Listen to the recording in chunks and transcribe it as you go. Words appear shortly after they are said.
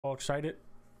all excited.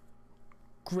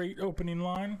 Great opening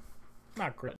line.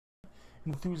 Not great.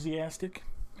 Enthusiastic.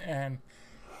 And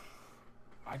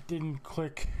I didn't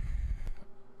click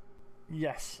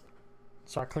yes.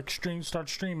 So I clicked stream, start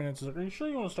streaming. It's like, are you sure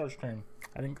you want to start streaming?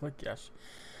 I didn't click yes.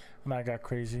 And I got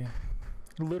crazy.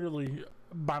 Literally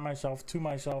by myself, to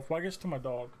myself. Well, I guess to my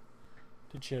dog.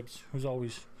 To Chips, who's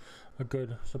always a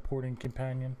good supporting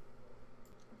companion.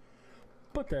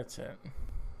 But that's it.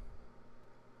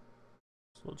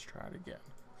 So let's try it again.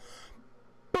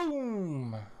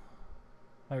 Boom!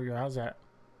 There we go. How's that?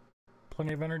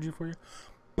 Plenty of energy for you?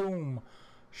 Boom!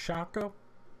 Shaka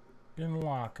and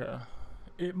Laka.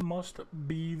 It must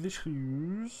be the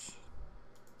shoes.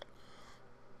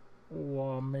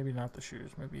 Well, maybe not the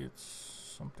shoes. Maybe it's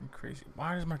something crazy.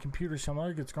 Why does my computer sound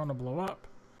like it's gonna blow up?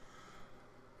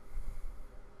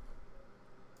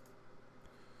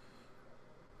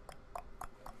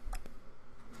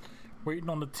 Waiting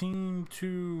on the team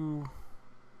to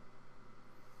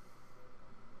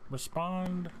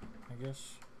respond. I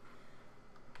guess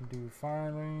do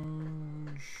fire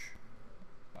range.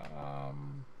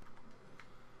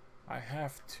 I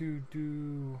have to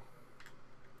do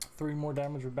 3 more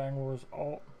damage with Bangalore's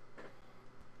ult.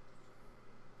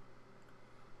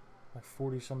 Like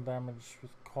 40 some damage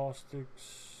with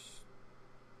caustics.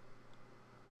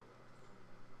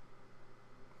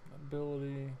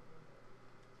 Ability.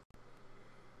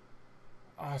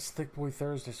 It's Thick Boy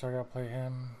Thursday, so I gotta play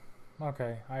him.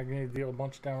 Okay, I need to deal a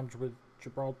bunch of damage with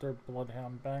Gibraltar,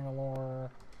 Bloodhound, Bangalore.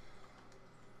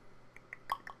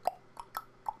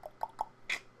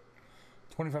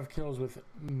 $25 kills with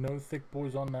no Thick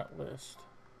Boys on that list.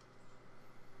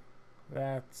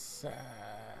 That's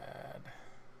sad.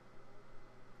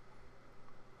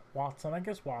 Watson, I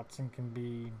guess Watson can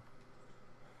be...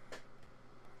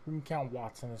 We can count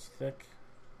Watson as thick.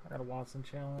 I got a Watson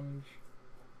challenge.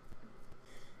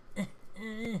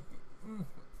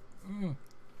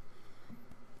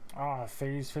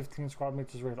 Phase 15 squad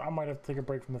mates is rated. I might have to take a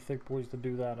break from the Thick Boys to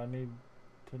do that. I need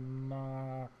to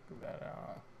knock that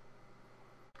out.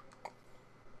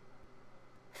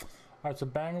 Alright, so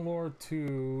Bangalore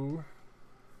to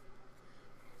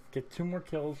get 2 more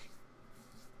kills.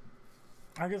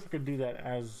 I guess I could do that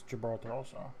as Gibraltar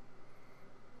also.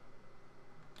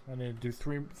 I need to do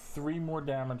three more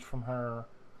damage from her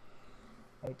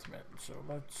ultimate. So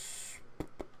let's do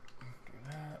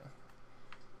that.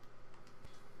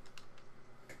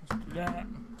 Let's do that.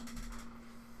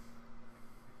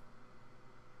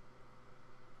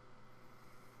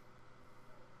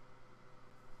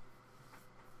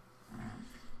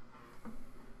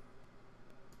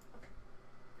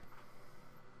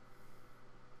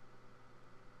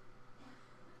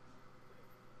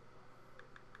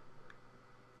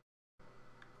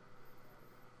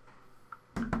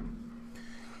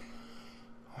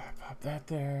 Pop that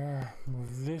there.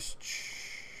 Move this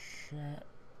chat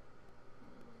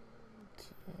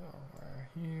over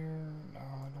here. No,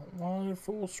 I don't want it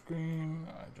full screen.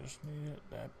 I just need it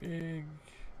that big.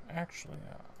 Actually,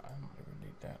 I don't even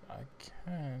need that. I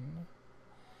can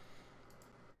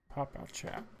pop out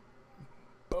chat.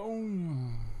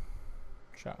 Boom.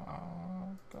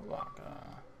 Shakalaka.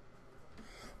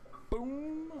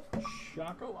 Boom.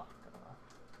 Shakalaka.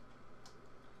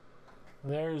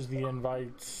 There's the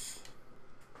invites.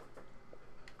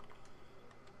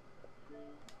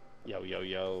 Yo, yo,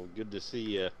 yo. Good to see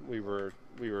you. We were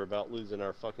about losing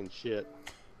our fucking shit.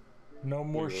 No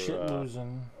more shit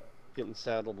losing. Getting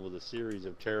saddled with a series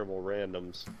of terrible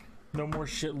randoms. No more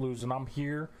shit losing. I'm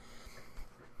here.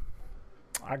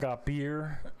 I got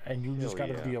beer, and you just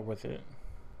gotta deal with it.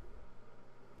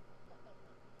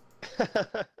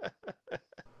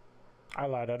 I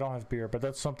lied, I don't have beer, but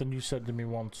that's something you said to me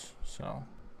once, so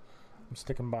I'm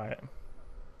sticking by it.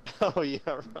 Oh yeah,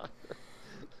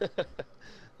 right.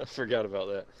 I forgot about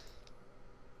that.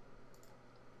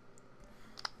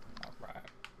 Alright.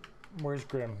 Where's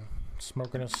Grim?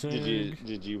 Smoking a cig?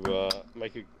 Did you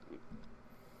make a...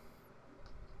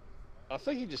 I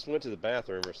think he just went to the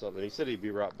bathroom or something. He said he'd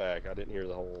be right back. I didn't hear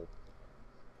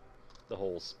the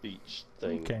whole speech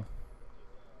thing. Okay.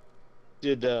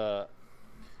 Did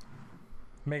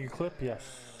make a clip? Yes.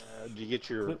 Did you get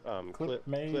your clip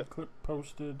made, clip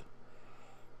posted,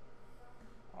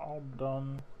 all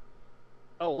done.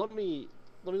 Oh, let me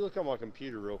look on my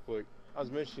computer real quick. I was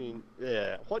mentioning,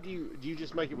 yeah. What do you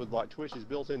just make it with like Twitch's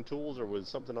built-in tools, or with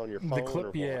something on your phone? The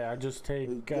clip, yeah. I just take.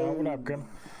 What up, Grim?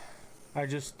 I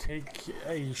just take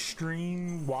a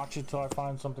stream, watch it till I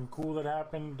find something cool that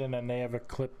happened, and then they have a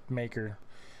clip maker,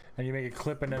 and you make a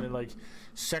clip, and then it like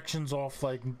sections off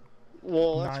like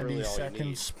Well, 90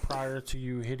 seconds prior to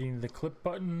you hitting the clip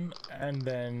button, and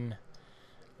then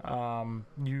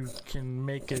you can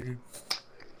make a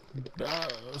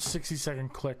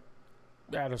 60-second clip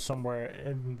out of somewhere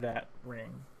in that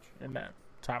range, in that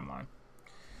timeline.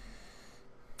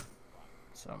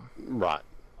 So right.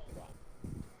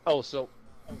 Oh, so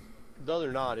the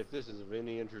other night, if this is of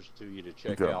any interest to you to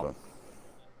check out,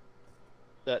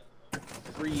 that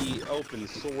free open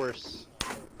source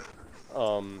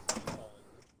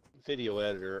video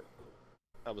editor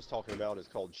I was talking about is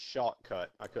called Shotcut.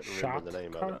 I couldn't remember the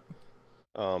name of it.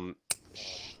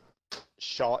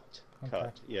 Shotcut.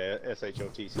 Okay. Yeah,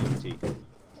 SHOTCUT.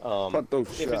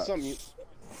 If it's something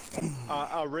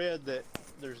I read that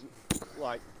there's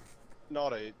like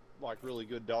not a really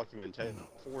good documentation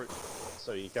for it,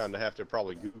 so you kind of have to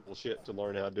probably Google shit to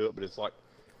learn how to do it. But it's like,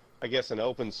 I guess, an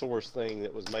open source thing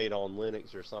that was made on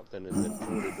Linux or something and then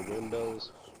ported to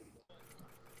Windows.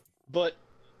 But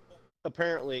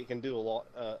apparently it can do a lot.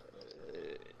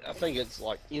 I think it's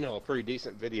like, you know, a pretty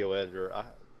decent video editor.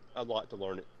 I'd like to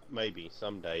learn it maybe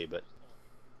someday, but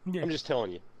yeah. I'm just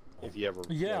telling you, if you ever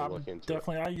look into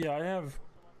definitely, it. I have.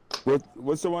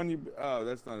 What's the one you? Oh,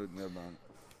 that's not. Never mind.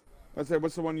 I said,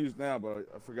 what's the one you use now? But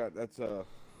I forgot. That's like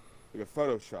a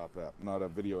Photoshop app, not a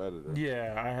video editor.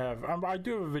 Yeah, I have. I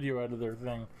do have a video editor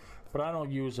thing, but I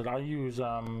don't use it. I use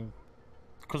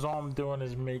because all I'm doing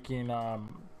is making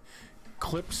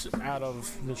clips out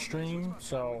of the stream,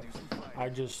 so I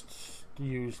just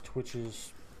use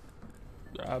Twitch's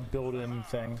built-in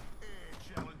thing.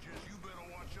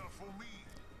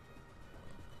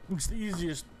 It's the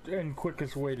easiest and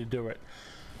quickest way to do it.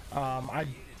 I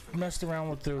messed around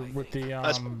with the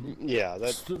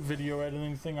video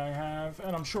editing thing I have,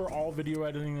 and I'm sure all video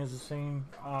editing is the same.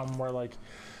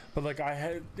 But I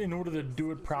had, in order to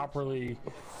do it properly,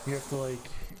 you have to like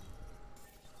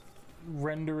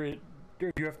render it.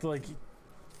 You have to like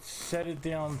set it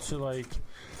down to like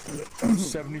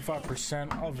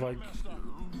 75% of like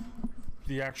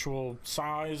the actual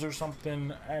size or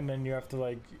something, and then you have to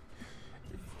like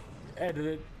edit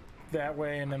it that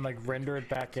way and then like render it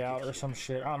back out or some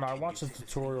shit. I don't know. I watched a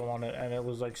tutorial on it and it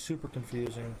was like super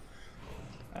confusing.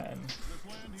 And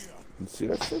see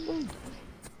that shit?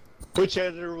 Which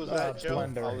editor was that, Joe?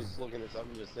 Blender. I was looking at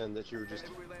something just then that you were just.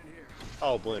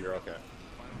 Oh, Blender. Okay.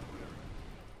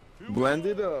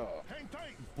 Blended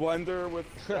Blender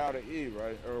without an E,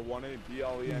 right? Or one E,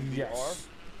 BLENDR? Yes.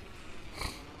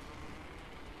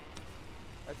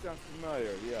 That sounds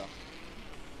familiar, yeah.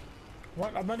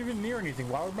 What? I'm not even near anything.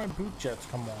 Why would my boot jets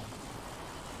come on?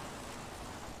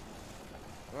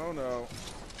 Oh no.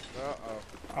 Uh-oh.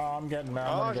 Oh, I'm getting mad.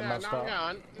 I'm gonna get messed up.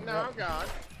 I'm gone.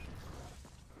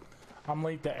 I'm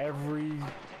late to every...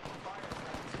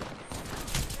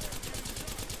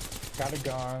 Got a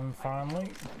gun,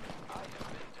 finally.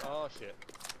 Oh shit.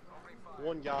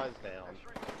 One guy's down.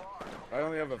 I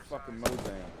only have a fucking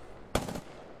Mozam.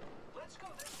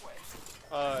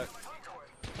 Oh,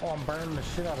 I'm burning the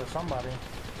shit out of somebody.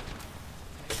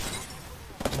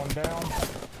 One down.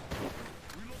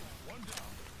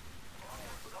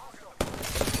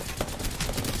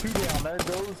 Two down. There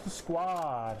goes the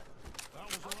squad.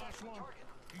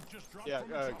 Yeah,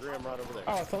 Graham right over there.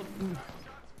 Oh, I thought...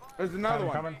 There's another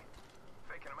one. Coming.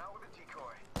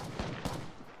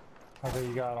 Okay,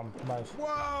 you got him. Nice.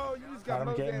 Whoa, you just got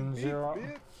him getting zero.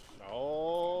 Bitch.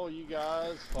 Oh, you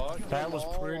guys, fuck. That was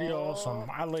pretty awesome.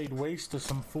 I laid waste to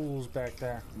some fools back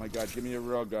there. Oh my god, give me a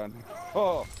real gun.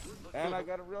 Oh, and I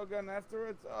got a real gun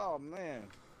afterwards? Oh man.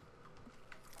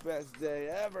 Best day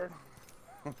ever.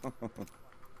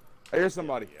 I hear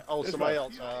somebody. Oh, somebody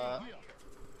else. I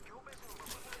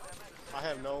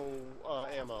have no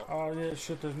ammo. Oh yeah,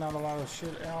 shit, there's not a lot of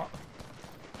shit out.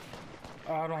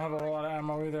 I don't have a lot of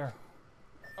ammo either.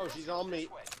 Oh, she's on me.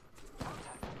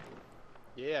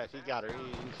 Yeah, she got her.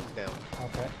 She's down.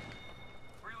 Okay.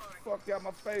 Fuck out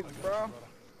my face, bro.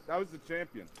 That was the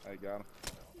champion. I got him.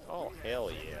 Oh,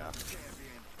 hell yeah.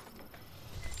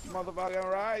 Motherfucker,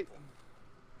 alright.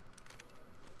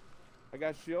 I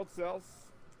got shield cells.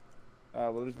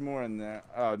 Well, there's more in there.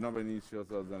 Oh, nobody needs shield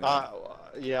cells anyway.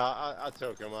 Yeah, I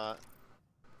took them. I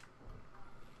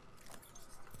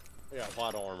got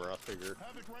white armor. I figured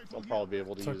I'll probably be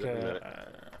able to use it in a minute.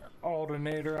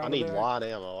 Alternator. I need light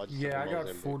ammo. I got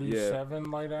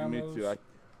 47 light ammo. Me too.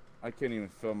 I can't even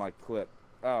fill my clip.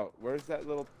 Oh, where's that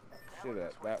little shit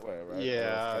at? That way, right?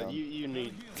 Yeah, you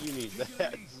need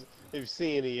that. If you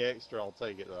see any extra, I'll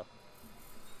take it though.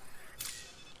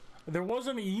 There was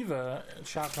an Eva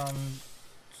shotgun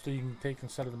so you can take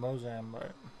instead of the Mozam,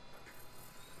 but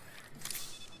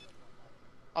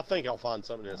I think I'll find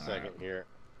something in a second here.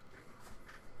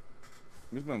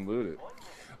 Who's been looted?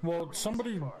 Well,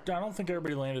 somebody, I don't think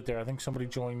everybody landed there. I think somebody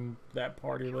joined that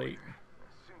party late.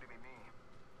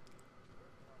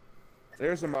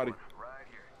 There's somebody.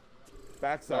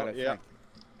 Backside, I yeah. think.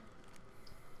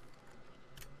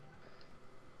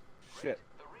 Shit.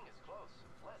 The ring is close.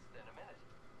 Less than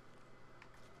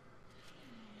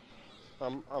a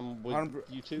minute. I'm with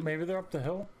you too. Maybe they're up the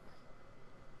hill.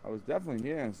 I was definitely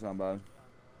hearing somebody.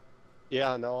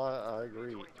 Yeah, no, I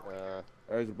agree.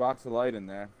 There's a box of light in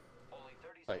there. Only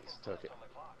 30 Thanks, seconds took it. on the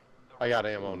clock. I got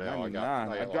ammo now. I 99.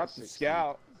 I got dropped the 60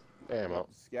 scout. ammo.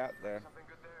 Scout there. Something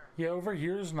good there. Yeah, over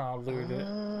here's not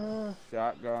looted.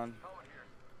 Shotgun.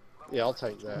 Yeah, I'll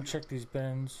take Let me that. check these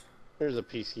bins. Here's a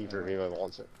peacekeeper if anyone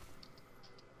wants it.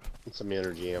 And some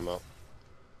energy ammo.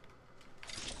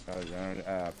 Fuck it.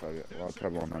 Well, I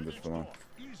probably won't have this for long.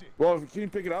 Well, can you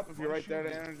pick it up if you're right there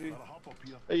to energy?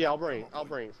 Yeah, I'll bring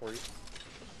it for you.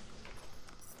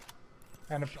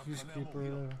 And a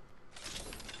peacekeeper.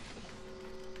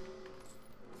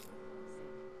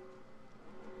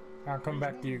 I'll come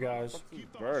back to you guys. What's this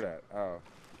bird at? Oh.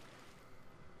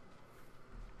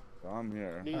 So I'm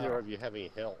here. Neither of you have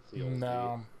any health heals, do you?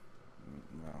 No.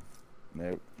 No.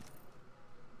 Nope.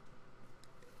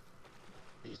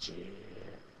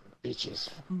 Bitches.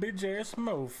 Bitch ass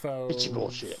mofo. Bitchy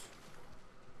bullshit.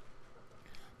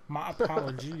 My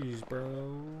apologies,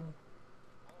 bro.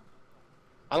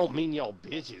 I don't mean y'all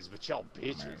bitches, but y'all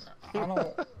bitches. I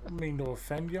don't mean to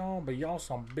offend y'all, but y'all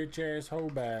some bitch ass hoe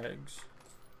bags.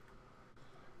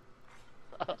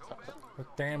 But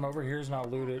damn, over here's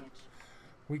not looted.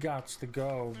 We gots to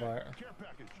go, but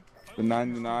The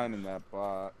 99 in that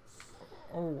box.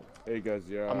 oh, There you goes,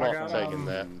 yeah. I'm I not got, taking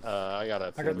that. I got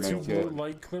a I got Med two kit. blue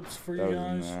light clips for That you was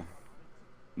in guys. there.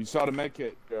 You saw the med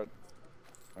kit, good.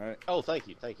 Alright. Oh, thank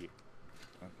you. Okay, good.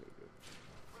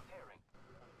 Repairing.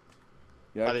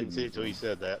 Yeah, I didn't could see it use till one. you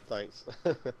said that. Thanks.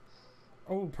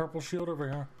 Oh, purple shield over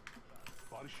here.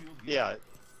 Body shield Yeah,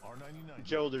 R99.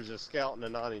 Joe, there's a scout and a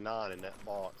 99 in that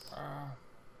box.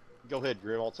 Go ahead,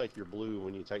 Grim. I'll take your blue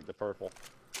when you take the purple.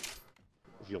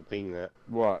 If you'll ping that.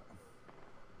 What?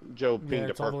 Joe Yeah, pinged a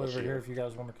it's all the purple way over shield. here if you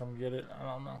guys want to come get it. I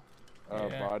don't know.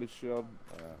 Yeah. Body shield?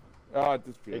 Oh, it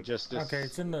disappeared. It just Okay,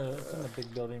 it's in the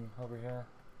big building over here.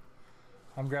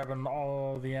 I'm grabbing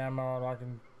all the ammo and I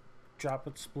can drop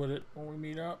it, split it when we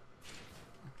meet up.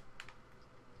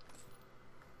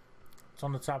 It's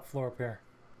on the top floor up here.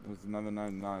 There's another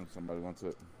 99 if somebody wants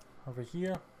it. Over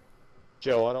here.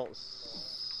 Joe, I don't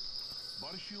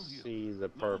Body shield here. see the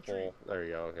purple. There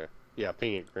you go. Okay. Yeah,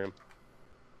 ping it, Grim.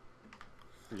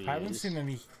 I haven't Please. seen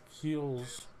any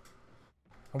heals.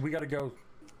 And we gotta go,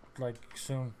 like,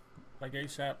 soon. Like,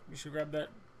 ASAP. We should grab that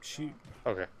sheet.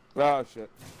 Okay. Oh, shit.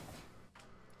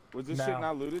 Was this No. shit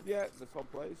not looted yet? This whole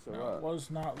place? Or No, it what? was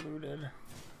not looted.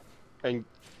 And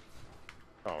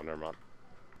oh, never mind.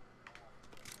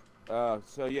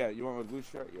 So yeah, you want my blue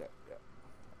shirt? Yeah, yeah.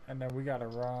 And then we gotta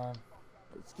run.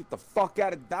 Let's get the fuck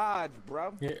out of Dodge,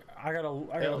 bro. Yeah, I got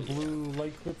a Hell yeah. blue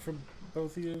light clip for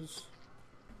both of yous.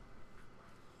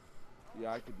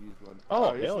 Yeah, I could use one.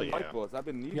 Oh, here's hell some yeah. light bullets. I've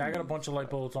been needing Yeah, I got a them. bunch of light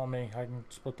bullets on me. I can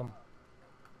split them.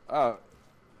 Oh,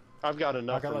 I've got I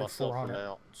enough got for like myself for 400.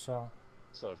 now. So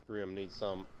So if Grim needs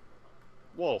some.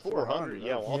 Whoa, 400.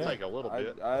 Yeah, well, I'll Yeah. take a little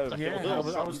bit. I Take a yeah, little I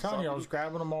was something, telling you, I was something.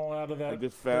 grabbing them all out of that. I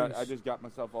place. just got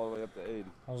myself all the way up to 80.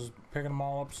 I was picking them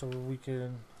all up so we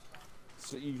could.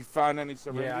 So you found any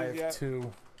syringes Yeah, I have yet?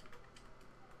 2.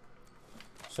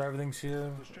 So everything's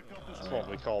here. Let's check out this That's what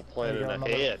we call You planning got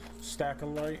another ahead. stack of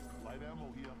light. light ammo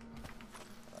here.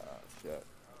 Shit.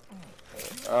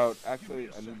 Oh, actually,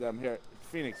 I need them here.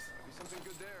 Phoenix. Something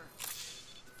good there.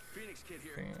 Phoenix kid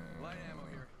here. Light ammo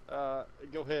here.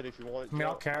 Go ahead if you want. I mean,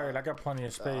 I'll Joe. carry it. I got plenty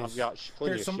of space. I've got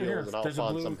plenty Here's of some shields, here. and I'll There's a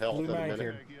find blue, some health blue in a mag minute.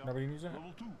 here. Nobody needs that.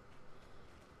 Level 2.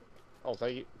 Oh,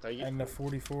 thank you, thank you. And the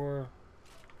 44.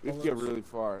 We can get really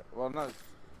far. Well, not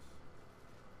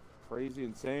crazy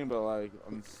insane, but like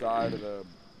on the side of the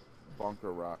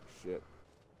bunker rock shit.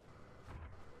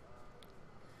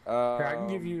 Here, I can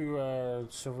give you a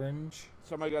syringe.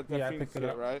 Somebody got that Yeah, I Phoenix picked it kit,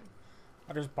 up. right?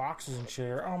 Oh, there's boxes and shit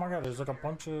here. Oh my god, there's like a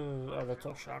bunch of. Oh, that's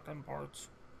all shotgun parts.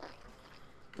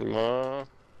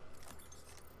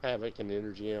 Havoc and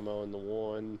energy ammo in the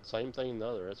one. Same thing in the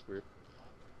other. That's weird.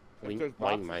 If there's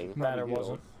Wing, boxes, wing. there's Nah, probably there heals.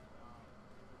 wasn't.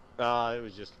 It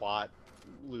was just white,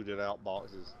 looted out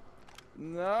boxes.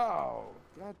 No.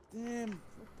 God damn. What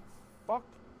the fuck?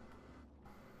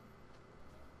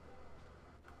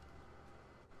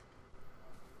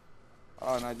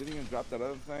 Oh, and I didn't even drop that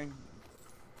other thing.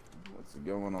 What's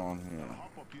going on here?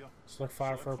 Hop up here. It's like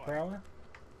 5 for a prowler.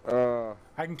 I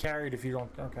I can carry it if you don't.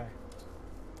 Okay.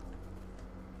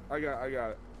 got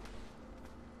it.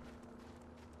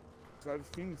 So I have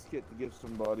a Phoenix kit to give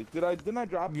somebody. Didn't I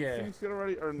drop Yeah. the Phoenix kit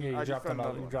already? Or Yeah, I you just dropped found another.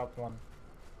 another You one? dropped one.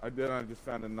 I did. I just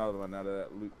found another one out of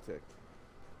that loot tick.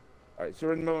 Alright, so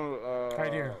we're in the middle.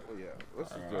 Right here. Yeah,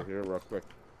 let's just do it here real quick.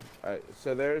 Alright,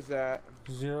 so there's that.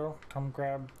 Zero, come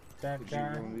grab that Did you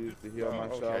guy. want to use to heal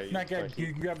myself? okay. Not good. Thank you.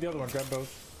 You can grab the other one. Grab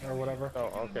both or whatever.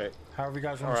 Oh, okay. However you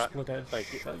guys want to Alright, split that.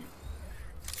 thank you. shit.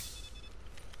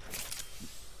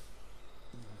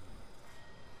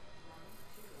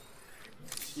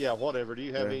 Yeah, whatever. Do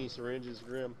you have Okay. any syringes,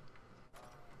 Grim?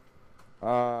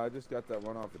 I just got that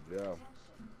one off of Joe.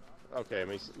 Okay,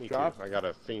 me Drop- too. I got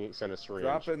a Phoenix and a syringe.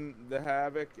 Dropping the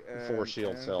Havoc and 4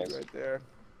 shield energy cells. right there.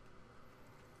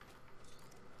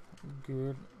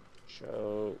 Good.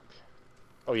 Choke.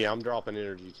 Oh yeah, I'm dropping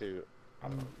energy too.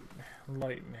 I'm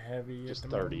light and heavy. Just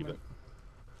at the 30,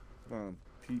 moment.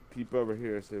 Peep over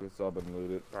here, see if it's all been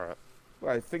looted. All right.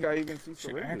 Well, I think I even see Shit,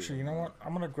 syringes. actually, you know what?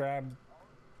 I'm gonna grab.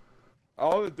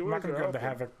 All the I'm doors not gonna are grab the open,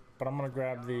 havoc, but I'm gonna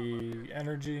grab the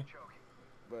energy.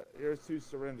 but here's 2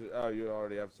 syringes. Oh, you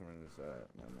already have syringes. No.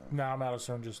 No, I'm out of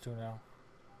syringes too now.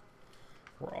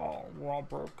 We're all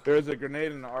broke. There's a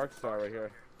grenade and an arc star right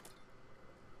here.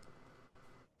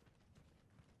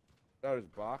 Oh, there's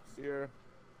a box here.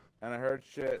 And I heard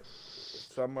shit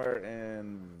somewhere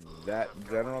in that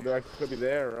general direction. Could be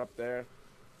there or up there.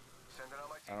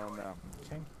 I don't know.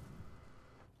 Okay.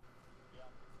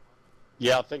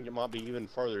 Yeah, I think it might be even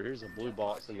further. Here's a blue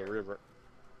box in the river.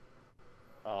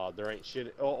 There ain't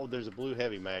shit. Oh, there's a blue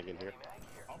heavy mag in here.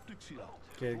 Optics here.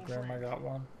 Okay, Graham, I got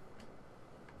one.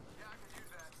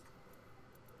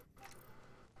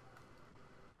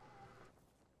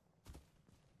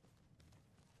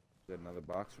 Is there another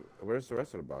box? Where's the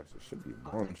rest of the box? It should be a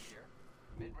bunch.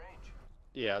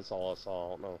 Yeah, that's all I saw. I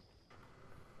don't know.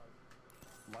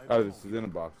 Light Oh, ammo this is in a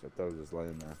box. I thought it was just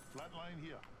laying there. Flatline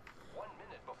here.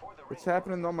 What's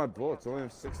happening to all my bullets? I only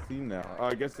have 16 now. Oh,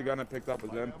 I guess the gun I picked up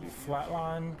was empty.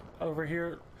 Flatline over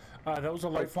here. That was a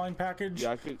lifeline package.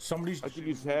 Yeah, I could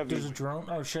use heavy. There's a drone.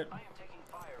 Oh shit.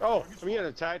 Oh, I'm getting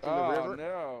attacked in the Oh, river.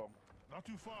 no. Not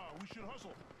too far. We should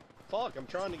hustle. Fuck, I'm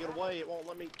trying to get away. It won't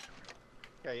let me.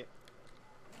 Okay.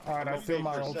 All right, I I'm feel okay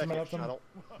my for a ultimate at second. I them.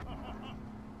 don't.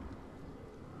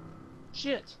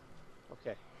 Shit.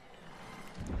 Okay.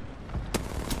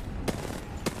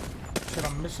 Shit,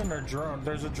 I'm missing their drone.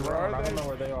 There's a are drone. I don't they? know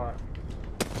where they are.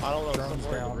 I don't know. Drone's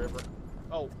Somewhere down. in the river.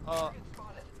 Oh,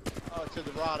 to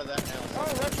the right of that house.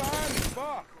 Oh, right behind me.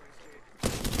 Fuck.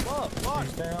 Fuck.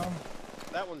 He's down.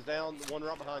 That one's down. The one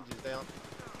right behind you is down.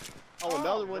 Oh,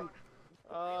 another one.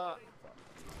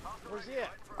 Where's he at?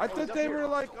 I Oh, he's thought up they here. were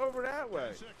like over that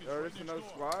way. Or is it no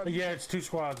squad? Yeah, it's 2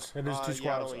 squads. It is 2 Yeah, I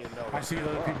squads. don't even know. I see the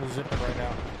other people zipping right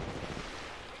now.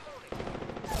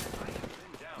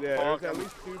 Yeah, Fuck, there's at I'm-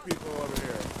 least 2 people over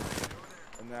here.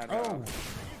 In that Oh.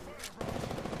 house.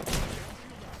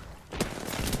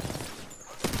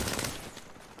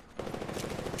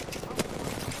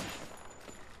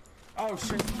 Oh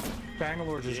shit.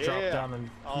 Bangalore just dropped Yeah. down and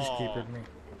peacekeepered Oh. me.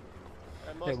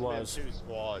 That must It have was. been 2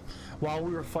 squads. While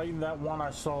we were fighting that one,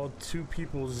 I saw 2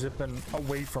 people zipping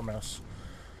away from us.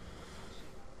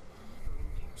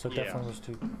 So it Yeah. definitely was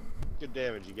 2. Good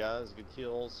damage, you guys. Good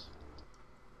kills.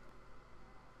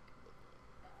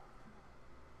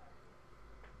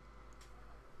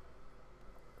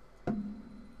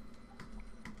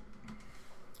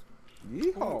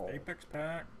 Yeehaw. Ooh, Apex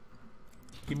pack.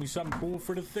 Give me something cool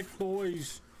for the thick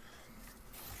boys.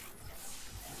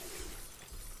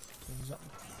 Give me something.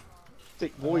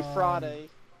 Thick Boy Friday.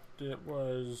 It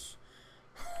was.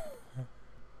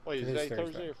 Wait, is it is today Thursday.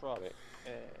 Thursday or Friday?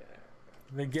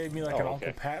 They gave me like Oh, an okay.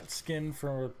 Uncle Pat skin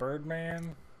for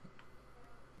Birdman.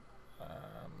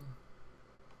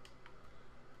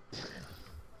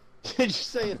 Did you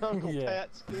say an Uncle Yeah.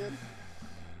 Pat skin?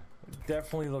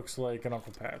 Definitely looks like an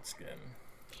Uncle Pat skin.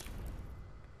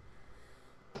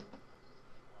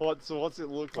 What's it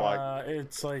look like?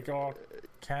 It's like all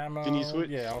camo. Can you switch-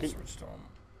 Yeah, I'll can- switch to him.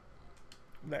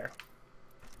 There.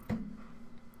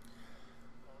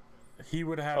 He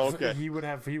would have. Okay. He would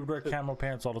wear camo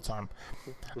pants all the time.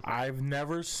 I've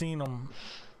never seen him.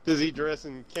 Does he dress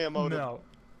in camo No,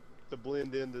 to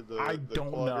blend into the? I the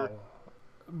don't clutter?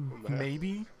 know.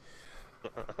 Maybe.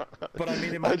 But I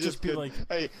mean, it might just be could- like.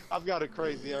 Hey, I've got a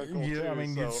crazy uncle You, too. I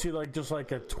mean, so, you see like just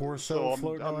like a torso so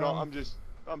floating I'm around. not.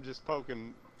 I'm just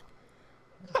poking.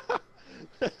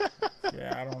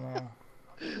 Yeah, I don't know.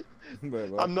 Wait,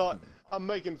 what? I'm not. I'm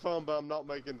making fun, but I'm not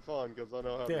making fun because I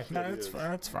know how. Yeah, the shit no, that's is.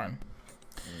 fine. That's fine.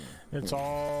 It's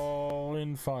all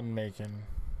in fun making.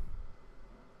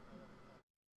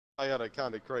 I got a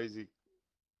kind of crazy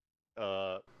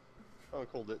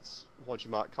uncle that's what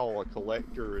you might call a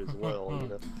collector as well. You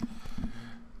know?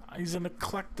 He's an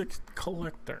eclectic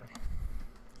collector.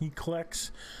 He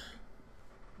collects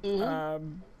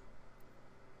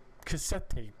cassette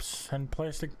tapes and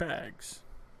plastic bags.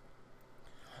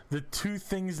 The two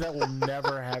things that will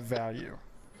never have value.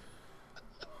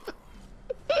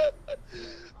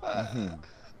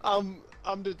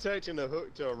 I'm detecting a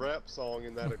hook to a rap song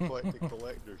in that eclectic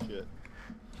collector shit.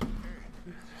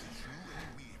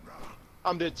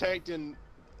 I'm detecting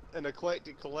an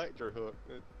eclectic collector hook.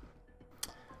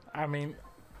 I mean,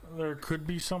 there could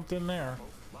be something there.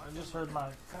 I just heard my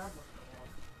tablet go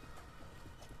off.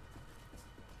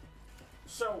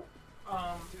 So,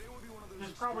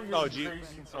 there's probably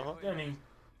anything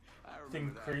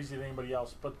crazy to anybody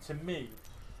else, but to me,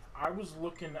 I was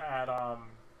looking at I've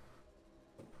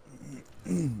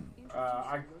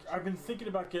been thinking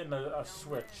about getting a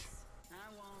Switch,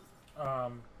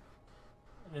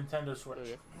 Nintendo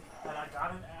Switch, and I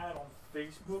got an ad on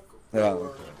Facebook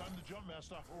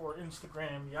or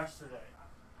Instagram yesterday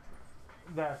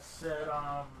that said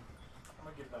I'm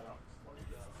gonna get that out for you.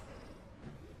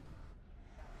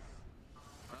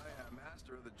 I am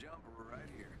master of the jumper right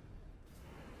here.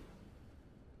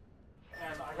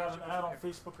 And I got an ad on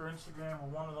Facebook or Instagram, or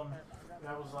one of them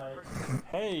that was like,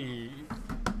 "Hey,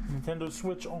 Nintendo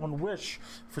Switch on Wish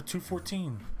for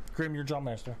 $214. Grim, your Jump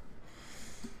Master."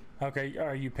 Okay,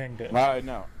 you pinged it.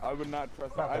 No, I would not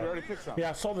trust that. Okay. I'd already picked something.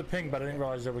 Yeah, I saw the ping, but I didn't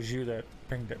realize it was you that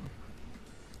pinged it.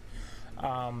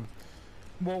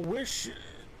 Well, Wish,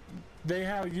 they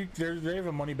have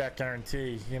a money back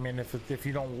guarantee. I mean, if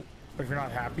you're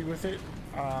not happy with it,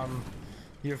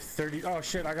 you have 30. Oh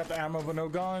shit! I got the ammo but no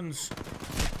guns.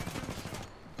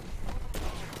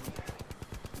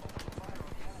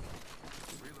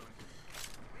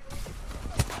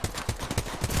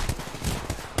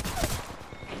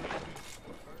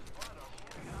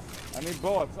 I need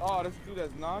bullets. Oh, this dude has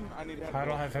none. I need heavy I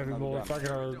don't have heavy bullets. bullets.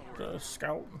 I got a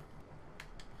scout.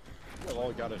 I've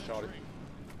only got a shot at you.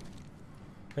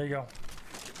 There you go.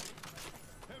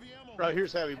 Right,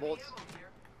 here's heavy bullets.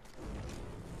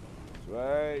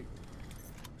 Right.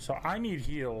 So I need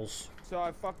heals. So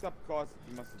I fucked up cause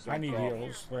you must have jumped I need off.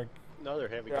 heals. Like Another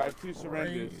heavy Yeah, I gun. have 2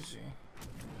 syringes. crazy.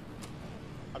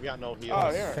 I've got no heals.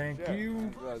 Oh, here. Thank shit.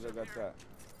 you. I realized I got that.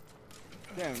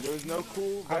 Damn, there was no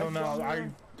cool. I don't vents know. on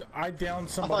there? I downed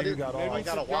somebody who got Maybe I we off.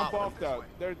 got should a jump whopper. off though.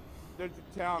 There's a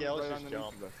town Yeah, let's right just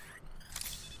underneath jump. of us.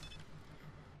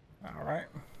 All right.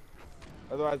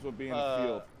 Otherwise, we'll be in the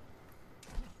field.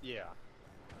 Yeah.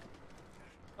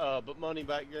 But money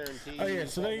back guarantee. Oh yeah.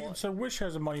 So Wish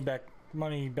has a money back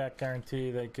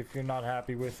guarantee. Like if you're not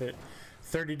happy with it,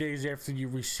 30 days after you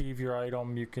receive your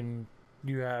item,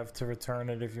 you have to return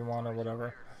it if you want or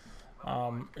whatever.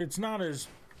 It's not as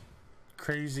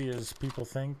crazy as people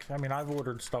think. I mean, I've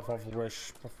ordered stuff off of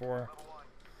Wish before.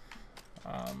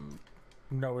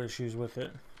 No issues with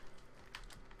it.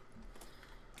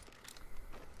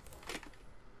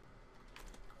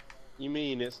 You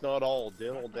mean it's not all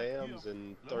dental dams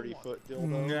and 30-foot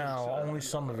dildos? No, only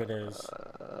some of it is.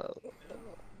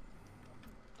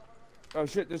 Oh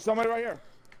shit! There's somebody right here.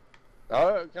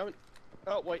 Oh, coming.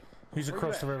 Oh, wait. He's Where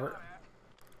across you the at? river.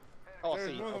 Oh,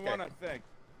 There's see. more than Okay. one, I think.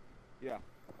 Yeah.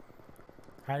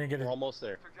 I didn't get We're it. almost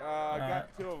there. I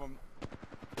got 2 of them.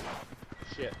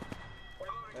 Shit.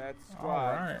 That's All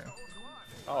squad. right.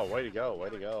 Oh, way to go. Way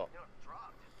to go.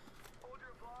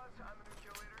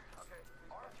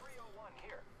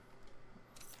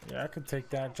 Yeah, I could take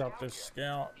that. Drop this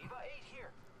scout.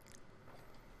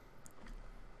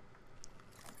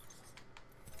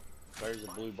 There's a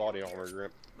blue body armor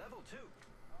grip.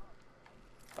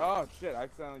 Oh shit! I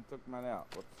accidentally took mine out.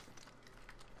 Whoops.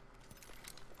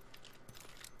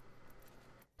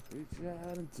 Reach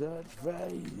out and touch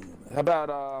fame. How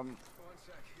about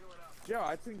Joe?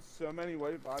 I think so many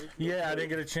white bodies. Yeah, I didn't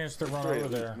get a chance to run over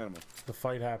there. The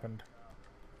fight happened.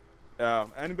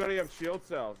 Anybody have shield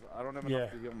cells? I don't have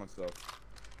enough to heal myself.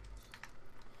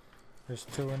 There's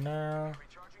 2 in there.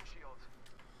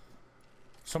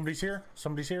 Somebody's here.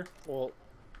 Somebody's here. Well,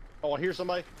 oh, I hear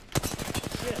somebody.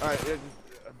 All right.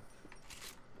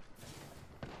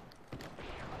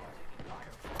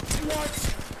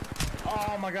 What?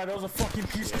 Oh my god, that was a fucking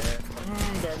piece of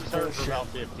That serves for about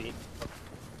 50.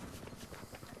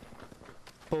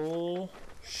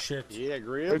 Bullshit. Yeah,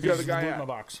 Grim. Where's the This other is guy the loot in at? my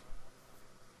box.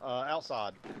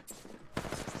 Outside.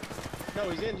 No,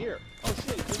 he's in here. Oh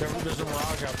shit. There's a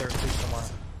Mirage out there too somewhere.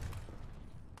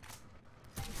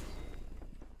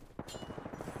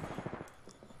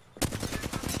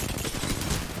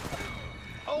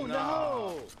 Oh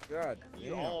no! God.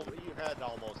 You had to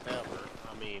almost have her.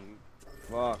 I mean,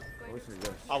 Fuck.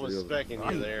 I was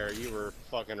specking you there. You were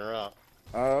fucking her up.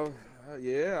 Oh,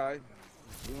 yeah. I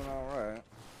doing all right.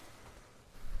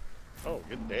 Oh,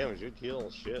 good damage. Good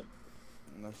kill. Shit.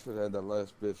 I should have had that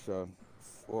last bitch on.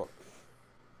 Fuck.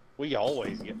 We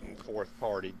always getting fourth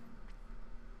party.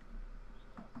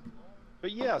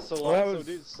 But yeah, so Well, like, that so was-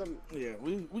 dude, some Yeah,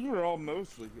 we were all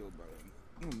mostly healed by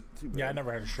then. Too bad. Yeah, I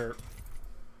never had a shirt.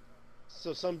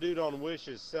 some dude on Wish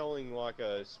is selling like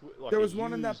a There was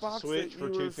one in that used box Switch that for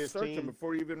you were searching $215.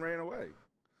 before you even ran away.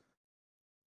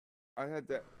 I had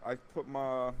that. I put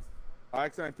my. I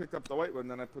accidentally picked up the white one,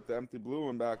 then I put the empty blue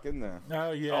one back in there.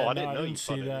 Oh yeah, Oh, no, I didn't know you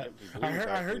see put an that. empty blue I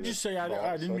back in heard you the say I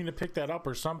box, didn't so- mean to pick that up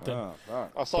or something. Oh,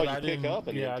 fuck. I saw But you I pick didn't, up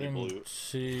an yeah, I empty didn't blue.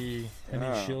 see any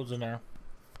Ah. shields in there.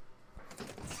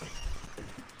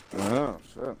 Oh,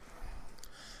 shit.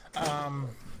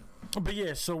 But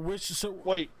yeah, so which so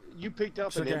Wait, you picked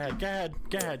up so an go empty. ahead,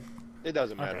 go ahead. It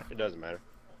doesn't matter. Okay. It doesn't matter.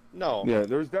 No. Yeah,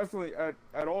 there's definitely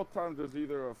at all times there's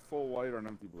either a full white or an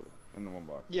empty blue in the one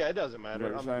box. Yeah, it doesn't matter. You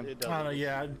know what I'm saying? It I doesn't. don't know,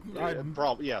 yeah, I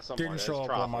Probably. Yeah, something didn't like show that.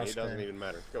 It's up on my trifling. It doesn't screen. even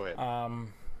matter. Go ahead.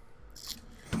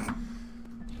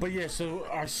 But yeah, so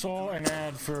I saw an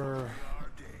ad for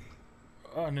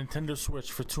a Nintendo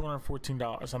Switch for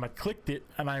 $214, and I clicked it,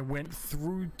 and I went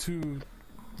through to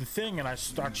the thing, and I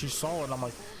actually saw it, and I'm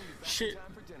like, shit,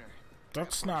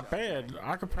 that's not bad.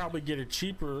 I could probably get it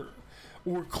cheaper,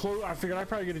 or close. I figured I'd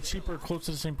probably get it cheaper, close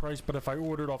to the same price. But if I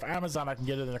ordered off Amazon, I can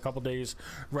get it in a couple days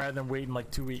rather than waiting like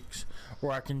 2 weeks,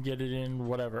 or I can get it in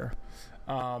whatever.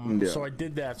 Yeah. So I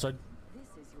did that. So I,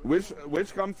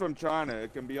 Which comes from China.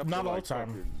 It can be up Not to all like the time.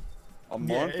 fucking a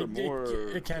Yeah, month or more.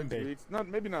 it can 6 be. weeks. Not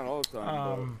maybe not all the time,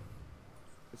 um,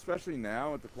 but especially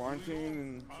now with the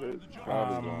quarantine and shit.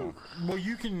 Probably won't. well,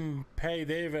 you can pay.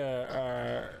 They have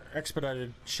a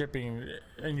expedited shipping,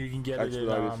 and you can get it in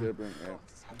Expedited shipping. Yeah.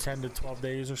 10 to 12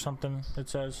 days or something. It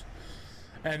says,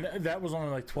 and that was only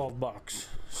like $12.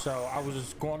 So I was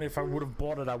just going. If I would have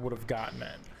bought it, I would have gotten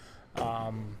it.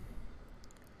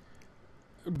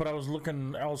 But I was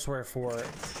looking elsewhere for it,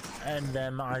 and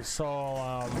then I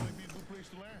saw. Might be a good place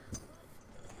to land.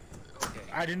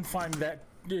 I didn't find that.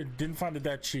 Didn't find it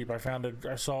that cheap. I found it.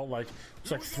 I saw it like it's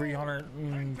like $300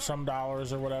 and some or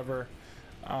whatever.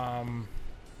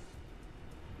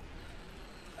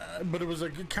 But it was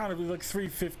like kind of like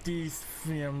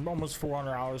 $350, almost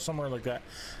 $400, somewhere like that.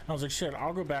 And I was like, shit,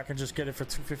 I'll go back and just get it for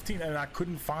 $215, and I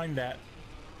couldn't find that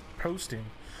posting.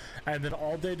 And then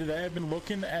all day today I've been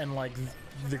looking, and like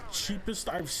the cheapest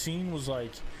I've seen was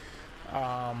like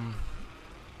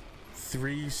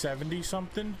 $370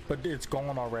 something, but it's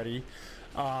gone already.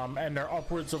 And they're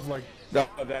upwards of like That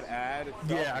ad. itself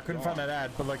yeah, I is couldn't gone. find that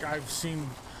ad, but like I've seen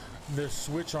the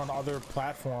Switch on other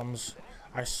platforms.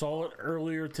 I saw it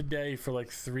earlier today for like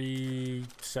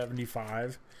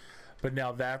 $375, but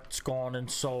now that's gone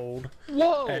and sold.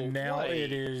 Whoa! And now wait.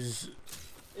 it is.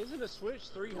 Isn't a Switch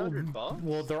 $300?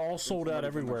 Well, they're all sold out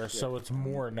money from everywhere, that so it's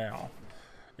more now.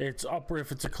 It's up.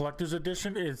 If it's a collector's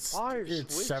edition, it's Why are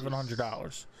it's Switches-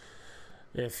 $700.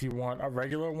 If you want a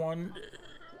regular one,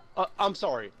 I'm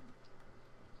sorry.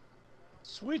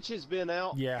 Switch has been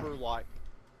out Yeah. for like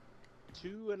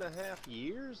 2.5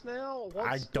 years now. What's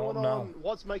I don't going know. on?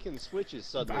 What's making Switches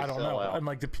suddenly I don't sell know. out? And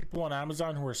like the people on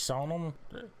Amazon who are selling them,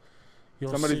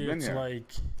 you'll Somebody's see been it's here. like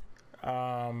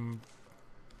I'm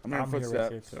hearing I'm here with you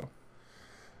footsteps. too.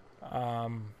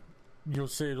 You'll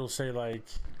see it'll say like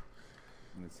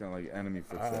And it sound like enemy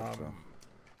footsteps. so.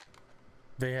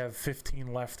 they have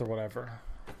 15 left or whatever.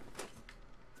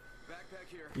 Backpack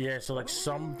here. Yeah, so like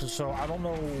so I don't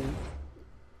know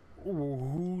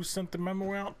who sent the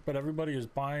memo out, but everybody is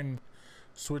buying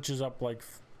Switches up like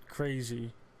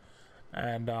crazy,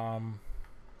 and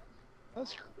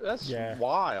That's Yeah.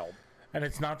 wild. and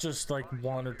it's not just like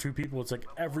one or two people; it's like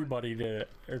everybody did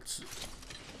it.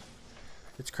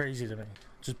 It's crazy to me.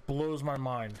 Just blows my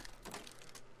mind.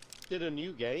 Did a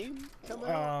new game come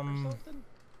out or something?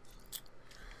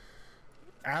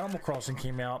 Animal Crossing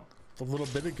came out a little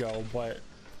bit ago, but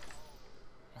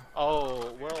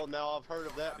Oh, well, now I've heard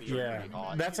of that being yeah, pretty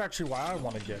hot. that's actually why I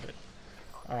want to get it.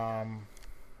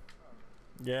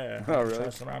 Yeah, Oh, really? try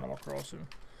some Animal Crossing.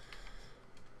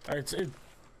 I don't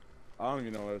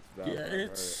even know what it's about. Yeah,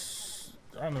 it's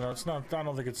I don't know. It's not. I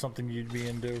don't think it's something you'd be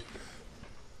into.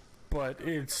 But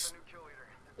it's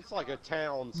It's like a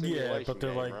town Yeah, simulation but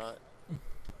they're game, like- right?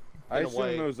 I in a assume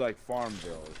way. it was like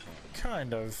Farmville or something.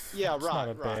 kind of. Yeah, it's right, Not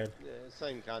a right. bad. Yeah,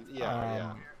 same kind. Yeah,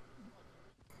 yeah. Um,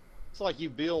 It's like you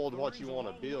build what you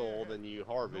want to build and you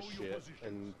harvest shit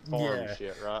and farm Yeah,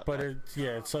 shit, right? But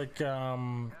it's like yeah,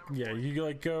 you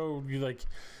like go, you like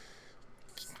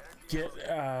get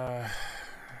I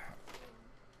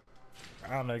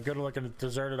don't know, go to like a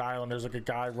deserted island. There's like a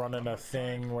guy running a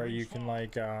thing where you can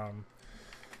like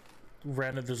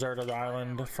rent a deserted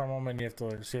island from him, and you have to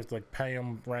like pay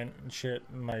him rent and shit,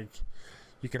 and like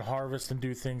you can harvest and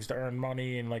do things to earn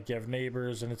money, and like you have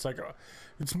neighbors, and it's like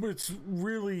it's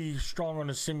really strong on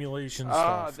the simulation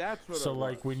stuff. That's what so it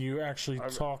like was. when you actually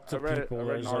talk to people, read an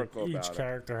there's like article each about it.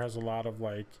 character has a lot of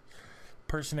like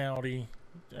personality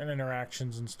and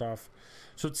interactions and stuff.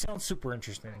 So it sounds super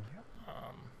interesting,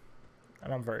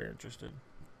 and I'm very interested,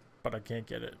 but I can't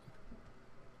get it.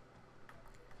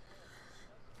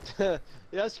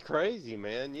 That's crazy,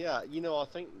 man. Yeah, you know, I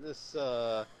think this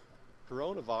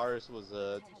coronavirus was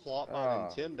a plot by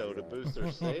Nintendo to boost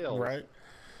their sales. Right.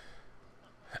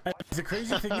 And the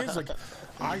crazy thing is, like,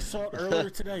 I saw it earlier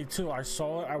today too. I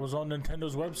saw it. I was on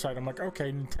Nintendo's website. I'm like,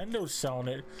 okay, Nintendo's selling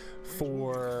it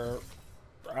for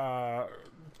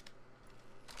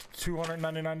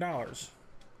 $299.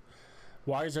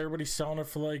 Why is everybody selling it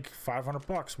for like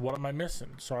 $500? What am I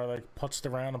missing? So I like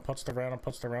putzed around and putzed around and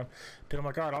putzed around. Then I'm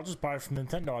like, all right, I'll just buy it from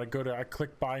Nintendo. I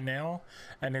click buy now,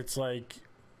 and it's like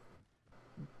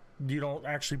you don't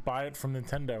actually buy it from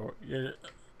Nintendo. It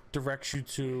directs you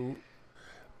to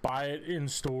buy it in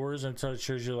stores, and so it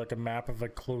shows you like a map of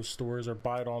like closed stores, or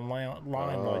buy it online.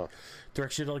 Like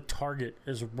directs you to like Target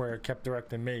is where it kept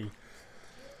directing me.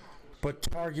 But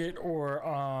Target or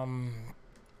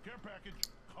Care package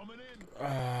coming in.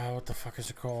 what the fuck is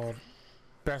it called?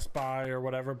 Best Buy or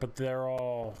whatever, but they're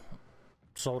all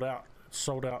sold out.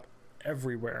 Sold out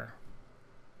everywhere.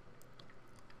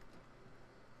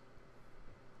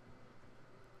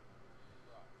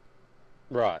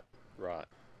 Right, right.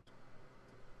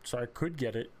 So I could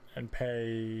get it and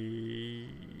pay.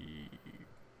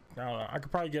 I don't know. I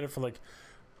could probably get it for like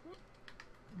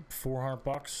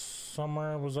 $400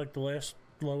 somewhere. Was like the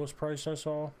lowest price I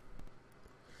saw.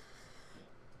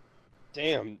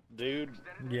 Damn, dude.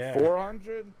 Yeah.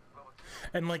 400.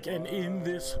 And like, and in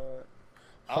this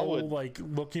whole like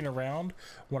looking around,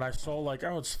 when I saw like,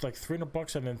 oh, it's like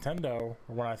 $300 at Nintendo, or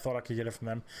when I thought I could get it from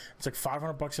them, it's like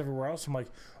 $500 everywhere else. I'm like,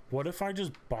 what if I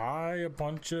just buy a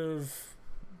bunch of,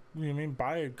 you know what I mean,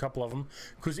 buy a couple of them?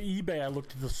 Because eBay, I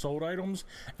looked at the sold items,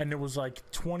 and there was like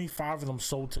 25 of them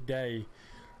sold today.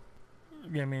 You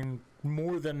know what I mean,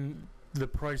 more than the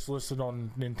price listed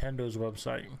on Nintendo's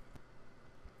website.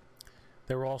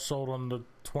 They were all sold on the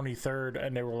 23rd,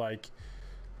 and they were like,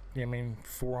 you know what I mean,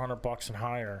 $400 and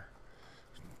higher.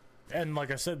 And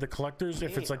like I said, the collectors,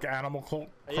 if it's like Animal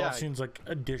Crossing's like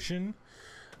edition,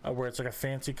 where it's like a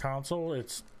fancy console,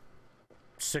 it's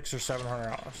 $600 or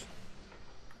 $700.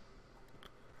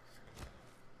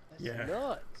 That's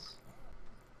nuts.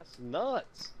 That's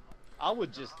nuts. I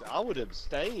would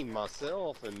abstain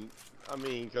myself, and I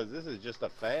mean, because this is just a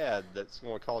fad that's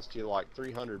going to cost you like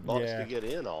 $300 to get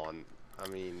in on. I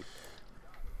mean,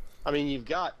 you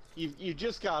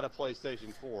just got a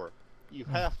PlayStation 4. You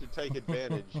have to take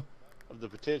advantage of the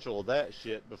potential of that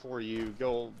shit before you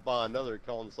go buy another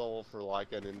console for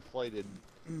like an inflated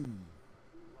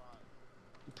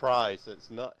price.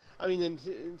 It's not. I mean,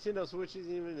 Nintendo Switch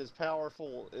isn't even as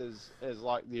powerful as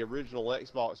like the original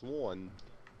Xbox One.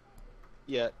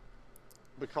 Yet,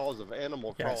 because of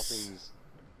Animal Crossing's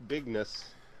bigness,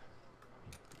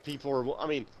 people are. I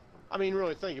mean,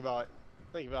 really think about it.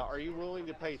 Are you willing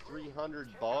to pay $300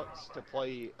 to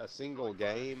play a single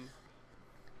game?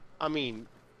 I mean,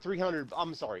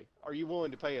 I'm sorry. Are you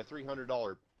willing to pay a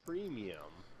 $300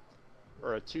 premium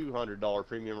or a $200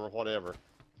 premium or whatever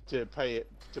to play a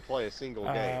single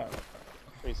game? I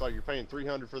mean, it's like you're paying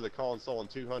 $300 for the console and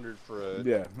 $200 for a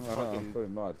Pretty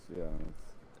much, yeah.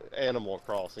 Animal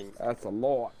Crossing. That's a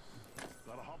lot.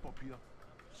 Gotta hop up here.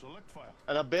 Select file.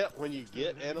 And I bet when you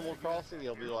get Animal Crossing,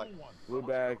 you'll be like, we're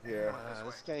back here.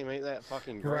 this game ain't that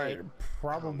fucking great. Right,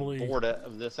 probably. I'm bored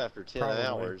of this after 10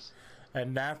 hours.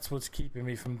 And that's what's keeping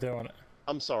me from doing it.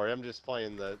 I'm sorry, I'm just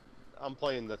playing the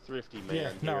thrifty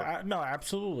man. Yeah, no,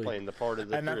 absolutely. Playing the part of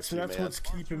the thrifty man. And that's what's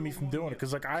keeping me from doing it,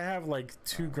 because like I have like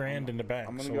 $2,000 in the bank.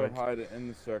 I'm gonna so go like, hide it in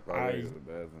the circle. I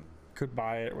could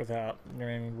buy it without. I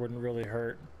mean, wouldn't really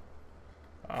hurt.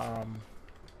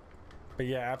 But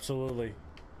yeah, absolutely.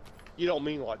 You don't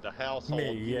mean like the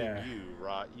household, you,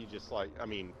 right? You just like, I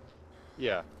mean,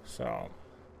 yeah. So,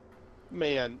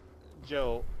 man,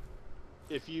 Joe,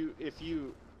 if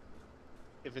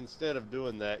instead of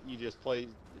doing that, you just buy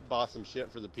some shit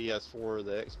for the PS4 or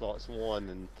the Xbox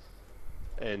One,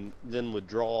 and then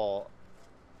withdraw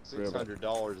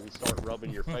 $600 and start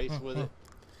rubbing your face with it,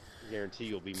 I guarantee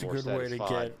you'll be more satisfied. It's a good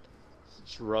way to get.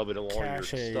 Just rub it along your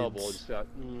stubble and just like,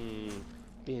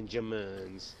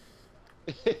 Benjamins.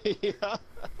 Yeah.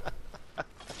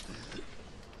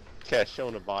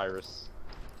 Cashona virus.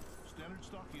 Standard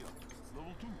stock here.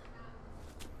 Level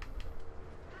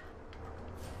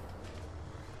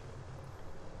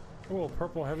 2. Oh,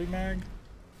 purple heavy mag.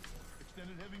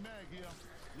 Extended heavy mag here.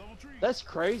 Level 3. That's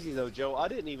crazy though, Joe. I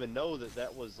didn't even know that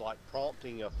that was like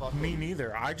prompting a fucking Me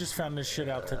neither. I just found this shit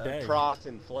out today. price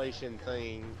inflation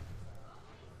thing.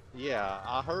 Yeah,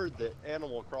 I heard that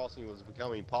Animal Crossing was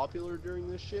becoming popular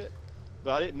during this shit,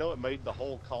 but I didn't know it made the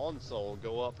whole console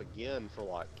go up again for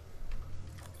like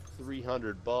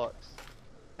 $300.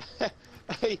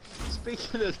 Hey,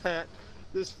 speaking of that,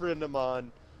 this friend of mine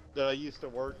that I used to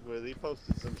work with, he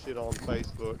posted some shit on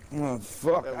Facebook. Oh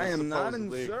fuck! That was I am not in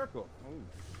supposedly- circle. Oh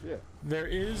shit! There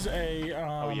is a.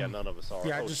 Oh yeah, none of us are.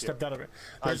 Yeah, I Oh, just shit. stepped out of it.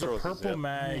 I There's a froze the purple zip.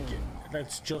 mag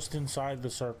that's just inside the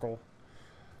circle.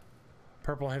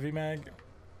 Purple heavy mag.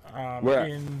 Where?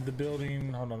 In the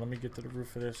building. Hold on, let me get to the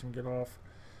roof of this and get off.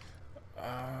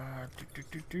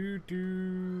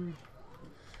 Do.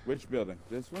 Which building?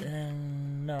 This one?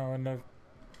 And no, and the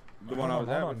The one I was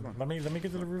at. hold Which on. one? Let me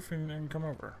get to the roof and come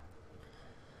over.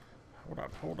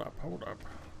 Hold up.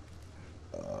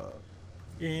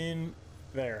 In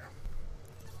there,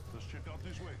 Let's check out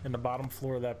this way. in the bottom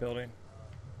floor of that building.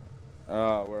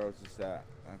 Oh, where was this at?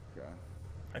 Okay.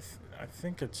 I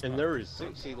think it's. And not- there is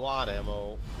 60 light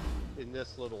ammo in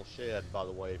this little shed, by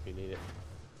the way, if you need it.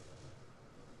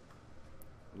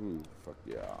 Ooh, fuck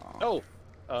yeah. Oh,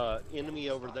 enemy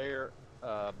over there,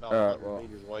 about 100 well.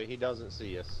 meters away. He doesn't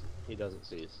see us.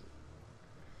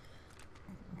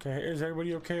 Okay, is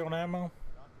everybody okay on ammo?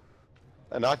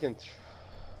 And I can.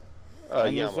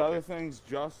 And Yeah. there's I'm other okay. things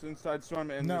just inside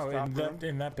Storm in No, this top in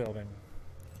room? that building.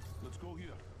 Let's go here.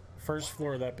 First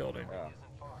floor of that building. Yeah.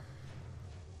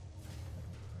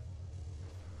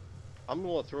 I'm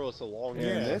gonna throw us a long Yeah.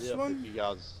 ass This zip one? if you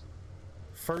guys.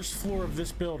 First floor of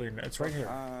this building. It's right here.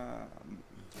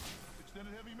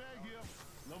 Extended heavy mag here.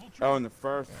 Level 3. Oh, in the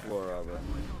first floor of it.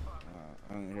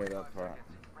 I didn't hear that part.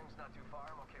 Ring's not too far.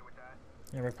 I'm okay with that.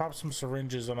 Yeah, we pop some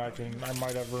syringes and I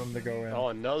might have room to go in. Oh,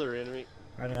 another enemy.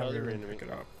 I didn't have any another room to enemy. pick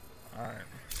it up. All right.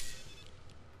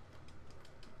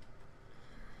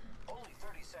 Only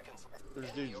 30 seconds.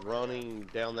 There's dudes running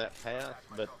down that path,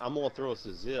 but I'm gonna throw us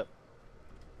a zip.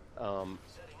 Setting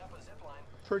up a zip line.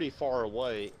 Pretty far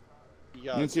away. You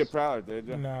You didn't see a guys. prowler, did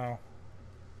you? No.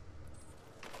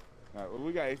 Alright, well,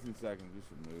 we got 18 seconds. We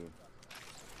should move.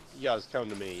 You guys come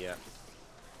to me, yeah.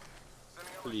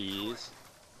 Please.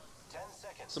 10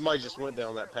 seconds. Somebody just went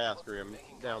down that path, Grim,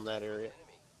 down that area,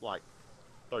 like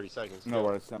 30 seconds ago. No,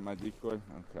 where I sent my decoy?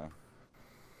 Okay.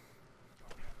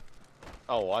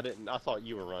 Oh, I didn't. I thought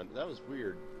you were running. That was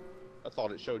weird. I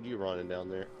thought it showed you running down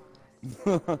there.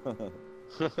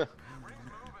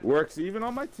 Works even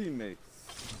on my teammates.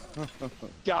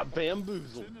 Got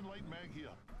bamboozled. Extended light mag here.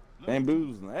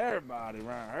 Bamboozling everybody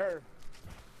around here.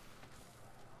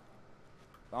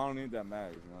 I don't need that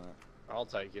mag, you know that. I'll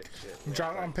take it. Shit.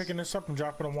 I'm picking this up and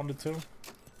dropping a 1 to 2.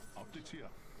 Optics here.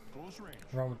 Close range.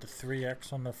 Run with the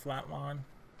 3x on the flat line.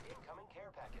 Incoming care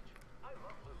package. I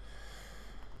love loot.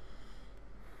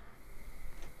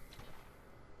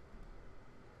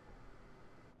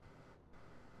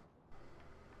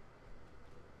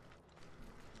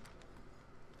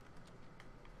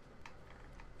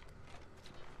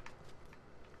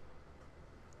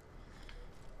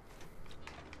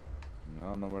 I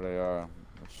don't know where they are.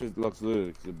 It shit looks looted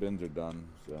because the bins are done,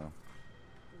 so.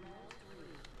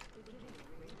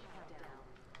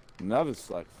 Another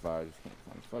select fire, just can't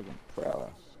find fucking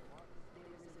prowess.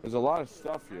 There's a lot of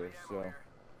stuff here, so.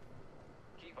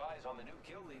 Keep eyes on the new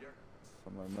kill leader.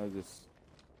 Someone might just.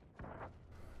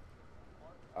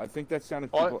 I think that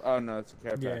sounded What? people. Oh no, it's a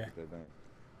care Yeah. package, I think.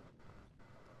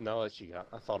 No, that you got.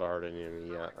 I thought I heard an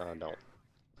enemy. Yeah, I don't.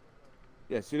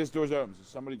 Yeah, see this door's open, so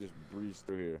somebody just breezed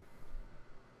through here.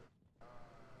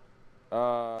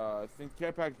 I think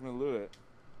care package gonna loot it.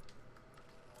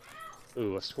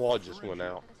 Ooh, a squad just went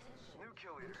out. New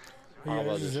kill leader. Yeah, How there's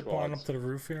about a the zip line up squads? to the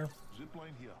roof here. Zip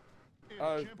line here. Hey,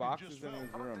 Oh, the there's champion boxes just in fell. his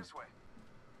Coming room. this way.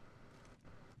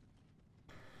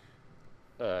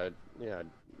 Yeah,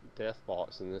 death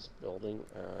box in this building.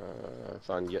 If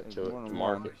I can get to There's it one to on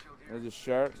mark one. it. There's a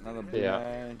shirt, another bag. Yeah.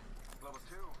 Level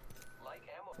 2. Light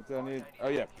ammo. What do I need? Oh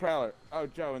yeah, prowler. Oh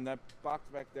Joe, in that box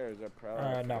back there, is that prowler?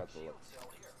 I No. forgot to look. Cell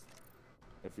here.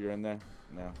 If you're in there,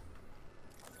 no.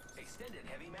 Extended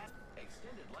heavy mag.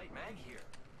 Extended light mag here.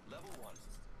 Level 1.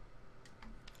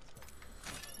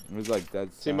 It was like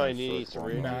dead. See my silence for knee, a while.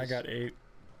 syringe. Nah, I got 8.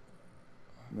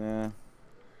 Nah.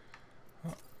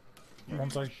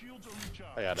 Once I Shields are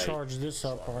recharged. I got 8. charge this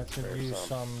up, I can There's use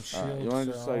some. some Alright, you shield wanna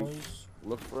just, like, cells.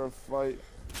 Look for a fight.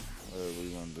 Whatever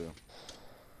you want to do.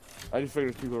 I just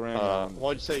figured people ran.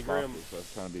 What'd you say, Grim? So I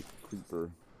was trying to be a creeper.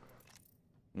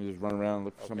 You just run around and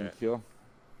look for someone to Okay. kill.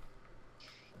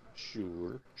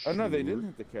 Sure. Oh no, they sure. didn't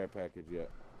hit the care package yet.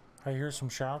 I hear some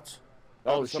shots.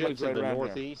 Oh, somebody's shit, to the around here.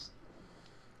 northeast.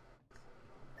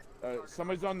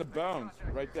 Somebody's on the bones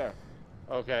right there.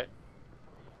 Okay.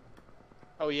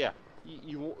 Oh yeah.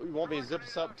 You want me to zip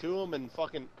us up to him and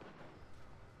fucking?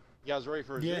 You guys ready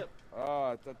for a zip? Oh,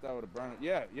 I thought that would have burned it.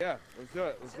 Yeah, yeah. Let's do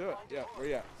it. Let's do it. Yeah, where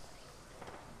you at?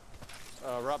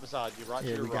 Right beside you, right to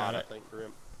Yeah, your we got right, it. I think,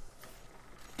 Grim.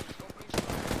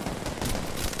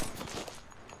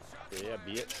 Yeah,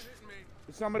 bitch.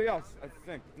 There's somebody else, I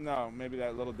think. No, maybe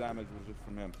that little damage was just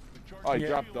from him. Oh, he Yeah.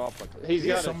 dropped off like that. He's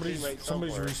got a somebody's teammate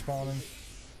somebody's somewhere. respawning.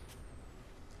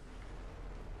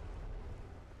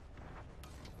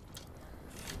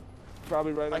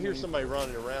 Probably right I hear underneath. somebody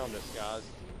running around us, guys.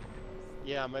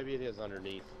 Yeah, maybe it is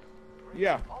underneath.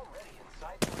 Yeah. Already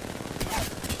inside.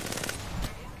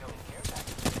 Incoming care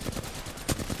package.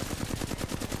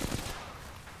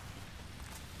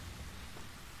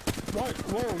 What?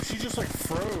 Whoa, she just like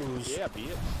froze. Yeah,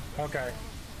 bitch. Okay.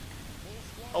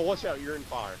 Oh, watch out, you're in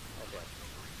fire. Okay.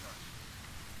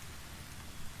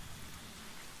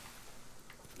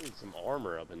 Need some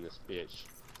armor up in this bitch.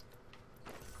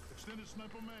 Extended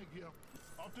sniper mag here.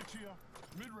 Optics here.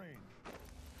 Mid-range.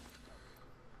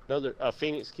 Another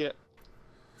Phoenix kit.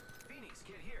 Phoenix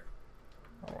kit here.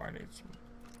 Oh, I need some.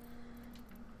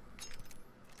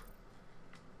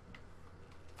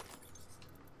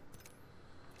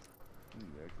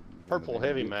 Purple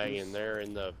heavy mag in there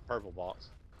in the purple box.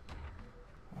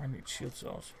 I need shield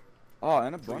cells. Oh,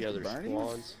 and a Three bunch other of Bernies?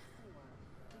 squads.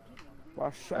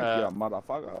 Well, shut ya,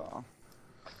 motherfucker.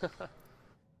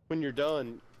 When you're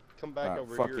done, come back Alright,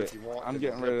 over fuck here it. if you want. I'm to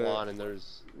getting the rid of zip that. line and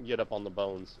there's get up on the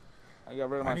bones. I got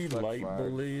rid of my I need flex light flag.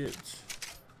 bullets.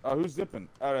 Oh, who's zipping?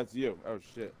 Oh, that's you. Oh,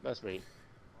 shit. That's me.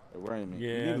 Hey, where are you? Yeah,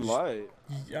 You need just- light.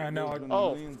 Yeah, I know. There's been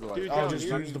Oh, millions of light. dude, I yeah, just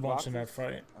you used a bunch in that boxes?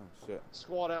 fight. Oh, shit.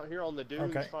 Squad out here on the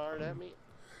dunes Okay. firing at me.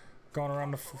 Going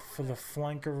around for the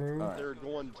flankaroo. Alright. They're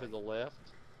going to the left.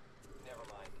 Never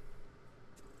mind.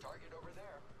 Target over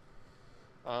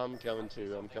there. I'm coming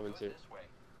too. I'm coming too. This way.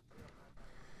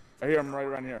 I hear him right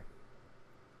around here.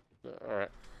 All right.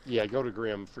 Yeah, go to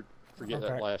Grim. Forget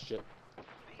that Okay. last shit. The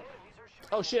enemies are shooting.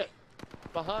 Oh shit!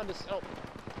 Behind us. Oh.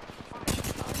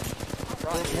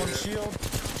 Right One here. shield.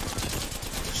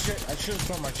 Shit, I should have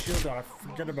thrown my shield out. I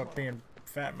forget about being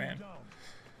fat man. Down.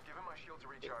 Give him my shield to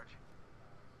recharge.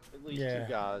 At least Yeah.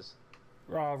 two guys.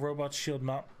 Robots shielding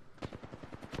up.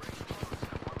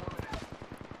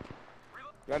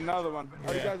 Got another one.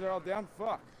 Oh, you Yeah. guys are all down?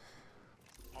 Fuck.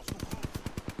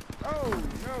 Oh,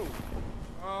 no.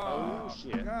 Oh,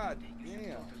 shit. God damn.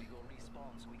 Illegal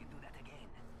respawn so we can do that again.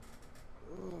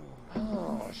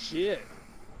 Oh shit!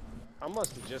 I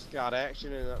must have just got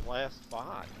action in that last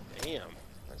fight. Damn,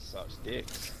 that sucks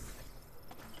dicks.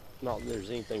 Not that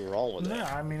there's anything wrong with Yeah,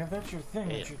 that. I mean, if that's your thing,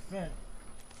 that's your thing.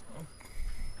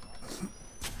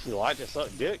 If you like to suck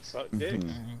dick, suck dick.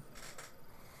 Mm-hmm.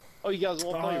 Oh, you guys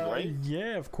want to play ranked?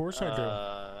 Yeah, of course I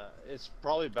do. It's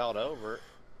probably about over.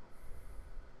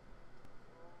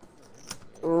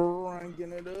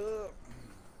 Ranking it up.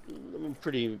 I mean,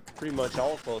 pretty much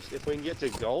all close. If we can get to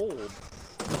gold,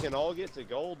 we can all get to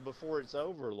gold before it's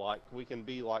over. Like we can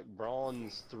be like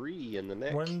bronze 3 in the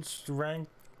next When's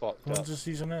fucked when's up the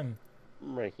season end?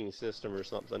 ranking system or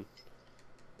something.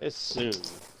 It's soon.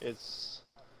 It's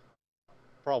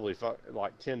probably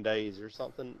like 10 days or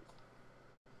something.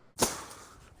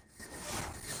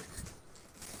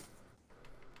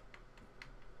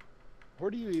 Where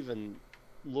do you even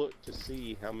look to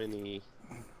see how many?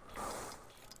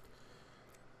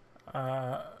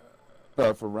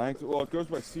 For ranked? Well, it goes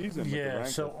by season. with the Yeah,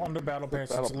 ranked, so I think. on the battle pass,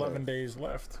 Battle it's 11 Pass. days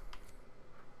left.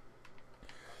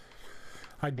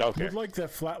 I Okay. would like that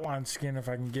flatline skin if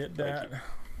I can get that.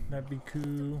 That'd be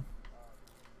cool.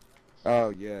 Oh,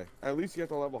 yeah. At least you get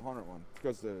the level 100 one.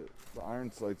 Because the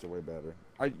iron slates are way better.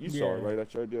 You saw it, Yeah. right? I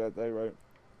showed you that day, right?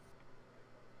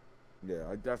 Yeah,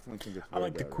 I definitely think it's way I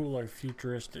like the better. cool, like,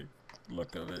 futuristic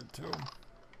look of it, too.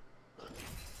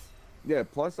 Yeah,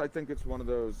 plus I think it's one of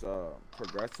those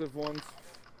progressive ones.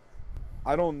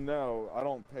 I don't know. I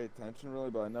don't pay attention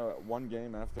really, but I know at one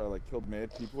game after I like killed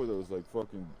mad people, there was like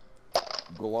fucking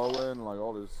glowing, like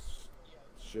all this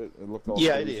shit. It looked all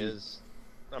Yeah, it crazy. is.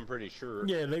 I'm pretty sure.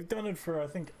 Yeah, they've done it for, I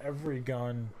think, every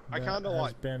gun I that kinda has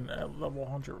like- been at level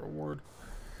 100 reward.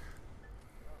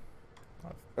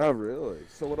 Oh really?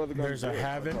 So what other guns? There's do a it? I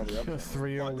Havoc, probably have a them. Like that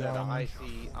 301.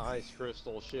 icy ice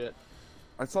crystal shit.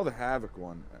 I saw the Havoc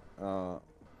one.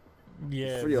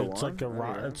 Yeah, 301? it's like a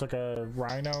Yeah. it's like a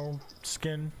rhino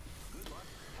skin.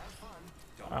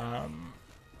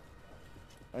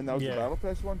 And that was Yeah. the Battle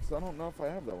Pass one? 'Cause I don't know if I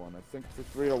have that one. I think for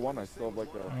 301 I still have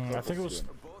like a I purple think it was skin.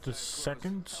 the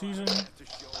second season.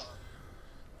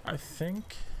 I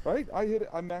think. Right? I hit it.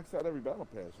 I maxed out every Battle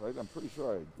Pass, right? I'm pretty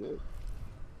sure I did.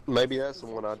 Maybe that's the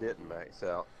one I didn't max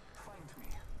out. Find me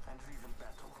and we will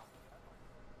battle.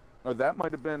 Or that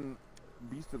might have been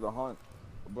Beast of the Hunt,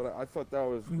 but I thought that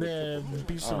was. The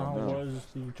Beast of the Hunt know. was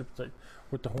the triple take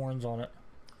with the horns on it.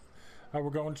 We're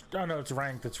going. Oh no, it's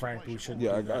ranked. It's ranked. We should.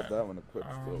 Yeah, do I got that one equipped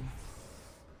still.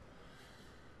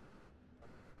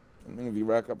 I mean, if you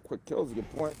rack up quick kills, you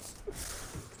get points.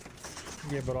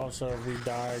 Yeah, but also if we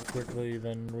die quickly,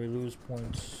 then we lose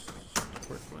points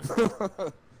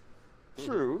quickly.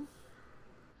 True.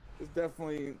 There's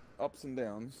definitely ups and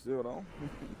downs, you know.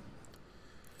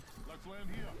 Let's land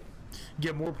here.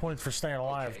 Get more points for staying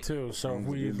alive too. So if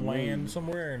we land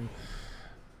somewhere and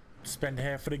spend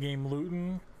half of the game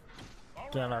looting,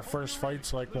 then our first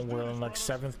fight's like when we're in like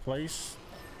 7th place.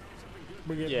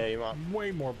 We get Yeah, you might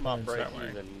way more points break that way.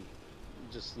 even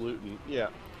just looting. Yeah.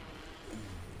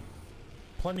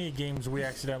 Plenty of games we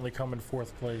accidentally come in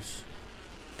 4th place.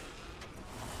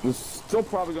 There's still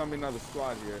probably gonna be another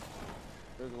squad here.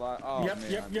 There's a lot. Oh yep,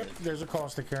 man, yep. There's a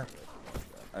caustic here.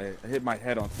 I hit my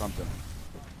head on something.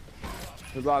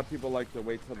 There's a lot of people like to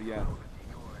wait till the end.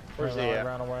 Where's he I at?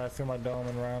 ran away. I threw my dome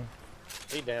and ran.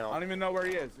 He I down. don't even know where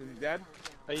he is. Is he dead?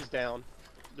 He's down.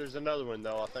 There's another one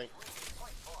though, I think.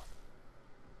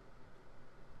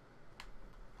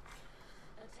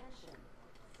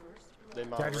 They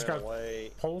might I have just ran got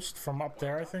away. pulsed from up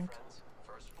there, I think.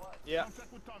 First blood. Yeah.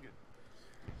 Contact with target.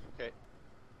 Okay.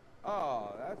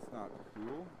 Oh, that's not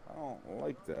cool. I don't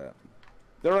like that.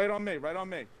 They're right on me. Right on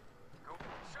me. Go.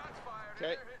 Shots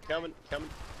fired. Okay. Coming. Coming.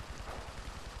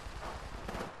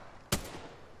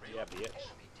 Yeah, bitch.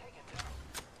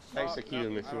 Execute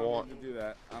him if I you don't want. need to do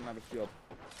that. I don't have a shield.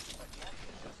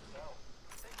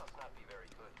 They must not be very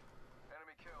good.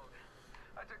 Enemy killed.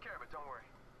 I took care of it. Don't worry.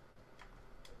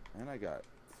 And I got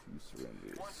 2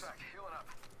 syringes. One sec. Healing up.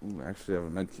 Ooh, actually, I have a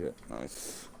med kit.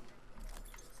 Nice.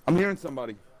 I'm hearing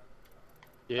somebody.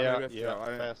 Yeah, maybe that's yeah.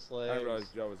 Joe. Fast I didn't legs. realize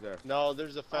Joe was there. No,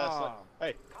 there's a fast Ah.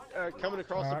 leg. Hey, coming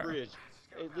across the Alright. bridge.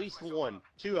 At least one.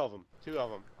 2 of them. 2 of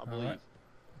them, I believe. Alright.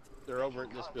 They're over in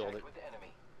this building. With the enemy.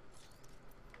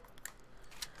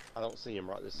 I don't see him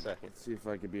right this second. Let's see if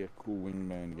I could be a cool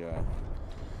wingman guy.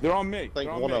 They're on me. I think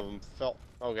They're on one me. of them fell.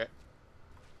 Okay.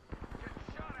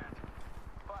 Shot at.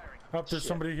 Firing. Up there's Shit.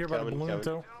 somebody here by the Coming, balloon coming.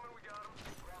 too. Gentlemen, we got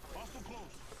him. Hostile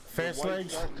close. Fast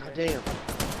legs. God damn.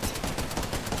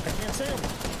 I can't see him.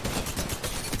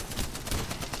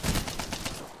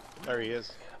 There he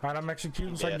is. Alright, I'm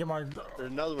executing so I can get my.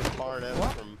 There's another one firing at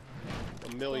us from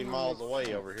a million miles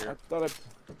away over I here. thought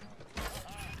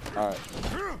I. Alright.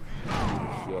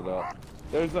 Shield up.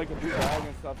 There's like a bag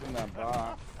and stuff in that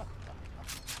box.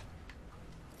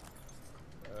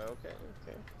 Okay,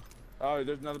 okay. Oh,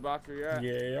 there's another box where you're at?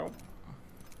 Yeah.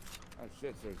 Oh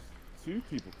shit, so there's 2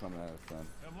 people coming at us then.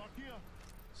 Hemlock here.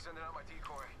 Sending out my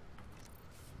decoy.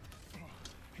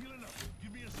 Healing up.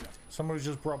 Give me a sec. Someone was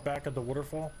just brought back at the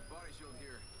waterfall. Body shield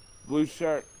here. Blue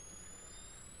shirt.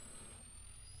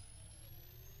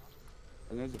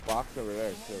 And there's a box over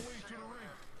there too. Way to the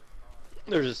ring.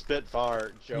 There's a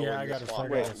Spitfire, Joe. Yeah, I in got this a spot.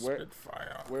 Wait, second where-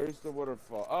 Spitfire. Where's the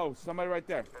waterfall? Oh, somebody right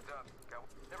there. Heads up.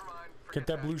 Never mind. Get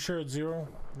that blue shirt 0.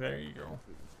 There you go.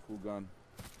 Cool gun.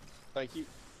 Thank you.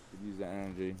 Could use that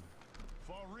energy.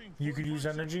 Far ring. You could use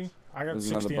energy. I got There's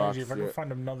 60 another energy. box If I can here.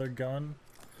 find another gun.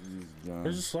 Use gun.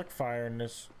 There's a select fire in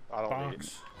this I don't need it.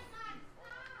 box.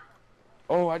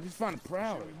 Oh, I just found a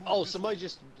prowler. Oh, somebody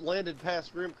just landed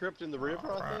past Grim Crypt in the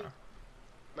river, I think?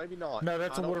 Maybe not. No,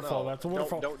 that's I a don't waterfall. know. That's a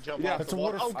waterfall. Don't jump Yeah, off that's the a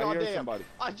water. Oh, waterfall. I hear goddamn. somebody.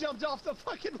 I jumped off the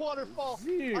fucking waterfall. I told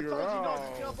you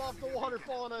not to jump off the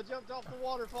waterfall, and I jumped off the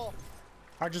waterfall.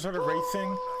 I just heard a wraith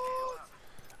thing.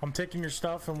 I'm taking your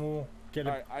stuff and we'll get it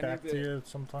Alright, I back need to to- you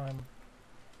sometime.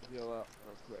 Heal up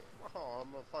real quick. Oh,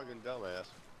 I'm a fucking dumbass.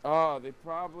 Oh, they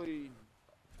probably.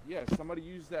 Yeah, somebody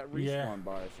used that respawn Yeah.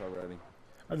 by us already.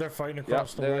 They're fighting Yep,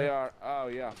 across the there way. they are. Oh,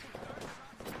 yeah.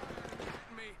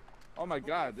 Me. Oh my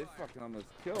god, they fucking almost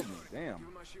killed me. Damn.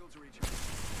 Giving my shield to reach.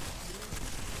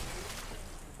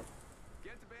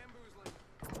 Get the bamboozling.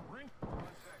 Ring. One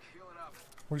sec. Healing up.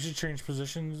 We should change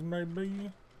positions,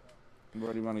 maybe.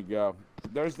 Where do you want to go?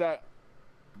 There's that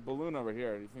balloon over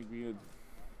here. Do you think we could.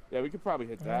 Yeah, we could probably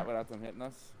hit that without them hitting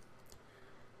us.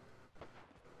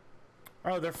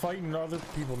 Oh, they're fighting other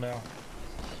people now.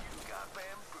 Got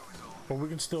bamboozled. But we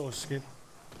can still escape.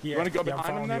 Yeah, You want to go yeah, I'm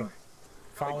behind them following then? you.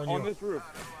 Following On you. this roof. Out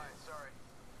of line.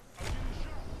 Sorry.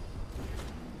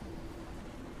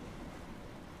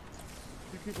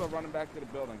 Two people are running back to the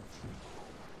building.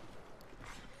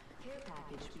 Care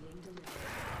package being delivered.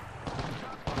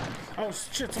 Oh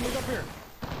shit! Somebody's up here.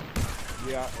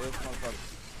 Yeah, there's motherfucker.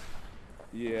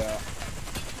 Yeah.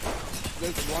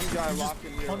 There's one guy You locking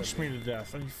just here. punched me to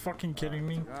death. Are you fucking kidding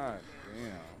me? God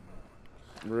damn.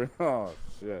 Oh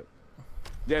shit.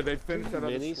 Yeah, they finished that other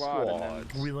Mini squad.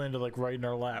 squads. We landed like right in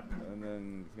our lap. And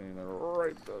then came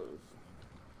right those.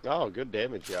 Oh, good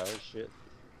damage, guys. Shit.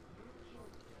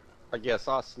 I guess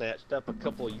I snatched up a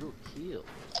couple of your kills.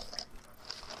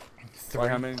 Why,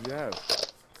 how many did you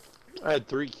have? I had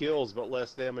 3 kills, but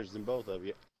less damage than both of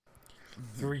you.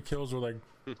 3 kills with like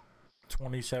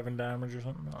 27 damage or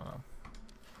something. I don't know.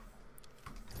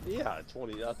 Yeah,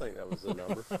 20. I think that was the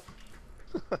number.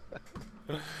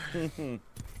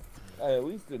 Hey, at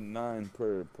least a 9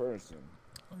 per person.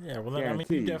 Yeah, well then, I mean, you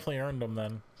Guaranteed. definitely earned them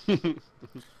then. 100%.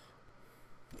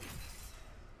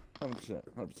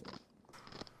 100%.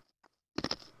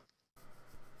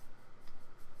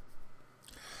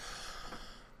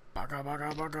 Baga, baga,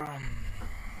 baga.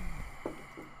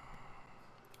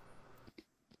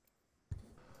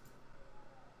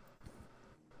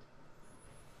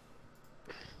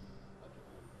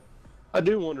 I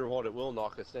do wonder what it will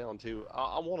knock us down to.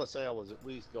 I want to say I was at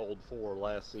least gold 4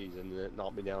 last season, and it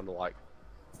knocked me down to like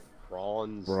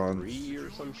bronze 3 or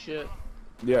some shit.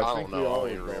 Yeah, I think don't we know, I all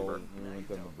don't even were gold remember. when we went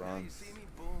down to Now you bronze. see me,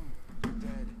 boom,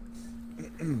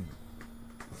 dead.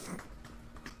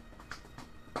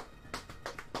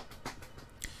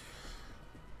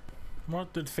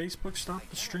 What, did Facebook stop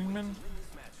the streaming? Win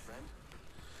this match, friend.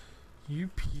 You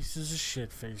pieces of shit,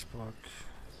 Facebook.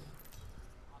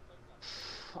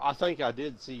 I think I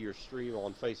did see your stream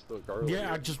on Facebook earlier.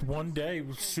 Yeah, I just one day,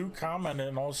 Sue commented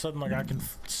and all of a sudden, like, I can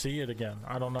see it again.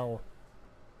 I don't know.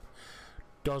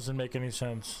 Doesn't make any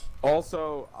sense.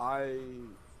 Also, I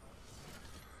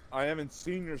haven't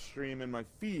seen your stream in my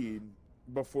feed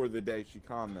before the day she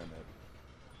commented.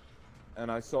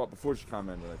 And I saw it before she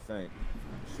commented, I think.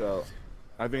 So,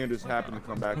 I think it just happened to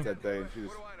come back that day and she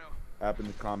just happened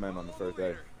to comment on the first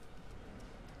day.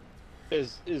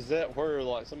 Is that where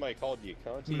like somebody called you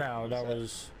cunty? No, that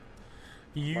was...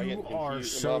 You getting are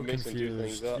confused? so Am I mixing two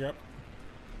confused. things up? Yep.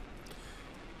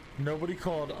 Nobody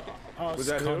called us Was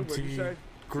that who? What'd you cunty. say?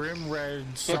 Grim Red,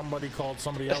 somebody called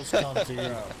somebody else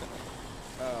cunty.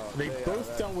 Oh, They yeah, both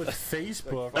that- dealt with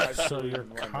Facebook, five so stories you're in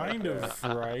one kind right of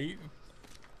right.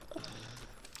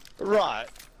 Right.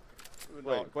 Wait,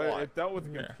 Not but quite. it dealt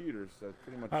with Yeah. computers, so it's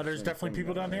pretty much. Oh, the there's same definitely thing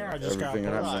people down here? I just got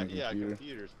Everything that posted. happens Right, on yeah, computer.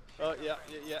 computers. Yeah.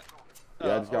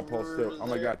 Yeah, I just got over posted. Oh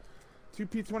my there. god. 2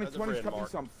 That's a P2020s friend, cut me Mark.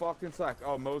 some fucking slack.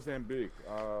 Oh, Mozambique.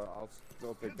 I'll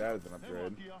still take that as an upgrade.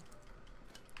 Hemlock here.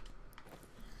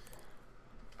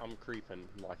 I'm creeping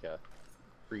like a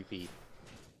creepy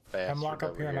bastard Hemlock up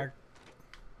over here, and I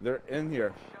They're in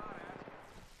here.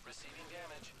 Receiving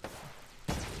damage.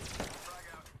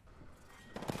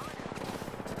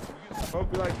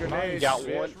 Hope you like grenades. Got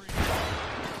bitch. one.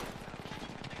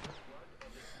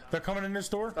 they're coming in this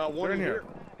door. One They're in here.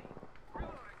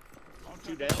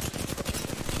 2 down. All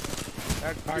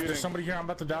right, Executing. there's somebody here. I'm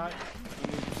about to die.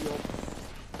 Give me my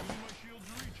shield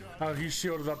to recharge. Oh, he's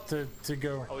shielded up to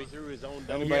go. Oh, he threw his own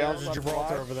Anybody down. Yeah, else there's a on Gibraltar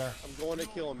fire? over there. I'm going to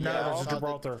kill him. No, yeah, there's a outside the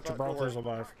Gibraltar. front Gibraltar's door.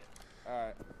 alive.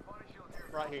 Alright.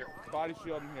 Right here. Body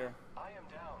shield in here. I am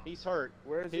down. He's hurt.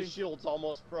 Where is His he? shield's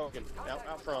almost broken.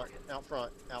 Out front,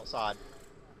 outside.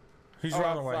 He's Oh,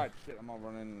 running away. outside. Shit, I'm all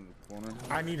running in the corner.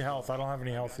 I need health. I don't have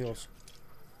any health heals.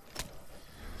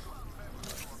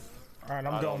 All right,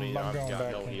 I'm I don't going. need- I'm I've going got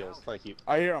back. no in. heals. Thank you.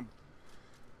 I hear him.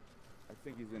 I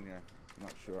think he's in here. I'm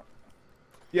not sure.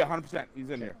 Yeah, 100%. He's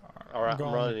in here. All right, I'm I'm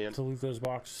going running in. to loot those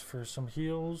boxes for some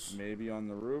heals. Maybe on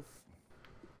the roof.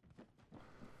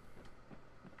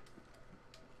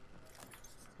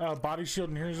 Body shield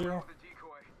in here, Zero.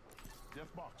 Death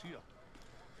box here.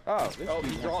 Oh, this Oh,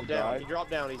 dude he wants dropped to down. die. He dropped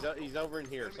down. He's over in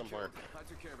here somewhere. I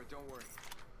took care of it, don't worry.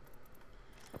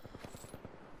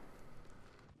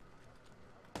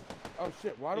 Oh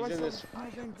shit, why do He's I in still this-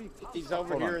 have Mozambique? He's over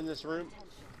Hold here on. in this room.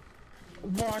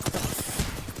 What the?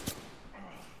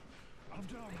 I'm down,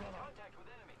 brother. Contact with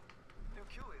enemy. No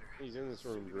kill leader. He's in this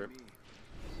room, Grip.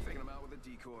 Faking him out with a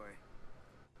decoy.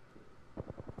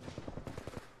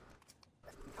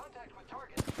 Contact with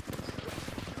target.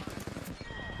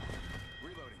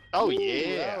 Reloading. Oh Ooh,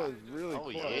 yeah. That was really Oh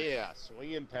close. yeah.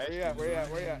 Swinging past Where you. you at? Where you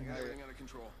at? Where you at? Got everything under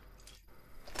control.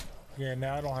 Yeah,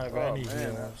 now I don't have Oh, any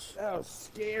man, heals. that was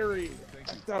scary.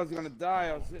 I thought I was gonna die.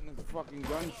 I was hitting this fucking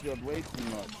gun shield way too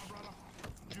much.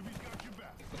 Jimmy's got your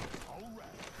back. All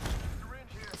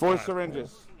right. 4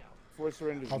 syringes. 4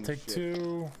 syringes. I'll in this take shit.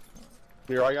 2.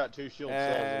 Here, I got 2 shield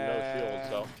cells and no shield,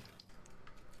 so.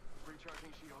 Recharging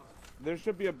shield. There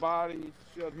should be a body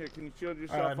shield here. Can you shield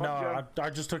yourself No, up, Jen? I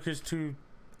just took his 2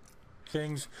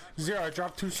 things. Zero, I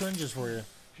dropped 2 syringes for you.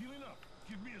 Healing up.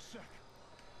 Give me a sec.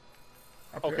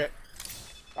 Up here. Okay.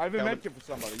 I have a Found medkit for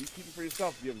somebody. You keep it for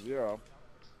yourself if you have 0.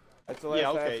 That's the last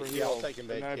Yeah, I have okay. for Yeah, heals. I'll take a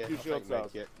med And I have kit. 2 I'll shield take a med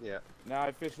cells. kit. Yeah. Now I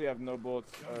officially have no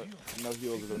bullets, no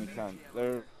heals of any kind.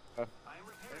 They're a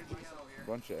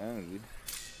bunch of energy.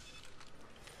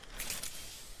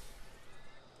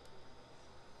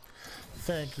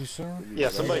 Thank you, sir. Yeah,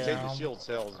 somebody Yeah. take the shield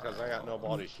cells because I got no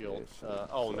body shield.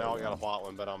 Oh, now I got a white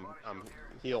one, but I'm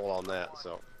healed on that.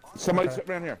 So. Somebody's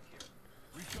Okay. around here.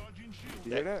 Recharging shield.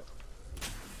 You hear that?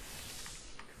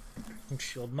 I'm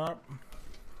shielding up.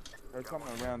 There's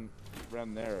something around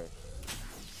there.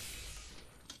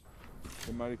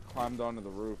 They might have climbed onto the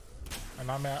roof.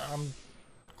 And I'm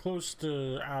close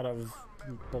to out of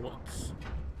bullets.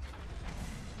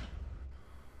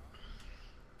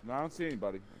 No, I don't see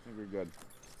anybody. I think we're good.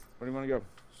 Where do you want to go?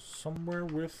 Somewhere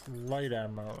with light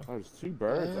ammo. Oh, there's 2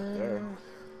 birds up there.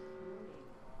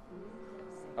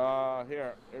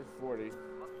 Here. There's 40.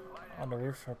 On the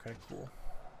roof? Okay, cool.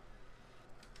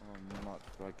 I'm not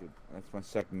sure I could. That's my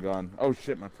second gun. Oh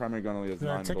shit, my primary gun only has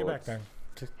Yeah, 9 take bullets. it back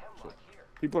then.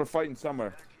 People are fighting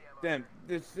somewhere. Damn,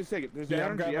 just take it. There's Yeah,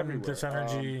 I'm energy grabbing everywhere. this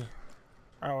energy.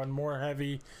 Oh, and more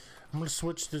heavy. I'm gonna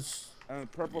switch this. And a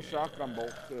purple shotgun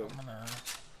bolt too. I'm gonna.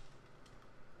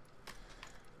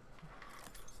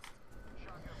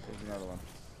 There's another one.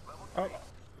 Oh,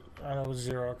 that was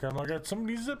 0. Okay, I'm like,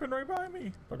 somebody zipping right by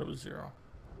me, but it was 0.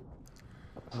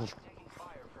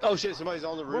 Oh shit! Somebody's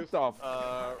on the roof. What the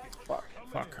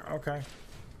Fuck. Okay.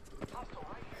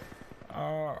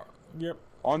 Yep.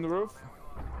 On the roof?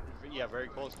 Yeah, very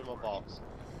close to my box.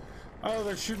 Oh,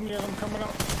 they're shooting me as I'm coming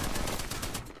up.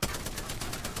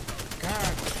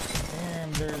 God.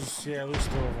 And there's at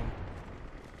least 2 of them.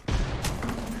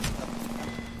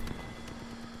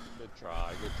 Good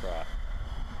try. Good try.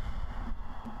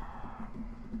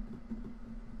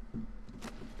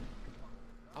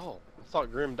 Oh, I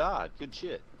thought Grim died. Good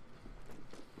shit.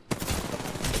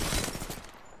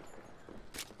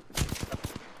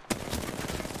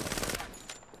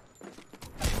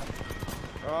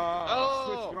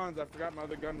 Switch guns. I forgot my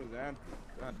other gun was empty.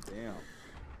 God damn.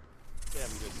 Damn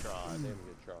good try. Damn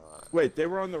good try. Wait, they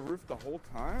were on the roof the whole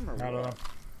time, or I don't know. what?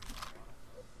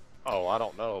 Oh, I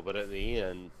don't know, but at the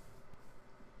end,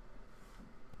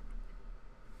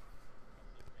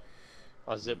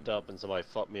 I zipped up and somebody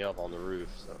fucked me up on the roof.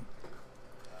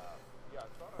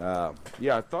 So.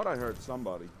 Yeah, I thought I heard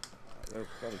somebody. They were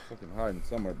probably fucking hiding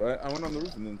somewhere, but I went on the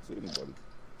roof and didn't see anybody.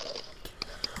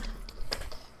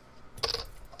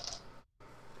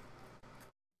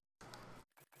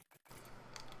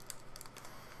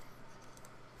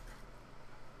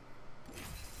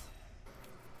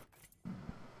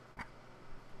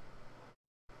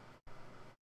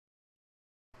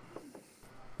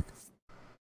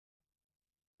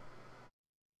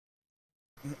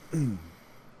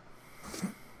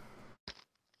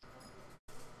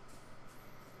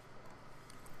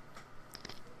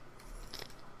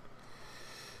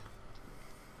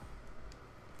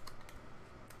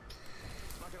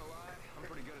 Not gonna lie, I'm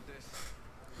pretty good at this.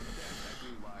 I do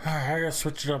lie. Alright, I gotta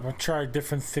switch it up. I'll try a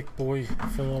different thick boy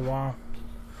for a little while.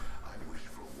 I wish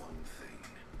for one thing.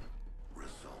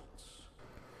 Results.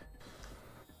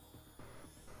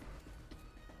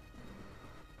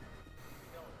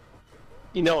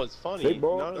 You know, it's funny. Big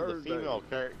Ball None of the Thursday. female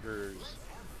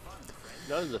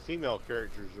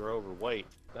characters are overweight.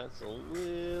 That's a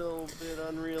little bit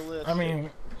unrealistic. I mean,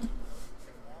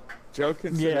 Joe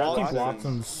can yeah, I think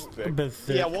Watson's Watson's a bit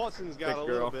thick. yeah, Watson's got Thick a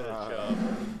little girl. bit of chub.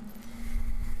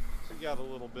 She got a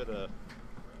little bit of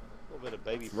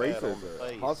baby fat Rafe on is the a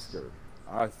face. husker,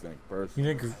 I think,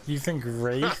 personally. You think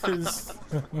Wraith is?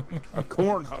 A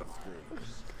corn husker.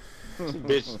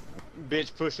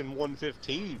 bitch pushing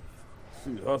 115.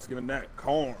 She's husking that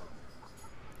corn.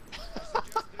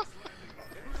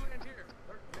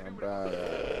 I'm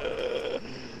bad.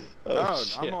 Oh,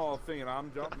 I'm shit. all thinking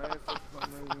I'm jump man for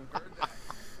some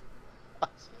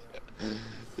reason.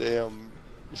 Damn.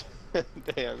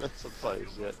 Damn, that's some funny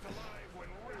shit.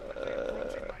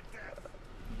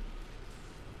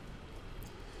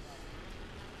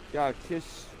 Gotta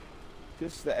kiss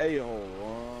the a-hole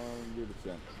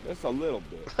 100%. Just a little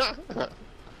bit.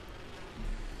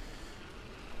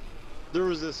 There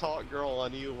was this hot girl I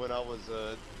knew when I was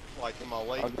like in my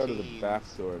late I'll go to the teens back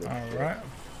door. All right.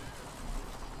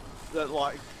 that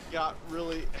like got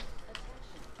really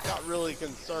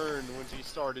concerned when she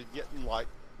started getting like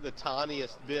the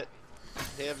tiniest bit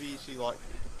heavy. She like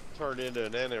turned into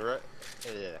an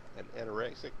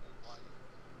anorexic,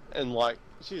 and like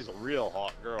she's a real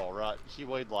hot girl, right? She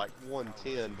weighed like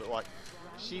 110, but like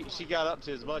she got up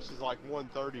to as much as like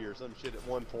 130 or some shit at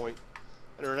one point,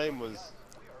 and her name was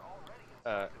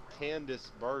Candice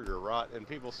Berger, right? And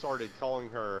people started calling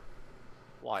her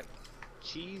like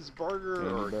cheeseburger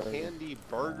or burger. candy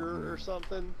burger or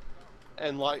something,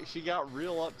 and like she got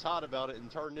real uptight about it and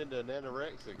turned into an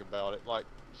anorexic about it. Like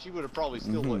she would have probably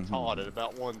still looked hot at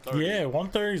about 1:30. Yeah,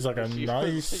 1:30 is like a She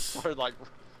nice. started like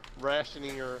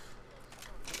rationing her.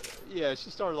 Yeah, she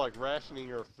started like rationing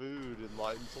her food and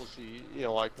like until she, you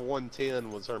know, like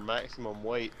 110 was her maximum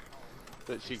weight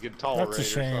that she could tolerate or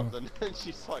shame. something. And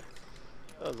she's like,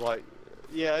 I was like,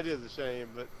 yeah, it is a shame,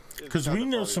 but Because we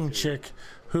know some chick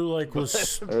who like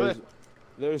was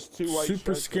There's two white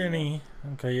super shirts in there. skinny.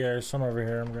 Okay, yeah, there's some over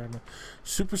here. I'm grabbing.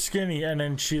 Super skinny, and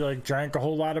then she like drank a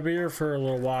whole lot of beer for a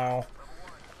little while,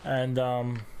 and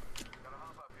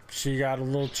she got a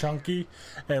little chunky.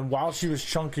 And while she was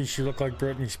chunky, she looked like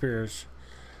Britney Spears.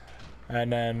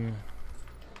 And then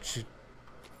she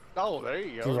Oh, there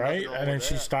you go. right, Nothing wrong and then with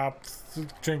she that.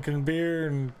 stopped drinking beer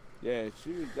and Yeah,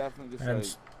 she was definitely just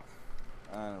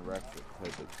And like anorexic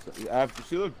type of. So after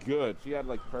she looked good, she had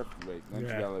like perfect weight. And then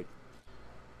Yeah. she got like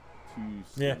too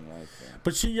Yeah. skinny, I think.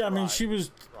 but she I mean Right. she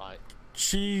was Right.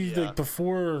 she Yeah. like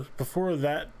before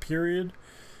that period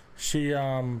she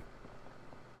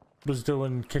was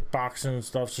doing kickboxing and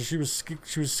stuff, so she was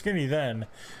skinny then,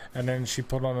 and then she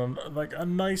put on a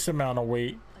nice amount of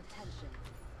weight.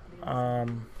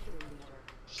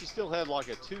 She still had like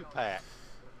a 2-pack,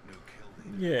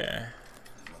 Yeah,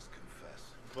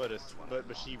 but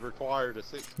she required a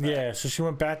 6-pack. yeah, so she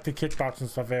went back to kickboxing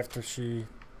stuff after she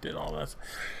did all that.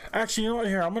 Actually, you know what,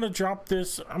 here I'm gonna drop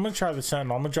this, I'm gonna try the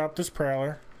Sentinel. I'm gonna drop this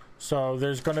Prowler, so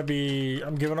there's gonna be,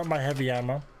 I'm giving up my heavy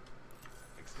ammo.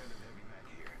 Extended heavy mag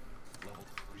here. Level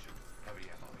depletion. Heavy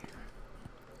ammo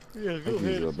here. Yeah, go Thank you,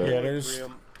 ahead. Gilbert. Yeah, there's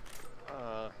Grim.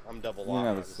 I'm double You have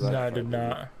a locked. select no, I did card,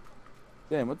 not.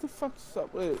 Damn, what the fuck's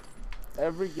up with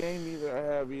every game? Either I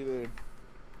have you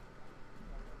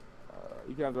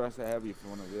can have the rest of heavy if you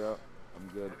want to do it. I'm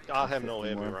good. I have no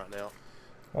 50 heavy more. right now.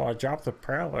 Well, I dropped the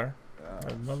Prowler, Yeah,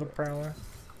 another Prowler.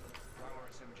 Prowler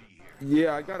SMG here.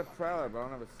 yeah, I got a Prowler, but I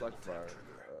don't have a select fire.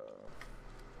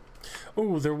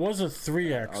 Oh, there was a I'll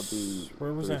 3x. do.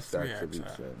 Where was 3 that stacks of 3x each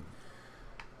at?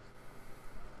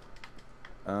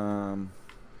 then.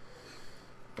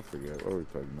 I forget. What were we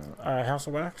talking about? House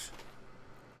of Wax?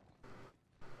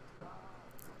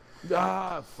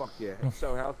 Ah, fuck yeah.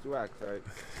 So, House of Wax, right?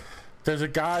 There's a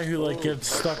guy who like gets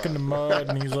stuck in the mud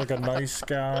and he's like a nice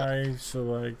guy, so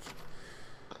like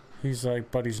he's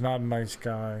like, but he's not a nice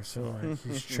guy, so like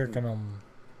he's tricking him.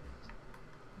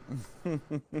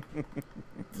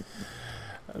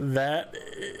 That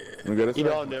We gotta You know,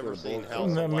 start I've never with the seen bullshit.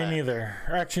 House no, of me Wax. neither.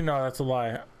 Actually, no, that's a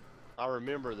lie. I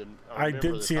remember the. I remember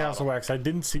did the see House of title. Wax. I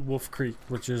didn't see Wolf Creek,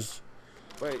 which is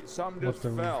Wait, something what just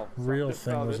the fell. real Something just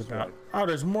thing fell was this about. way. Oh,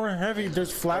 there's more heavy.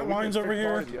 There's flat We can lines over pick here.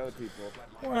 part of the other people.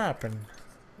 What happened?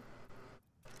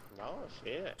 Oh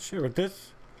shit! Shit, with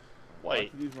this? I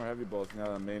Wait, could use more heavy bullets now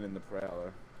that I'm main in the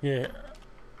Prowler. Yeah,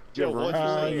 Joe, what you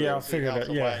say? yeah, I You see figured House it,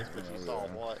 of yeah. Wax, but you saw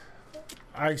what?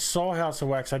 I saw House of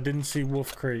Wax. I didn't see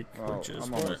Wolf Creek, Oh, which is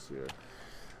I'm what. almost here.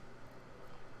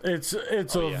 It's Oh,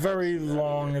 a yeah, very I've seen that,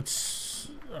 long. yeah.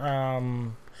 It's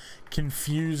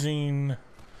confusing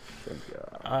Thank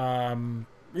God.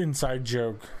 inside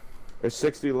joke. There's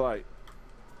 60 light.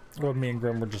 What me and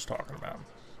Grim were just talking about.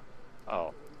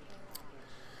 Oh,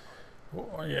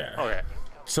 Well, yeah. okay.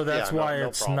 So that's Yeah, no- why no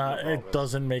it's problem, no not. problem. It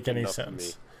doesn't make any Enough to me.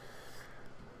 sense.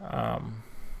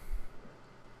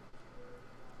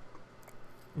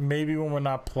 Maybe when we're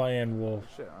not playing, we'll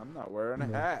Shit, I'm not wearing a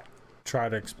Yeah. hat. try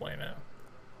to explain it.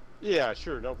 Yeah,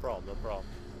 sure, no problem, no problem.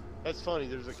 That's funny.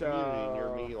 There's a community near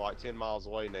me, like 10 miles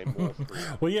away, named Wolf Creek.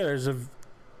 Well, yeah. There's a.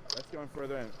 That's going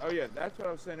further in. Oh yeah, that's what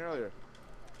I was saying earlier.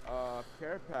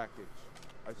 Care package.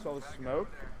 I saw the smoke,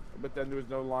 but then there was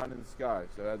no line in the sky,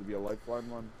 so it had to be a lifeline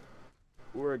one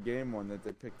or a game one that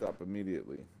they picked up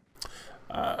immediately.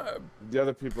 The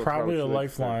other people Probably a should have third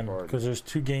lifeline party. because there's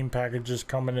 2 game packages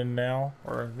coming in now,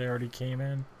 or they already came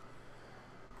in.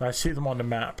 I see them on the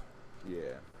map. Yeah.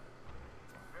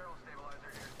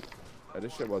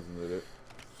 This shit wasn't lit.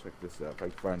 Check this out. If I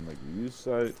can find like a use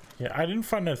site. Yeah, I didn't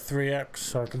find a 3x,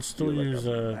 so I can still Feel like use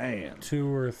a a man.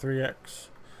 2 or 3x,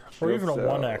 or even a Shield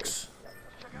 1x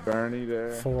Bernie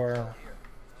there. for.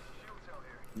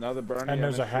 Another Bernie. And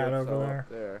there's a hat shield over cell there. up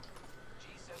there.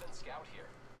 G7 scout here.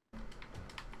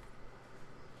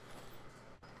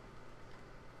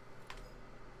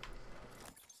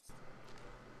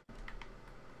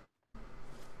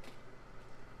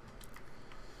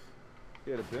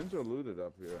 Yeah, the bins are looted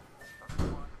up here.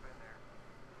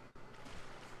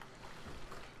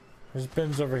 There's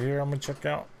bins over here. I'm gonna check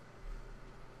out.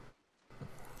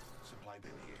 Supply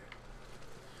bin here.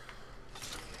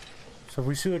 So if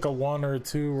we see like a 1 or a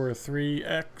 2 or a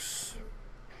 3x,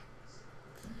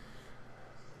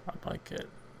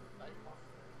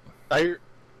 I hear.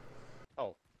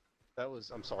 Oh, that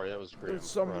was. I'm sorry. That was Grim. There's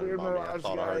some running weird by me. I mirage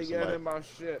thought I guy heard getting somebody. in my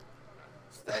shit.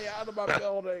 Stay out of my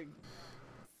building.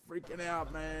 Freaking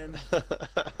out, man.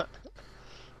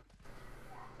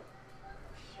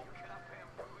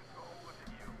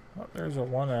 Oh, there's a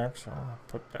 1X. I'll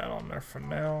put that on there for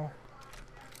now.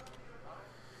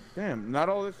 Damn, not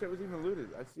all this shit was even looted.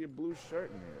 I see a blue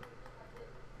shirt in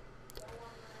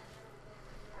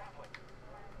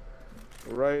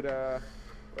here. Right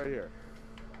here.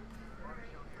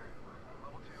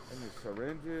 And the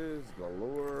syringes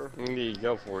galore. You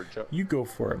go for it, Joe. You go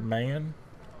for it, man.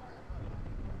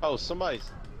 Oh, somebody's.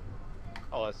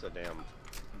 Oh, that's a damn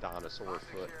dinosaur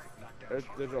foot. There's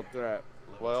digital threat.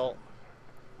 Well,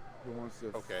 Who wants to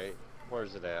okay.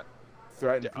 Where's it at?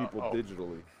 threaten people oh.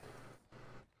 digitally?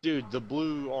 Dude, the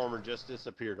blue armor just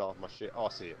disappeared off my shit. Oh, I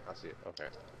see it. I see it. Okay.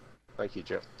 Thank you,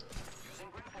 Jeff.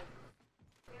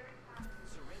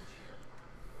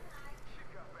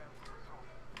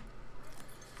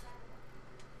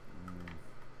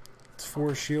 It's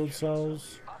 4 shield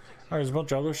cells. Oh, there's a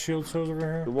bunch of other shield cells over The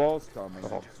here. wall's coming,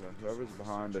 so whoever's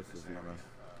behind us is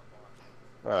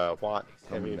gonna What?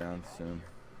 coming down soon.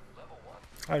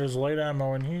 Oh, there's light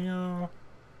ammo in here.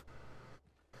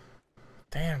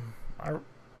 Damn. I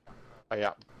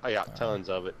got tons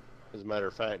of it. As a matter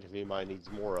of fact, if anybody needs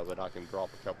more of it, I can drop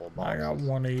a couple of I boxes. got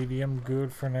 180. I'm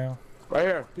good for now. Right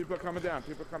here. People are coming down.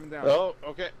 People are coming down. Oh,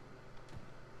 okay.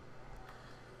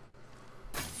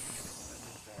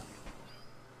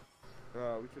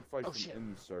 We should fight them shit.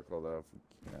 in the circle though if we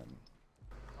can.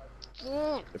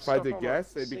 If I had to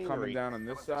guess, they'd be coming down on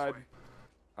this side.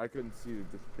 I couldn't see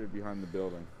it disappeared behind the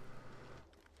building.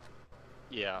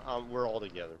 Yeah, we're all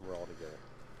together. We're all together.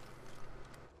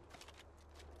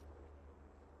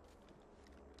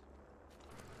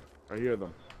 I hear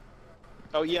them.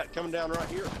 Oh yeah, coming down right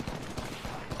here.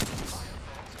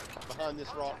 Behind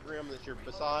this rock rim that you're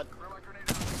beside.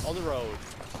 On the road.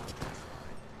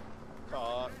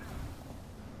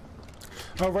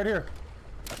 Oh, right here.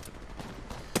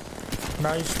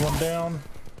 Nice, one down.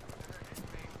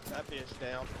 That bitch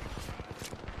down.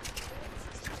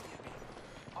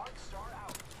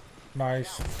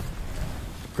 Nice.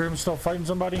 Grim still fighting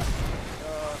somebody? Up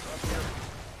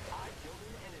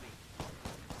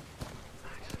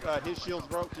here. His shield's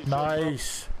broke. His shield's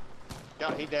Nice.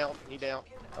 broke. Yeah, he down. He down.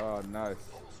 Oh, nice.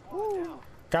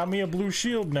 Got me a blue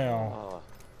shield now.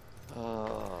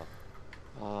 Oh,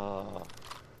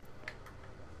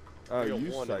 Real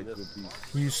you one sight in with this. these.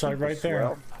 You sight right there.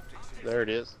 Swell. There it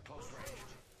is.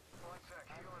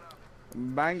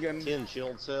 Banging. 10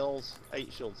 shield cells.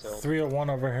 8 shield cells. 301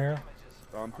 over here.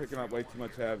 Oh, I'm picking up way too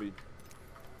much heavy.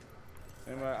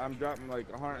 Anyway, I'm dropping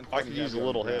like 120. I could use a on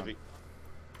little the ground. heavy.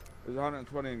 There's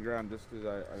 120 in ground just because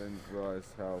I didn't realize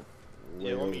how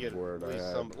Yeah, let me get overboard at I least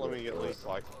had. some. Let me get at least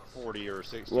like 40 or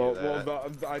 60 Well, of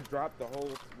that. I dropped the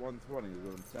whole 120. Is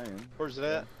what I'm saying. Where's it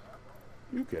at?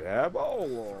 You could have all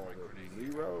of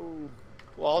it. 0.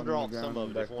 Well, I'll on the drop some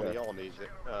ground of it if back one of there. y'all needs it.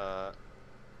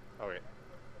 Okay.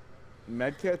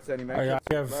 Med kits? Any med Oh, yeah,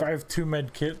 kits? I have 2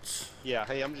 med kits. Yeah,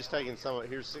 hey, I'm just taking some of it.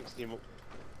 Here's 60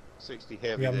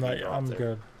 heavy. Yeah, that he dropped I'm there.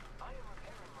 good.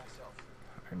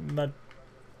 I'm not.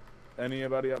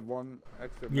 Anybody have one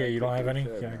extra? Yeah, med you kit don't have to any?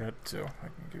 share? Yeah, I got 2. I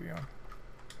can give you one.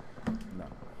 No.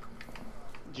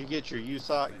 Did you get your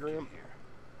USOC, Grim?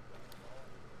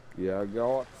 Yeah, I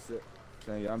got it.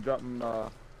 Thank you. I'm dropping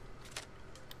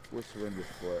which syringes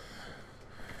for it.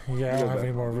 Yeah, I don't have back.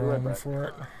 any more Be right room back. for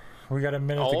it. We got a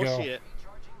minute Oh to go. shit!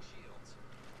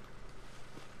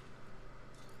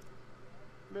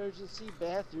 Emergency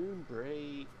bathroom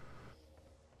break.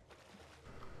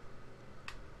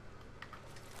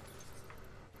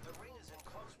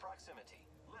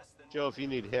 Joe, if you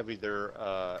need heavy, they're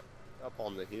up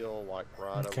on the hill, like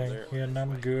right Okay, over there. yeah, and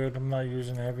I'm good. I'm not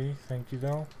using heavy. Thank you,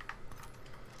 though.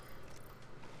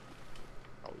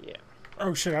 Oh yeah.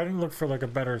 Oh shit, I didn't look for like a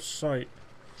better sight.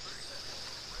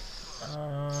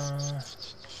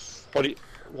 What are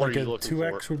Like you a looking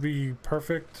 2x for? would be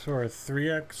perfect, or a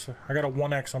 3x. I got a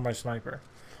 1x on my sniper.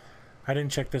 I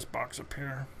didn't check this box up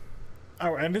here.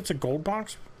 Oh, and it's a gold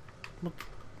box?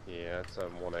 Yeah, it's a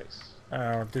 1x.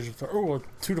 Oh, digital. Oh,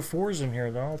 2 to 4's in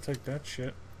here, though. I'll take that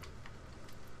shit.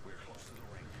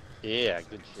 Yeah,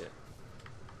 good shit.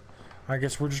 I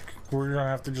guess we're gonna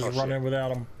have to just run shit. in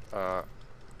without him.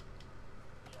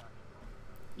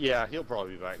 Yeah, he'll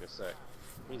probably be back in a sec.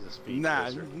 He's a speed Nah,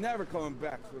 chaser. he's never coming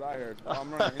back. That's what I heard.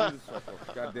 I'm running into the circle.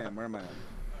 Goddamn, where am I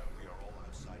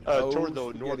at? Toward the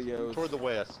Oh, north, spaghettios. toward the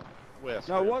west. West.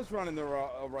 No, I Grim. was running the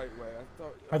right way.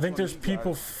 I think there's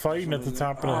people fighting at the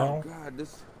top of the hill. Oh god,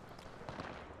 this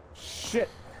shit.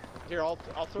 Here, I'll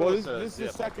throw Well, us a this is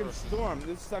zip. second storm.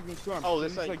 This is second storm. Oh, Can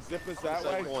this you just, ain't like zip us this that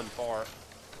way. ain't going far.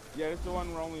 Yeah, this is the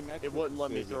one we're only met. It wouldn't let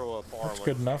me throw a far That's one.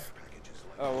 good enough.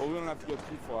 Oh well, we don't have to go too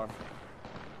far.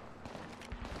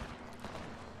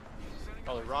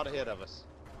 Oh, they're right ahead of us.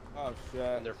 Oh shit.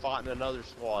 And they're fighting another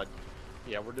squad.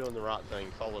 Yeah, we're doing the right thing.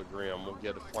 Follow Grim. We'll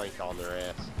get a flank on their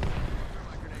ass.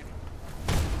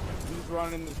 He's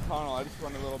running in this tunnel. I just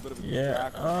run a little bit of a Yeah.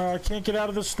 distraction. I can't get out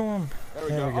of the storm. There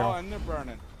we go. Oh, and they're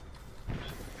burning.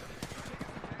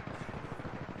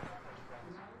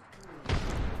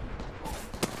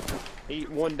 Eat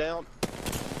one down.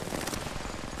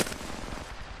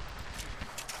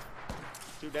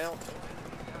 2 down.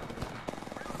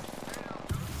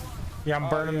 Yeah, I'm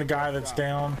burning yeah, the guy good that's shot.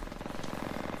 down.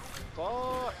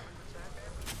 Fuck.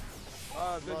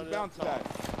 There's a Running bounce up top.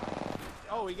 guy.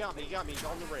 Oh, he got me. He got me. He's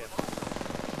on the ramp.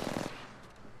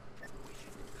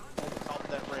 On the top of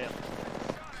that ramp.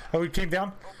 Oh, he came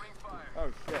down? Oh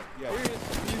shit. Yeah.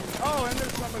 Oh, and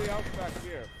there's somebody else back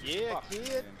here. Yeah, Fuck, kid.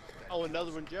 man. Oh,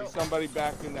 another one, Joe. There's somebody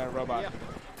back in that robot. Yeah.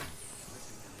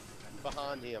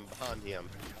 Behind him. Behind him.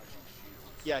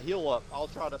 Yeah, heal up. I'll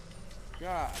try to.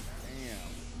 God damn.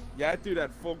 Yeah, I threw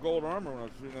that full gold armor when I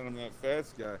was shooting at him, that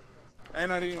fast guy.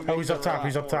 And I didn't even Oh, make he's the up top, right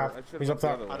he's up top, forward. I should've he's up went the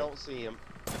top. other I way. don't see him.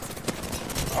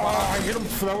 Oh, I hit him.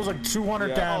 That was like 200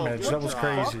 Yeah. damage. Oh, That was what the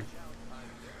crazy.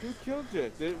 Who killed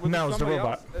you? No, it was the somebody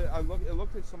robot. Else? It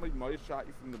looked like somebody might have shot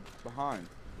you from the behind.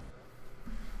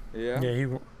 Yeah?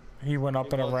 Yeah, he went up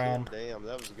It and was around. him. Damn,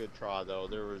 that was a good try though.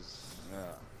 There was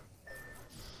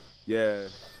Yeah.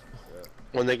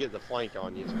 when they get the flank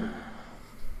on you, it's pretty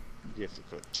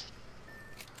difficult.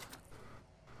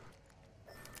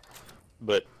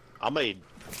 But I made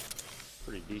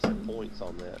pretty decent points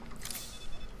on that.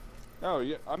 Oh,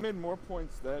 yeah. I made more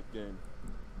points that game.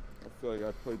 I feel like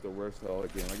I played the worst hell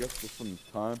of the game. I guess just from the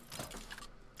time.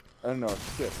 I don't know,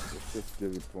 assists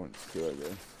give you points too, I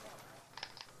guess.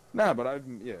 Nah, but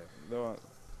yeah. No,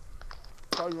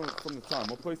 probably from the time.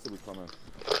 What place did we come in?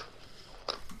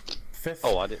 5th.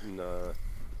 Oh, I didn't.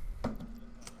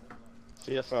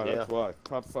 Fifth, Oh, yeah. that's why.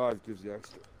 Top 5 gives you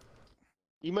extra.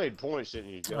 You made points, didn't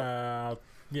you, Joe?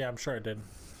 Yeah, I'm sure I did.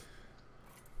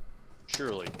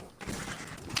 Surely.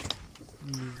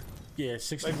 Yeah, Maybe we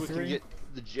 63. can get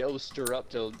the Joester up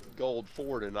to gold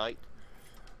 4 tonight.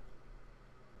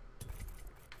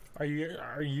 Are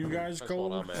you guys That's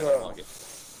gold? what I'm at. I'm like at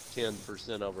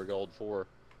 10% over gold 4.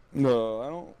 No, I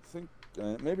don't think.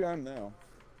 Maybe I'm now.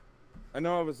 I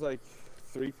know I was like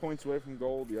 3 points away from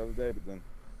gold the other day, but then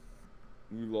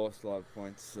you lost a lot of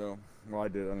points. So, well, I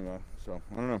did anyway. So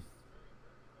I don't know.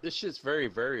 This shit's very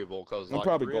variable because I'm like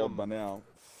probably Grim, gold by now.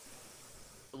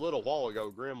 a little while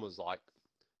ago, Grim was like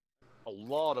a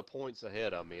lot of points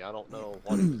ahead of me. I don't know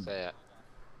what he was at.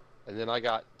 And then I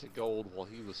got to gold while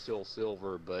he was still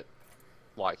silver, but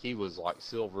like he was like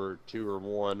silver 2 or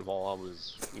 1 while I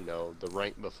was, you know, the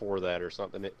rank before that or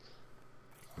something.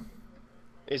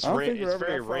 It's I don't think we're it's ever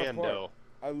very that far rando. apart.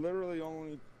 I literally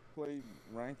only played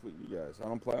ranked with you guys. I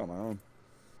don't play on my own.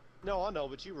 No, I know,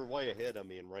 but you were way ahead of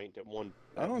me in ranked at one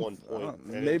I don't, point.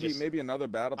 and it maybe just- maybe another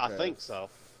battle pass. I think so.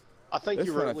 I think This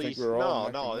you were one, at I think least we're all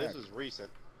neck no. and This neck. is recent.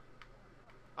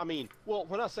 I mean, well,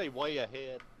 when I say way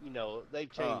ahead, you know,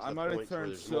 they've changed I the might have points where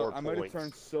turned there's more I might have points.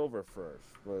 turned silver first,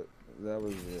 but that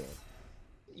was yeah.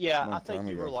 Yeah, long I think time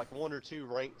you were ago. like 1 or 2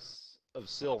 ranks of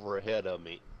silver ahead of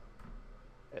me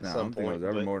at No, I some don't think I point. was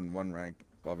ever but- more than 1 rank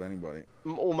above anybody.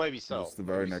 Well, maybe so. It's the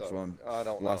very maybe next so. one. I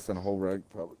don't know. Less than a whole rank,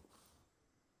 probably.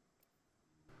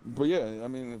 But yeah, I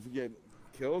mean, if you get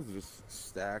kills, it just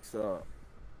stacks up.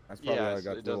 That's probably Yeah, how I it's-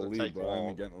 got it to the doesn't lead, take but I long.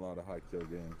 ain't getting a lot of high kill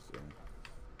games, so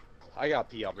I got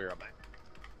pee. I'll be right back.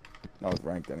 I was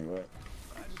ranked anyway.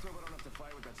 I just hope I don't have to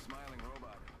fight with that smiling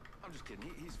robot. I'm just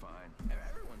kidding. He's fine.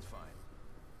 Everyone's fine.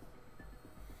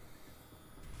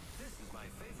 This is my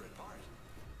favorite part.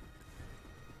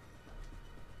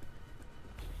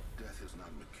 Death is not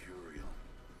mercurial.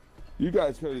 You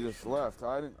guys could have just left.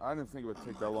 I didn't think it would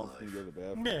take that long for me to go to the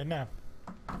bathroom. Yeah, no.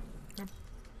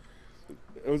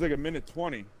 It was like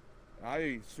 1:20. I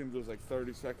assumed it was like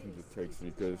 30 seconds it takes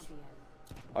me because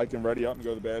I can ready up and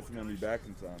go to the bathroom and be back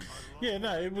in time. Yeah,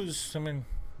 no, it was, I mean,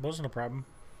 wasn't a problem.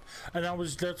 And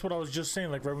that's what I was just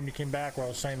saying, like right when you came back, where I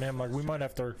was saying to him, like, we might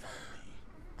have to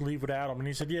leave without him. And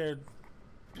he said, yeah,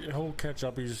 he'll catch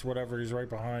up. He's whatever, he's right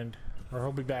behind. Or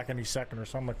he'll be back any second or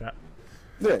something like that.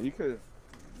 Yeah, you can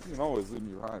always leave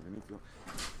me behind if you need to.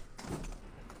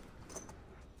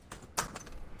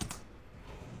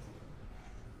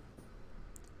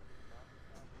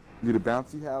 Need a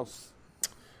bouncy house.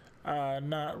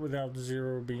 Not without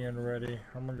Zero being ready.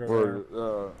 I'm gonna go Or, there.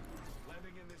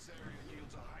 Landing in this area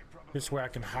yields a high probability. This way I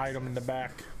can hide him in the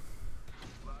back.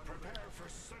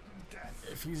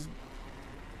 if he's.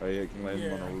 Oh yeah, you can land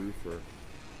them on a Yeah. roof or.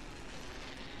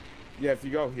 Yeah, if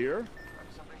you go here,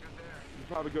 you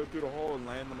probably go through the hole and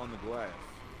land them on the glass.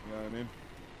 You know what I mean?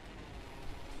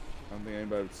 I don't think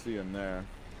anybody would see him there.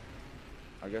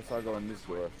 I guess I'll go in this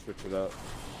door, switch it up.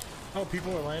 Oh,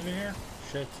 people are landing here?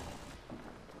 Shit.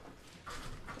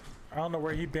 I don't know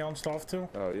where he bounced off to.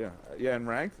 Oh yeah, yeah. In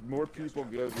ranked, more people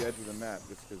go to the edge of the map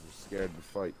just because they're scared to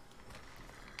fight.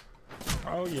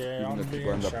 Oh yeah, Even I'm if you being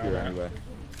end up shot here at. anyway.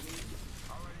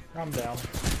 I'm down.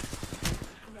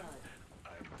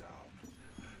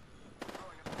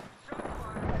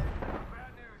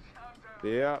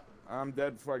 Yeah, I'm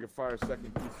dead before I can fire a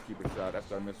second peacekeeper shot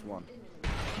after I miss one.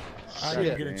 I Shit.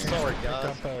 didn't get a chance Sorry, to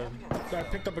guys. I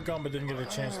picked up a gun but didn't get a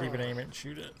chance to even aim it and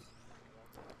shoot it.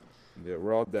 Yeah,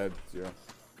 we're all dead. Yeah.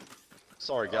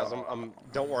 Sorry, guys. I'm.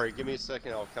 Don't worry. Give me a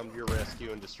second. I'll come to your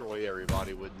rescue and destroy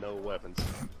everybody with no weapons.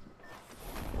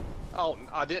 Oh,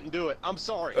 I didn't do it. I'm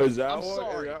sorry. Is that I'm what?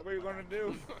 sorry. Is that what you're gonna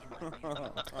do?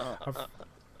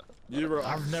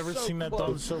 I've never seen that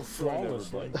done so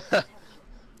flawlessly.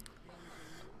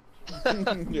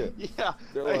 Yeah. Yeah.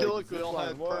 They're Hey, like, look, we all zipline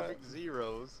have what? perfect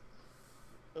zeros.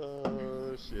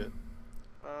 Oh shit.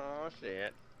 Oh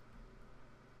shit.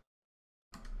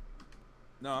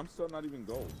 No, I'm still not even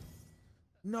gold.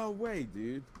 No way,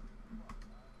 dude.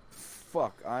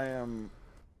 Fuck, I am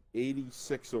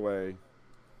 86 away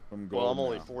from gold. Well, I'm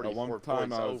only now. 44 At one points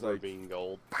time I was over like being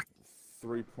gold.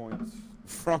 3 points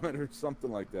from it or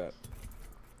something like that.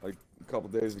 Like a couple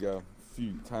days ago, a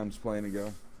few times playing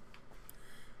ago.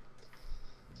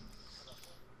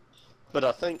 But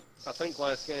I think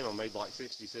last game I made like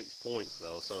 66 points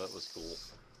though, so that was cool.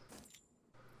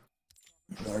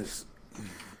 Nice.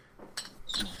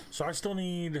 So I still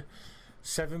need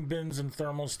 7 bins in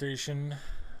thermal station,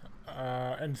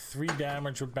 and 3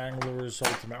 damage with Bangalore's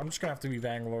ultimate. I'm just gonna have to be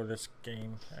Bangalore this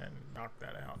game and knock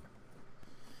that out.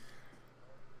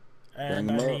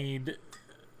 And I Bangalore. need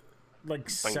like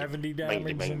 70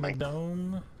 damage bang, in the bang.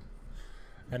 dome,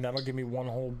 and that'll give me 1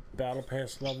 whole battle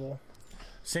pass level.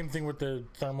 Same thing with the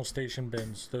thermal station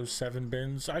bins. Those 7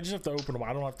 bins, I just have to open them.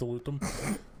 I don't have to loot them.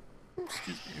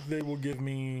 They will give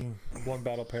me 1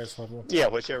 battle pass level. Yeah,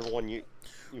 whichever one you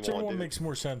Whichever want one to do. makes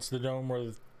more sense, the dome or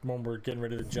the one we're getting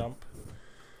ready to jump.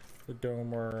 The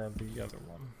dome or the other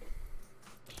one.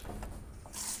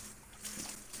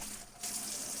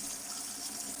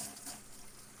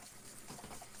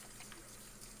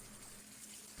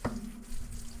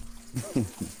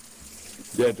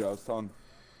 Yeah, Joe, I was telling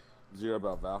Zero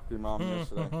about Valkyrie Mom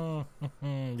yesterday.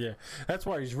 Yeah, that's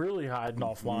why he's really hiding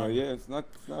offline. No, yeah, it's not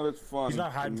as fun. He's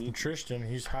not to hiding from meet- Tristan,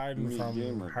 he's to hiding meet from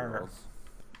gamer her. girls.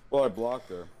 Well, I blocked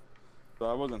her. So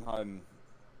I wasn't hiding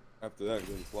after that, I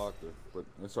just blocked her. But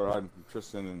I started hiding from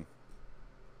Tristan and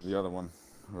the other one,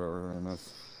 whoever her name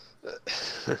is.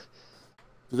 Because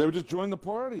they would just join the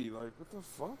party. Like, what the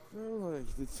fuck, bro?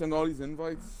 Like, they'd send all these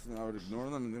invites, and I would ignore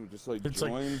them, and they would just, like, It's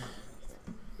like- join.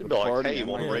 They'd be like, party hey, you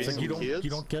and want to Yeah, raise it's like some you kids?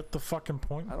 don't get the fucking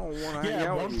point. I don't want to hang Yeah, at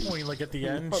out one with you. point, like at the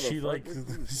end, she like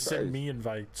Motherfucker, Jesus sent Christ. me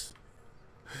invites.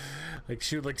 Like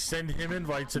she would like send him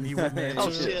invites and he wouldn't answer.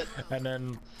 Oh shit. And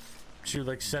then she would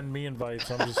like send me invites.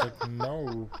 I'm just like,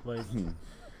 no, like,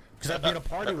 because I'd be in a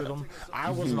party with him. I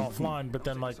wasn't offline, but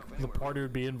then like the party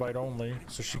would be invite only,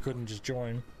 so she couldn't just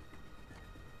join.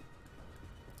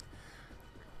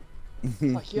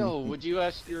 Like, yo, would you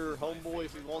ask your homeboy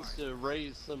if he wants to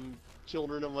raise some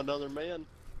children of another man?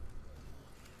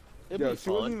 It'd Yeah, be she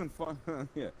wasn't fun. even fun.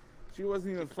 Yeah, she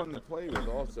wasn't even fun to play with.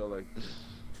 Also, like,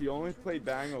 she only played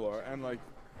Bangalore, and like,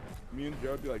 me and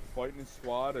Joe would be like fighting in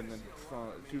squad, and then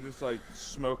she would just like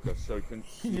smoke us, so we couldn't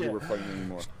see Yeah. who we're fighting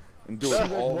anymore, and do She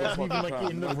it all the wasn't fucking even like time.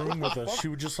 in the Like, room what with the us. fuck? She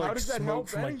would just How like does that smoke help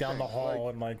from like down the anything? hall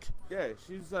Like, and like. Yeah,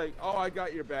 she's like, oh, I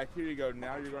got your back. Here you go.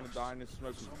 Now you're gonna die in this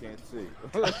smoke you can't see.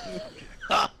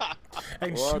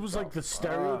 And she What was the like the fuck?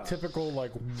 stereotypical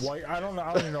like white. I don't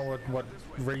even know what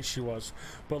race she was,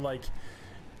 but like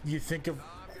you think of.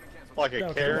 Like a No,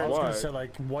 okay, I Karen? was gonna Why? say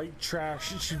like white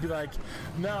trash. She'd be like,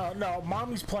 no,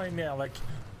 mommy's playing now. Like,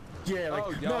 yeah, like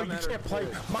Oh, no, yelling you at her can't play.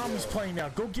 kids, Mommy's yeah. playing now.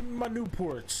 Go give me my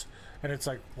Newports. And it's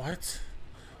like, what?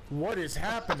 What is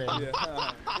happening?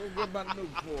 Yeah. What about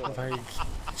Newport? Like,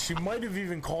 she might have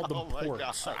even called them Oh my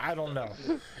ports. God. I don't know.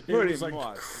 It Pretty was like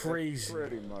much. That's crazy.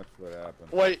 pretty much what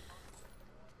happened. Wait.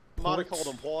 Might have Ports?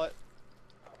 called him what?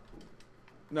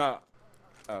 No.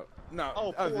 Oh, no.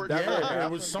 Oh, did Ford. that really Yeah, it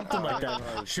happen? was something like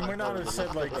that. She might not have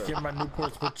said like give my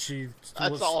Newports, but she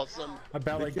That's was awesome.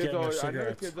 about The like kids getting her always, I know the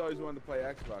cigarettes. kids always wanted to play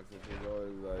Xbox. It was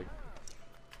always like,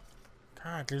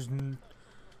 God, there's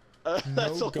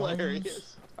That's No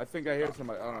hilarious. I think I hear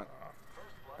somebody. I don't know.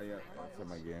 Yeah, that's in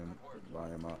my game.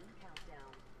 Volume up.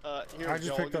 Here, I just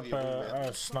Joe, picked I'll up give you a wing man.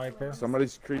 a sniper.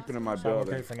 Somebody's creeping in my So I'm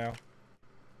building. okay for now.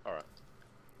 All right.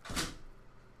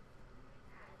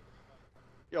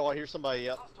 Yo, I hear somebody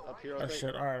up here. I Oh think.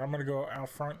 shit! All right, I'm gonna go out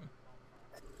front.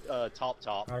 Top.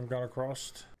 I'm gonna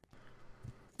cross.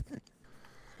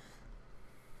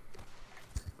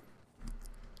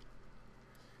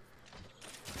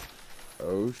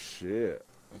 Oh shit.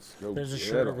 Let's go. There's a get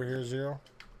shirt 'em. over here, Zero.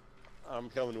 I'm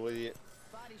coming with you.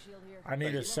 Body shield here. I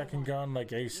need a second gun like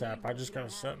ASAP. I just got a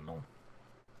sentinel.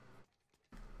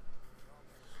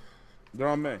 They're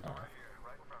on me.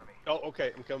 Oh,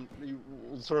 okay. I'm coming.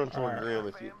 We'll throw them toward Alright. Grim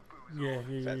if you. Yeah.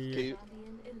 That's cute.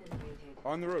 Guardian eliminated.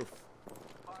 On the roof.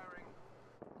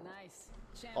 Nice.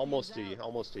 Champions Almost to out. you.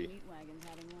 Almost to you. Meat wagon's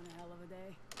having one hell of a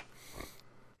day.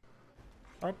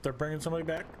 Oh, they're bringing somebody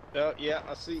back. Yeah,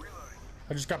 I see.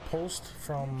 I just got pulsed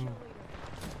from. Call him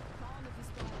if you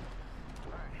spot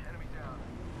him. Enemy down.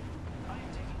 I am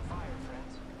taking fire,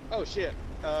 friends. Oh shit.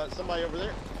 Somebody over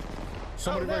there.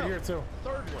 Somebody Oh, no. right here too.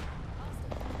 Third one.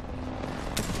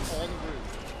 On the roof.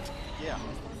 Yeah.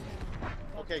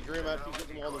 Okay, Grim, after you get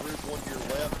them on the roof, one to your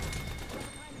left.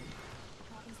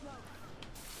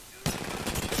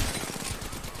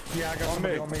 Yeah, I got On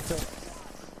somebody me. on me too.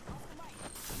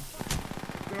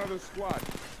 Another squad.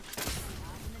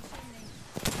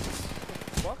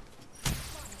 Fuck?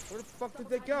 Where the fuck did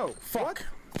they go? Fuck. What?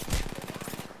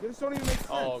 This don't even make sense.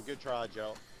 Oh, good try,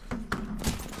 Joe.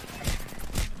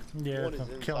 Yeah, One is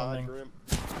I'm killing inside me. Grim.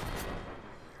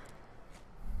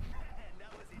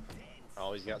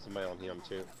 Oh, he's got somebody on him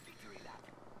too.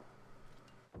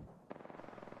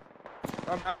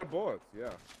 I'm out of bullets, yeah.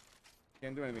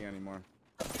 Can't do anything anymore.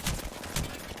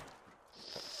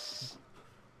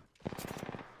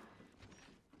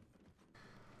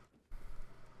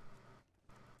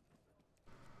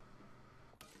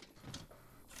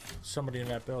 Somebody in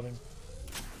that building.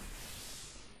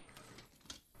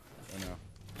 I know.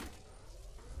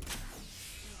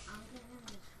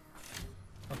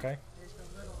 Okay.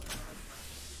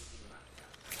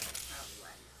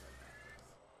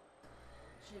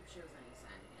 Chip shows any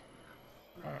sign of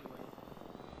getting up.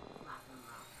 Maybe lock him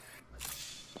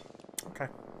up. Okay.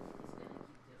 He's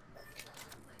gonna keep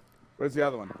doing it. Where's the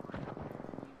other one?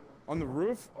 On the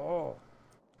roof? Oh.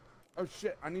 Oh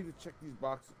shit, I need to check these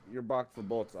your box for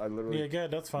bullets. I literally Yeah,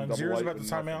 good. That's fine. double Zero's white about to with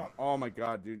time nothing. out. Oh my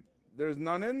god, dude. There's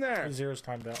none in there. Zero's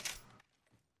timed out.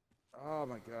 Oh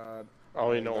my god. I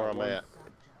don't even know where I'm One. at.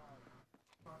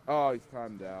 Oh, he's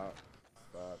timed out.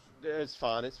 Fuck. It's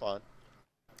fine. It's fine.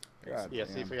 God Yeah,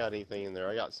 see if we got anything in there.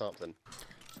 I got something.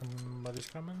 Somebody's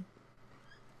coming.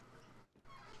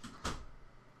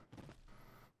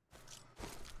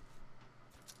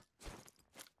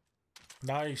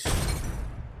 Nice.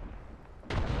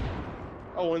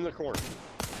 Oh, in the corner.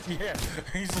 Yeah,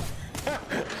 he's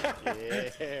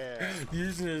Yeah.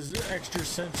 using his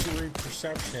extrasensory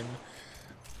perception.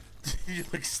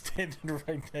 He's like standing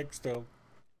right next to him.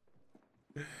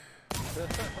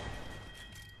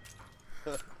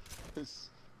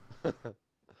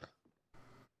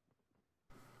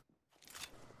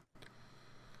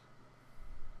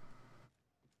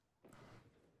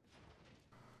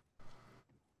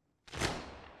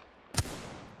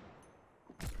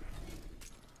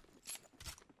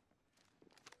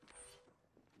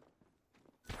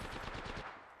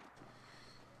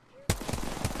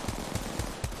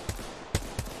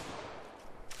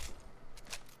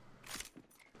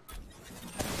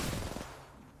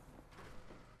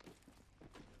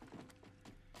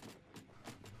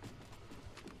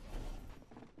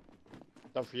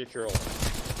 Don't forget your old.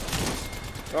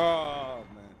 Oh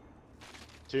man.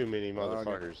 Too many okay.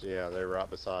 motherfuckers. Yeah, they're right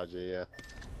beside you. Yeah.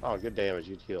 Oh, good damage.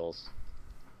 You kills.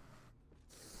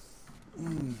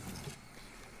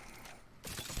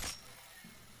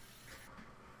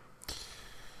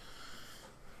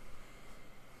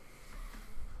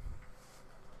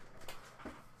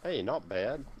 Hey, not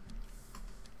bad.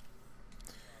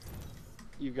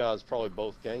 You guys probably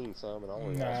both gained some, and I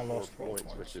only Nah, I lost lost 4 4 points,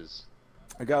 points. which is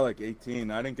I got like 18.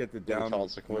 I didn't get the down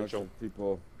Inconsequential. much of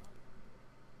people.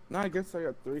 No, I guess I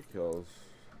got 3 kills.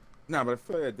 No, but I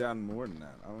feel like I down more than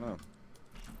that. I don't know.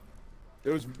 It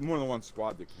was more than one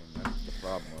squad that came. That's the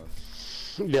problem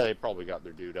was. yeah, they probably got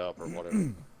their dude up or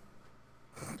whatever.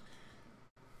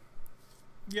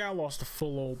 Yeah, I lost a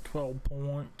full old 12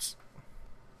 points.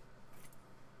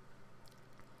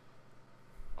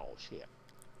 Oh shit.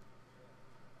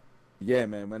 Yeah,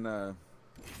 man. When I'm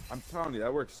telling you,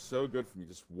 that works so good for me.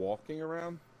 Just walking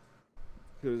around,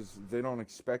 because they don't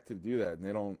expect to do that, and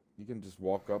they don't. You can just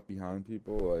walk up behind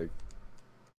people like.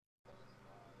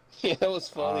 Yeah, that was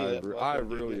funny. I that I fucking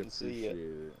dude really didn't see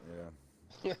appreciate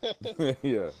it. Yeah.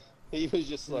 Yeah. He was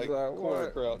just like, like, corner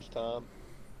what? crouch time.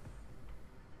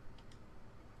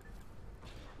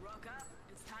 Rock up.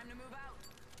 It's time to move out.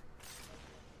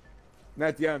 And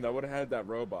at the end, I would have had that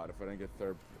robot if I didn't get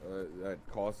third. That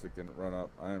Caustic didn't run up.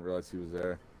 I didn't realize he was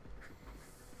there.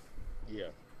 Yeah.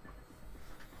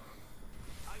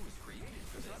 I was created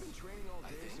for this. I've been training all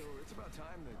day, so it's about time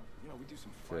that, you know, we do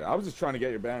some Yeah, fighting. I was just trying to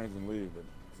get your banners and leave, but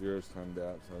Zero's timed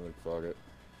out, so I was like, fuck it.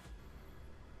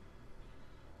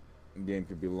 The game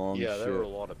could be long Yeah, as there shit. were a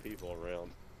lot of people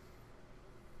around.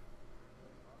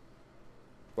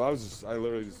 Well, I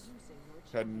literally just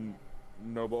had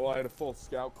no, but I had a full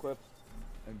scout clip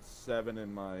and 7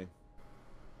 in my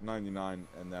 99,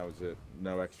 and that was it.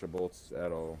 No extra bolts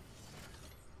at all.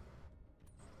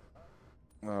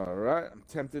 Alright, I'm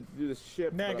tempted to do this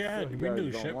ship. Nah, but go I feel ahead, you we can guys do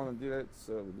the don't ship. want to do that,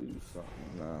 so we'll do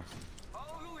something. No.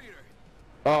 Follow the leader.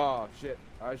 Oh, shit.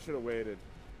 I should have waited.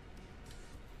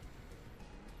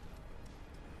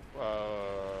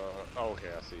 Okay,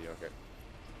 I see. Okay.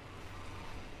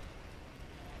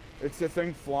 It's the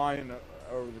thing flying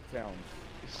over the towns.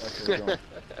 That's where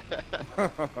we're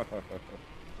going.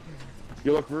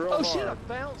 You look real Oh hard. shit! I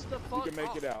bounced the fuck. You can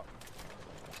make it out.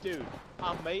 Dude,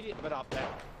 I made it, but I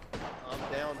bounced.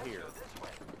 I'm down here.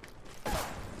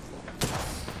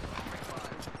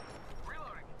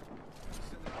 Reloading.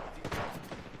 Sending out deep.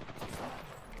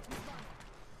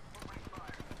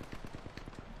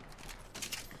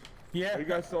 Yeah. Are you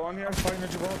guys still on here? I'm fighting a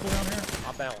Gibraltar down here.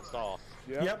 I bounced off.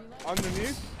 Yeah. Yep.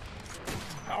 Underneath?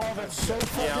 Oh, that's so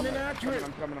fucking I'm- inaccurate.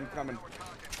 I'm coming.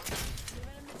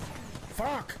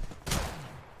 Fuck.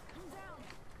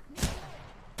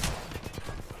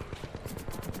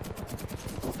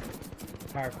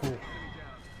 Alright, cool.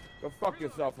 Go fuck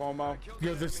yourself, homo.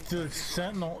 Yo, the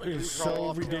Sentinel is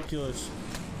so ridiculous.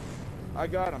 I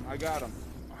got him.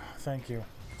 Thank you.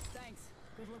 Thanks.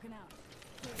 Good looking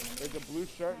out. There's a blue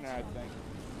shirt in there, I think.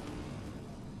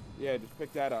 Yeah, just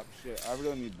pick that up. Shit, I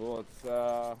really need bullets. There's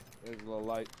a little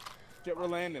light. Shit, we're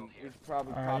landing. We should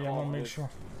probably pop Alright, yeah, I off wanna make this. sure.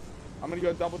 I'm gonna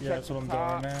go double check Yeah, that's the what I'm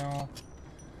top. doing now.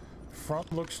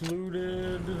 Front looks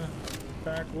looted.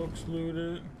 Back looks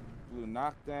looted. Blue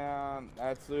knockdown.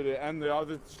 That's looted. And the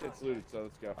other shit's looted, so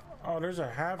let's go. Oh, there's a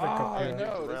Havoc Oh, up I there.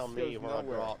 know. this Around me goes where I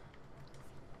nowhere. dropped.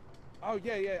 Oh,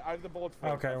 yeah, I have the bullets for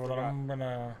it. Okay, I well, forgot. I'm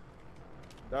gonna.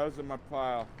 That was in my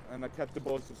pile, and I kept the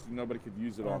bullets just so nobody could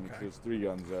use it on me, Okay. 'cause there's 3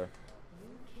 guns there.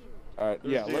 Alright,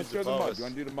 There's yeah, dudes let's go to the above mud. us. You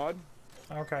wanna do the mud?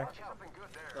 Okay. Something good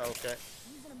there. Okay,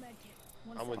 Using a med kit.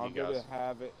 One I'm with I'll you go guys. to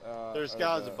have it. There's or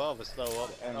guys the- above us though,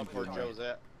 up where energy. Joe's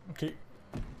at. Okay.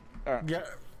 Alright, Yeah.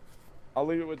 I'll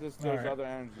leave it with this. Those Alright. other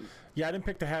energies. Yeah, I didn't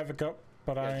pick the Havoc up,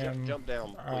 but I Yeah, am. jump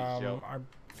down, please, Joe.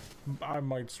 I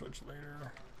might switch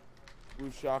later. Blue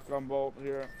shotgun bolt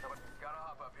here. Gotta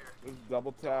hop up here. This is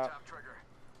double tap. Tap trigger.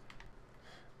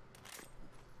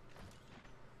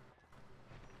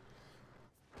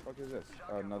 What is this?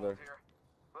 Oh, another Here.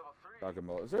 Level 3. shotgun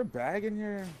bolt. Is there a bag in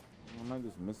here? Or am I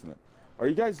just missing it? Are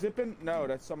you guys zipping? No,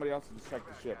 that's somebody else who just checked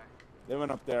the ship. They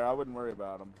went up there. I wouldn't worry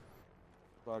about them.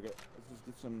 Fuck it. Let's just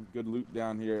get some good loot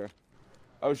down here.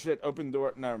 Oh shit, open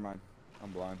door. Never mind.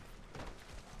 I'm blind.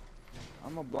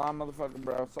 I'm a blind motherfucker,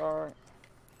 bro. Sorry.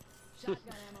 shotgun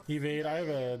ammo. Evade, I have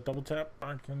a double tap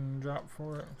I can drop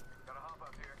for it. Gotta hop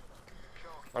up here.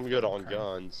 I'm good on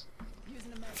guns.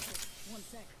 Using a med kit. One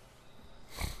sec.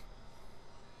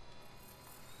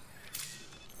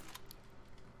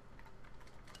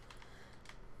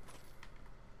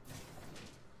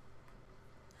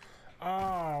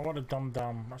 Ah, what a dum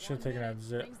dum. I should have taken that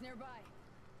zip. Rings nearby.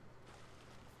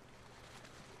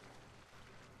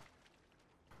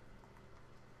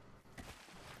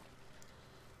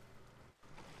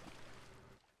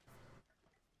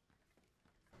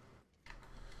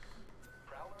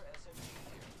 Prowler SMG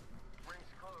here.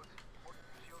 Rings close.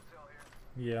 Shield cell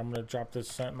here. Yeah, I'm gonna drop this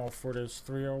Sentinel for this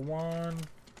 301.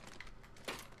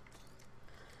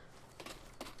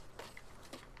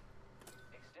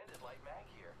 Extended light mag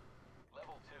here.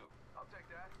 Level 2. I'll take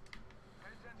that.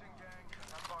 Pay attention, gang.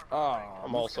 Not far from Oh,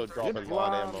 I'm also dropping Get light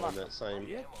blind, ammo in that same.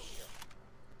 bitch.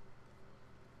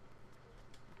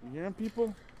 You hearing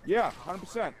people? Yeah,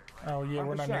 100%. Oh yeah,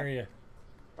 we're not 100%. near you.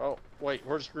 Oh, wait,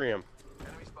 where's Grim?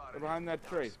 enemy spotted. They're behind that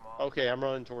tree. Okay, I'm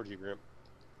running towards you, Grim.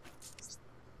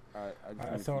 Alright, I just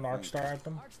I need throw an some arc star at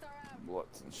them. Arc star out.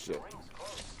 bullets and shit.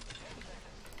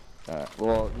 Alright,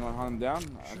 well, you wanna hunt him down?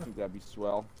 I think that'd be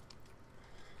swell.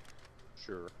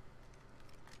 Sure.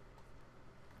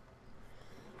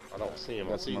 I don't see him.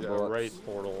 I That's see my the bullets. raid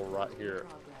portal right here.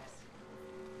 Progress.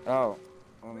 Oh.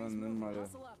 Well, then in my...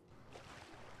 Muscle up.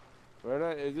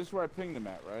 Where is this where I pinged him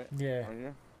at, right? Yeah.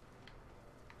 Right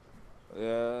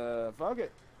here? Fuck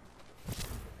it.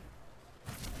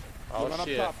 Oh Run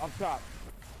shit. up top.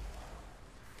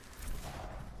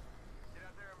 Get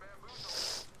out there and bamboo.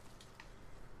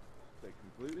 They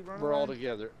completely run We're all away?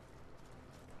 together.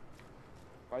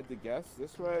 If I had to guess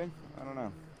this way, I don't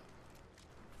know.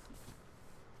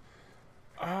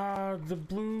 The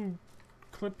blue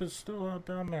clip is still out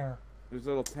down there. There's a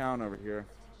little town over here.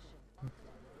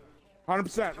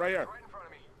 100% right here. Right in front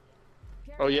of me.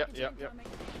 Oh, yeah, yeah, yeah. Fire. They're hitting me.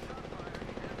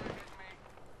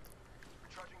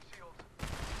 Recharging shields.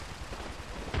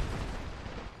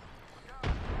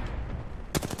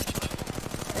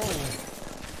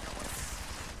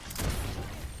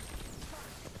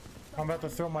 I'm about to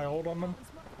throw my ult on them.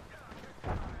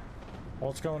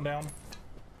 Ult's going down.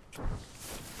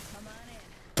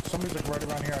 Somebody's like right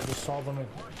around here. I just saw them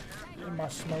in my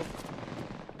smoke.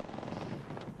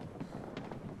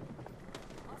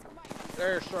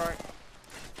 Airstrike.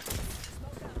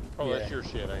 Oh, Yeah. that's your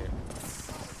shit, ain't it?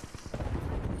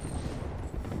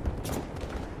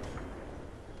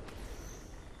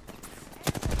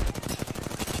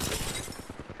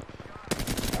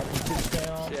 He's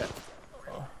down. Shit.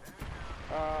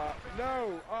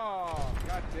 No! Oh,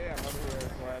 goddamn, over here,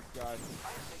 last guy.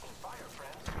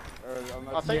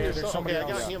 I think Yeah, there's somebody okay, I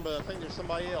got else. him, but I think there's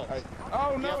somebody else.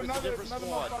 Oh, Yeah, no, but it's a another different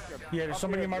squad. motherfucker. Yeah, there's Up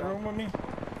somebody here, in my Joe. room with me.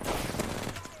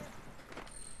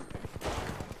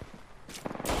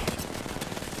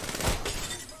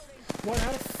 What?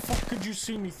 How the fuck could you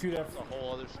see me through that? That's a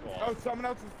whole other squad. Oh, someone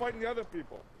else is fighting the other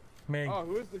people. Me. Oh,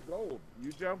 who is the gold?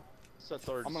 You, Joe? It's the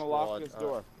third I'm gonna squad. lock this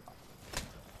door.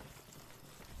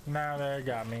 Nah, they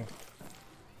got me.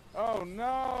 Oh,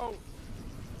 no!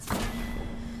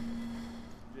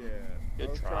 Yeah. Good I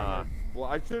was try. trying to- Well,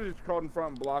 I should have just crawled in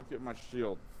front and blocked it with my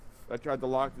shield. I tried to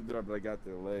lock the door, but I got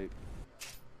there late.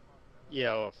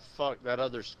 Yeah, well, fuck, that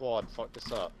other squad fucked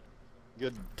us up.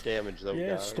 Good damage, though,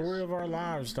 Yeah, guys. story of our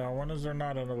lives, though. When is there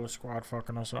not another squad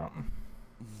fucking us up?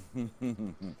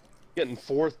 Getting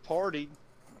fourth partied.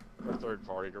 Or third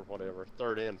partied, or whatever.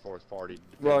 Third and fourth partied,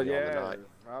 Well, depending on the yeah, night.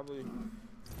 probably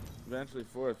eventually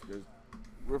fourth, because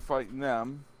we're fighting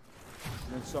them.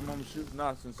 And then someone was shooting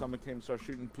us, and someone came and started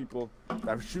shooting people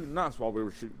that were shooting us while we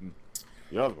were shooting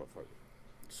the other motherfucker.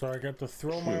 So I got to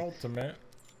throw my ultimate.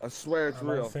 I swear it's I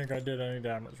real. don't think I did any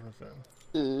damage with it.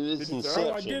 It's Did you throw? Oh,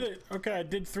 I Inception. did it. Okay, I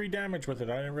did 3 damage with it.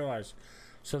 I didn't realize.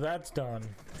 So that's done.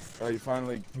 Oh, you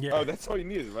finally. Yeah. Oh, that's all you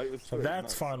needed, right? It was So three.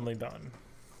 that's Nice. finally done.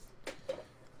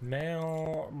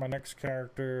 Now, my next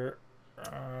character.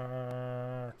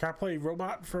 Can I play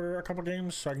robot for a couple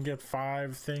games so I can get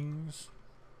 5 things?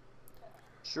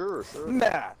 Sure, sure.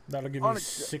 Nah. That'll give me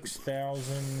Unacceptable.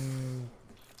 6,000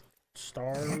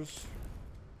 stars.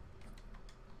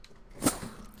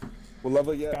 What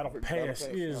level you at? Battle Pass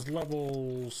is now?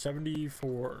 level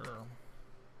 74.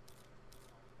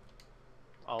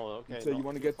 Oh, okay. So you not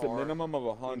want to too get to far. minimum of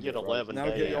 100. get right? 11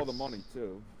 That'll get you all the days. money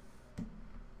too.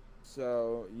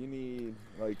 So you need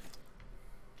like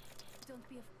Don't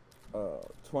be afraid.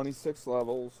 26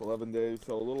 levels, 11 days,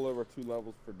 so a little over 2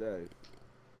 levels per day.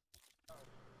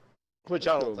 Which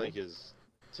I That's don't doable. think is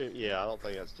too. Yeah, I don't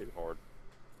think that's too hard.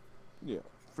 Yeah,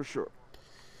 for sure.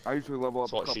 I usually level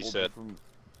up That's what a she couple said. different.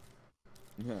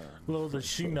 Yeah. Little does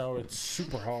she know it's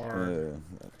super hard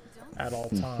at all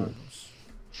times.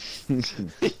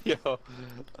 Yo,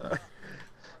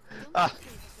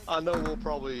 I know we'll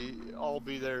probably all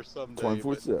be there someday.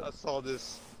 24/7. But I saw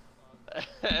this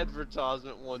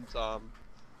advertisement one time.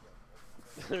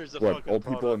 There's a What, fucking old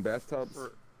people in product bathtubs?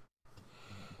 for-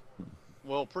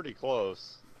 well, pretty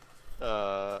close.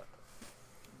 But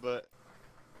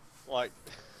like,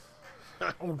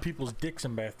 Old people's dicks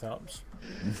in bathtubs.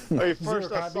 okay, Zero, first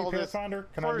can I I be saw this. Pathfinder?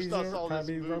 Can I be First I Zero? saw Can I this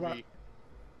be movie. Robot?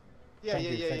 Yeah, Thank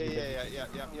yeah, you, yeah, thank yeah, you, yeah, thank yeah,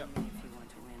 yeah, yeah. If you want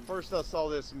to win. First I saw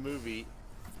this movie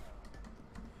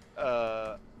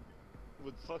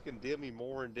with fucking Demi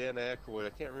Moore and Dan Aykroyd. I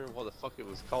can't remember what the fuck it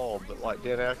was called, but like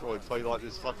Dan Aykroyd played like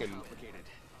this fucking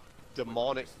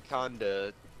demonic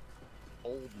kinda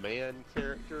old man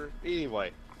character.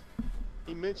 Anyway,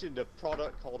 he mentioned a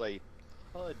product called a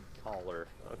HUD collar,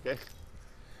 okay?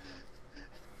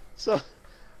 So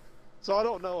I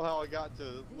don't know how I got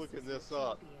to looking this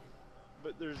up,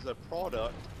 but there's a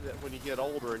product that when you get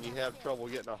older and you have trouble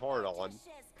getting a hard on,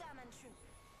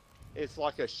 it's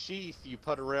like a sheath you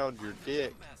put around your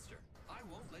dick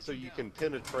so you can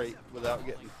penetrate without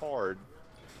getting hard.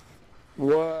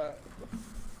 What?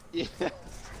 Yeah,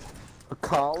 A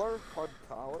collar? Pud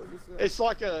collar? You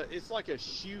said? it's like a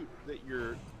chute that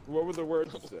you're What were the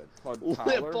words you said? Pud Lip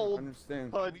collar? old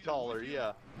Understand? HUD collar,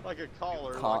 yeah, like a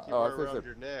collar Co- like you oh, I wear thought you around said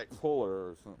your neck. Puller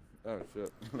or something. Oh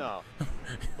shit. No,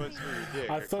 but it's for your dick.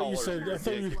 I A thought you collar said- for your I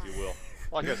thought dick, you- if you will,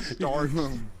 like a starch.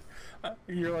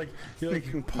 You're like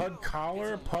Pud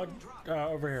collar, Pud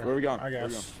over here. Where are we going? I Where are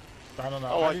we guess. I don't know.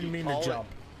 Oh, I like didn't you mean to call it- jump.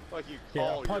 Like you Yeah,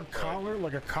 call your Pud pud. collar,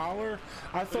 like a collar.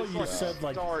 I thought it's you like said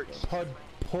like starch. Pud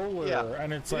puller, Yeah,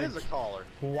 and it's it like, is a collar.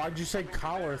 well, why'd you say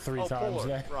collar three Oh, times puller.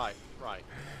 then? Right, right.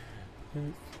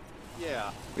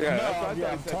 Yeah. Yeah, No, that's what I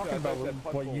yeah, thought I'm he said, talking too. I about thought he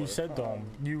said what you puller. said to him.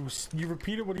 You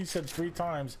repeated what he said 3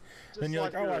 times. Then you're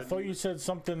like like, oh, I you're thought you said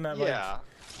something that Yeah.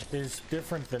 like is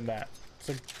different than that. It's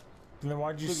like, then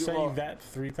why'd you So, say well, that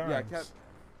 3 times? Yeah, I kept,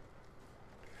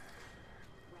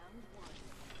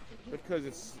 because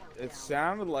it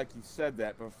sounded like he said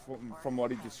that, but from what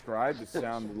he described, it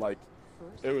sounded like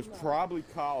it was probably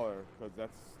collar, because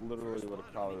that's literally what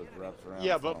a collar is, wraps around.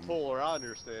 Yeah, but something. puller, I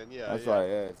understand. Yeah. That's yeah. right,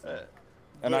 yeah.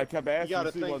 And but I kept asking gotta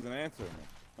if he think- wasn't answering me.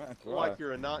 That's Like right.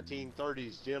 you're a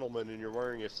 1930s gentleman and you're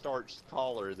wearing a starched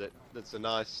collar that's a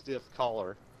nice stiff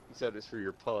collar. He said it's for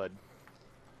your pud.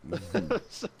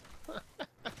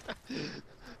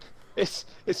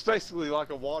 It's basically like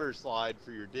a water slide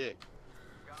for your dick.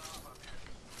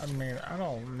 I mean, I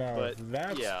don't know But if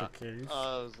that's yeah, the case.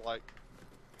 I was like,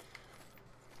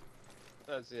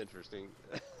 that's interesting.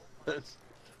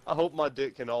 I hope my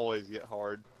dick can always get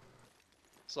hard,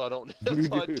 so I don't need a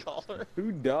pud collar.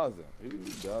 Who doesn't? Who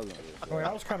doesn't? I mean,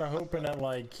 I was kind of hoping that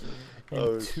like in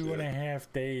Oh,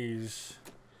 2.5 days,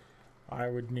 I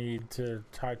would need to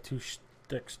tie 2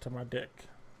 sticks to my dick.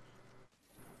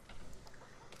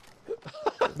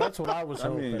 That's what I was I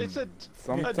hoping. mean, It's a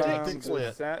Sometimes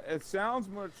Clint. it sounds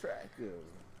more attractive.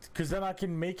 Because then I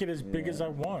can make it as big as I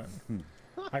want.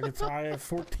 I could tie a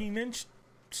 14-inch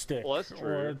stick Well, that's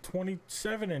or a true.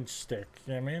 27-inch stick.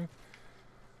 You know what I mean?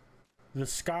 The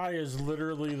sky is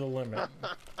literally the limit.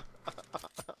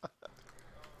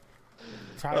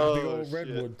 Tie a big Oh, old shit.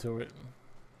 redwood to it.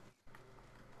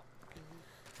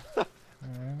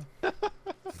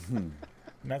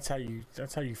 And that's how you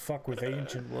fuck with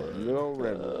ancient wood. Little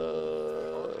red.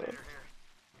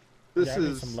 This Yeah, I need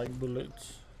is some light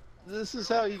bullets. this is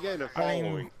how you gain a I mean,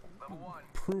 following.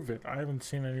 prove it. I haven't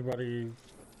seen anybody.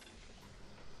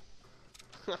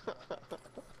 It's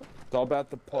all about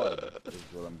the pud, is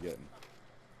what I'm getting.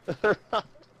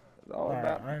 It's all Alright,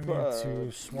 about I the need pud.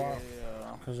 to swap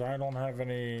Yeah. because I don't have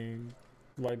any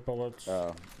light bullets.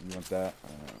 Oh, you want that?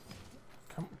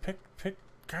 Come pick.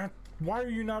 God, why are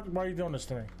you doing this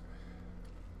to me?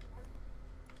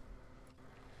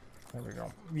 There we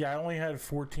go. Yeah, I only had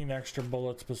 14 extra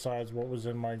bullets besides what was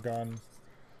in my gun.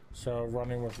 So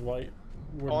running with light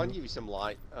Oh, I can wouldn't... give you some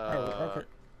light. Oh, okay.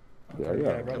 Yeah, Okay, yeah.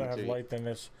 I'd rather Come have to you. light than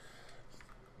this.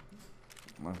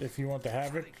 Nice. If you want to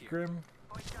have it, Grim.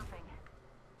 Is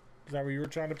that what you were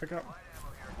trying to pick up?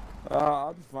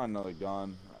 I'll just find another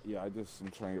gun. Yeah, I'm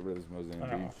trying to get rid of this Mozambique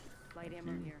Oh. Beach. Light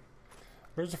ammo here.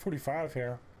 Where's the 45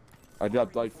 here? I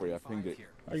dropped light for you. I pinged it.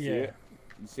 Oh, You see yeah. it?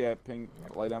 You see that ping?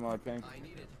 Light ammo I pinged?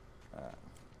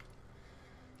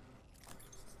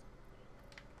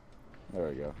 There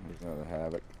we go. There's another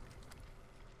Havoc.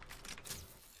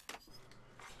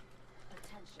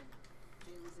 Attention.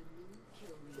 There is a new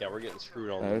kill leader. Yeah, we're getting screwed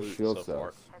on the There's loot shield so far.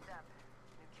 cells. Heads up.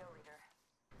 New kill leader.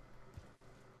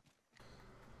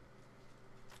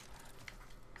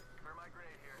 Clear my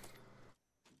grenade here.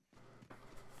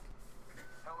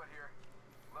 Helmet here.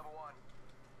 Level 1.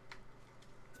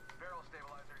 Barrel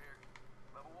stabilizer here.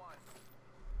 Level 1.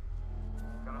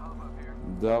 Got a hub up here.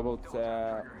 Double Double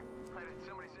tap. trigger. Did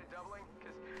somebody say doubling?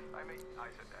 Because I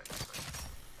said that.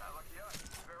 But, lucky us.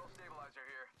 Barrel stabilizer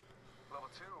here. Level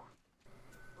 2.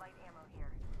 Light ammo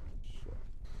here.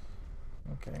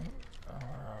 Okay.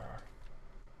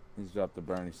 He's dropped the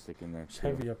Bernie stick in there. It's Too.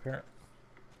 heavy up here.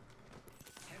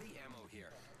 Heavy ammo here.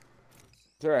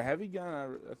 Is there a heavy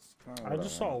gun? That's kind of I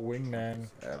just saw a wingman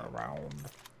Yeah. around.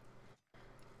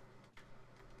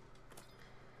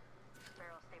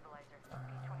 Barrel stabilizer.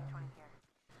 P2020 here.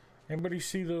 Anybody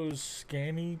see those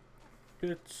scanny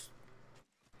bits?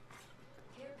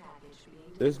 Care package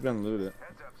being This has been looted.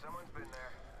 Heads up. Someone's been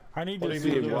there. I need to Let's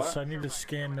do see, those. what? I need to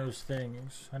scan those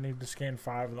things. I need to scan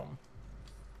 5 of them.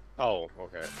 Oh,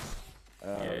 okay.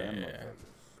 Them Yeah. motherfuckers.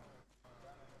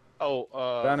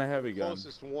 Oh, Found a heavy gun.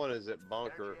 closest one is at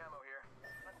Bunker, Energy ammo here.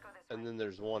 Let's go this and way. then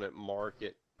there's one at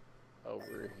Market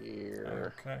over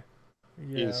here. Okay.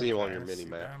 You can see 'em on okay, your I mini see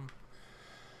map. them.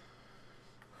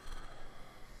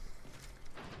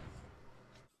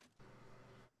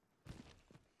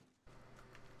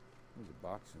 There's a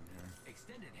box in here.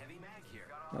 Extended heavy mag here.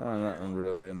 Nothing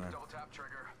really in there. Double tap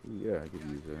trigger. Yeah, I could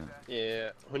use that. Yeah,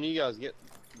 when you guys get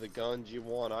the guns you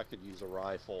want, I could use a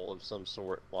rifle of some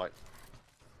sort, like,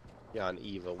 yeah, an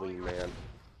Eva wingman.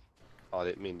 Oh, I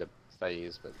didn't mean to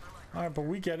phase, but All right, but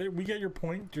we get it. We get your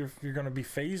point. You're going to be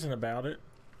phasing about it.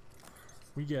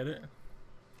 We get it.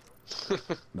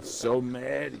 I'm so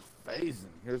mad he's phasing.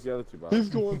 Here's the other two boxes. He's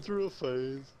going through a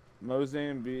phase.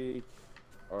 Mozambique,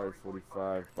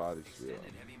 R45, body shield. Extended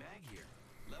heavy mag here.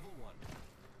 Level 1.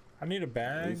 I need a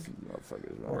bag These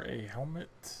motherfuckers, or right? a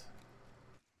helmet.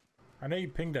 I know you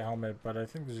pinged a helmet, but I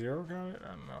think Zero got it. I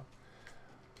don't know.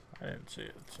 I didn't see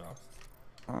it, so.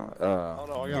 Oh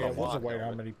no, I Yeah, got a it was a black white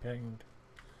helmet. helmet he pinged.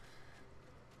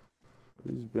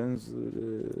 These bins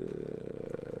looted.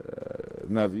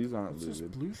 No, these aren't What's this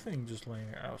looted. blue thing just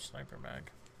laying there? Oh, sniper mag.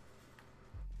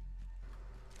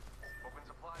 Open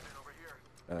supply bin over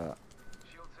here.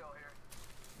 Shield cell here.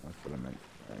 That's what I meant.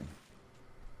 to say.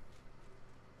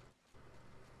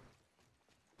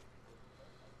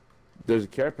 There's a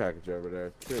care package over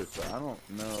there too, so I don't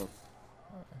know.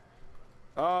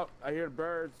 Oh, I hear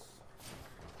birds.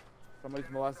 Somebody's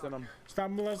molesting them.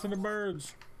 Stop molesting the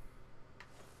birds.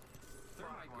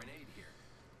 Thermite grenade here.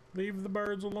 Leave the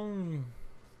birds alone.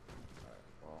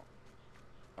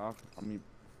 Well, I mean,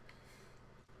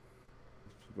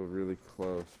 people really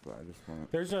close, but I just want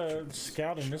to. There's a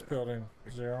scout in this building,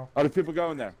 Zero. Oh, there's people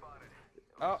going there.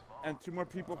 Oh, and two more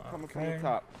people coming from the Okay.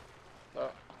 top.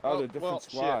 Oh, they're different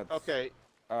squads. Shit. Okay.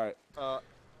 All right.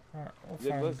 Alright, we'll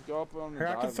Yeah, find- let's go up on the Here,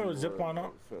 I can diving throw a zip board, line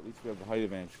up. so at least we have the height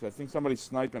advantage. 'Cause I think somebody's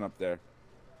sniping up there.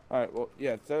 All right, well,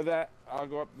 yeah, throw that. I'll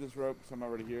go up this rope because I'm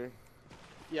already here.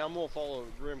 Yeah, I'm gonna follow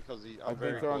Grim because I I'm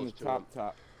very think they're on close the to him.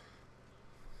 top.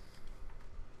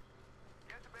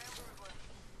 Get to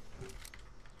bamboozling.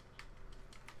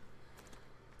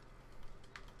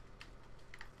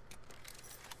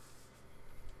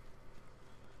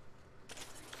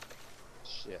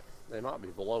 Shit, they might be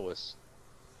below us.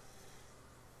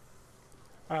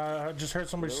 I just heard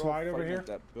somebody They're all slide over fighting here. at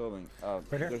that building. Right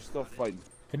here? They're still fighting.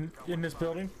 In this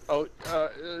building. Oh,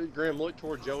 Grim, look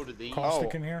toward Joe to the east.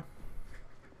 Caustic in here.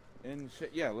 And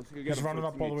shit, yeah, let's go get He's him running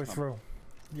before up all the way teammates come. through.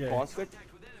 Yeah. Caustic?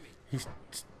 He's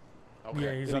Okay.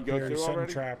 yeah, he's Did he up go here. He's through setting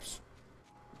already? traps.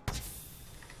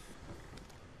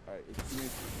 All right, it's me.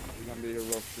 We're gonna be here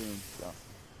real soon. So.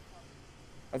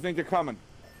 I think they're coming.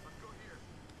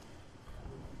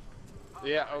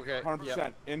 Yeah. Okay.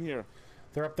 100% in here.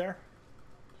 They're up there.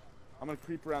 I'm gonna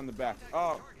creep around the back.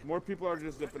 Oh, more people are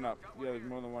just zipping up. Yeah, there's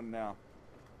more than one now.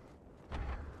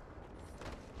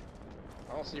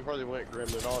 I don't see where they went, Grim.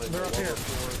 They're not in They're the up here. lower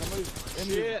floors. Somebody's in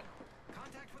Shit.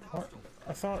 Contact with What?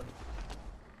 I thought.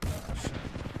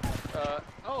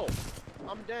 Oh,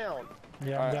 I'm down.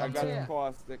 Yeah, All I'm right, I down got too. the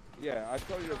caustic. Yeah, I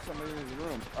told you there's somebody in the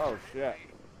room. Oh shit.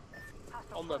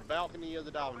 On the balcony of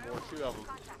the diving board, two of them.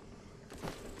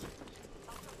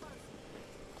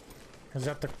 Is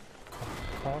that the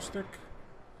caustic?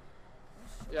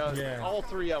 Yeah, Yeah. all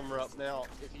three of them are up now.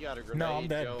 If you got a grenade, I'm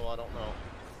dead. Joe, I don't know.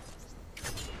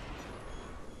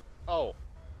 Oh,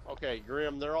 okay,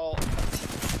 Grim, they're all.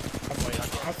 Wait,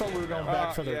 I thought we were going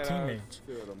back for their yeah, teammates.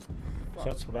 two of them. So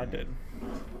that's what I did.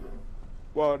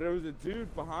 Well, there was a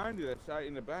dude behind you that shot you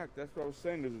in the back. That's what I was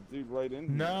saying. There's a dude right in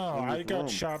here. No, in I this got room.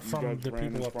 shot You from guys the ran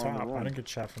people in up front of the top. I room. didn't get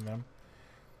shot from them.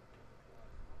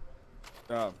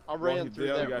 I ran through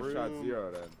the other that guy shot room.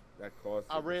 Zero then. That caused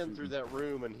I him to ran shoot through him. that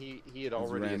room and he had Just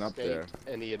already ran up there. escaped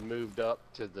and he had moved up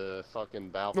to the fucking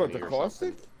balcony What, the or caustic?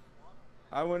 something.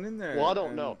 I went in there. Well, I don't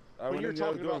and know. I When went you're in the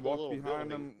other talking door, about the walked little behind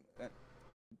building- him.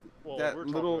 Well, That we're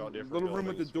talking little about different room at the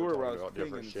buildings. door We're where I talking was about pinging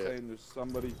different and shit. saying there's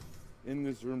somebody in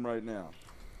this room right now.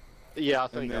 Yeah, I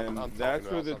And think then I'm talking that's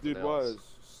where about the something dude else. was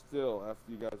still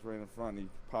after you guys ran in front. He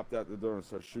popped out the door and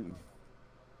started shooting.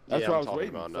 That's Yeah, why I I'm was talking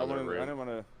waiting. about So I another room. didn't want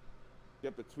to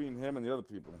get between him and the other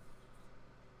people.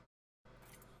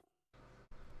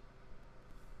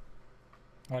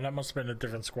 Well, that must have been a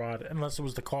different squad, unless it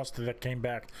was the Costa that came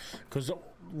back. Because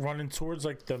running towards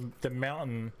like the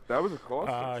mountain, That was a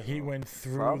cost. he went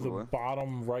through Probably. the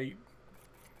bottom right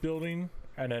building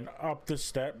and then up the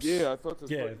steps. Yeah, I thought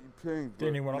that's Yeah. what you pinged. Then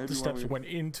but he went up the maybe steps, when we- went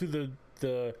into the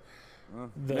the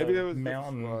maybe that was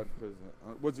mountain. Squad,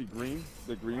 'cause, was he green?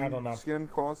 The green I don't know. skin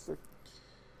caustic?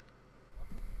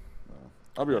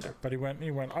 I'll be right back. But he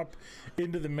went up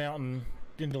into the mountain,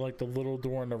 into like the little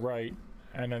door on the right,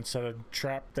 and then set a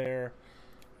trap there,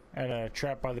 and a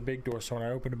trap by the big door. So when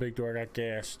I opened the big door, I got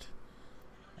gassed,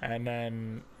 and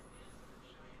then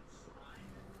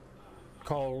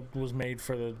call was made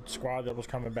for the squad that was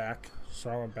coming back. So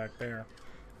I went back there,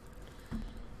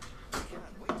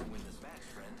 Cannot wait to win this match,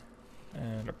 friend.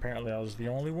 and apparently I was the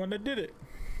only one that did it.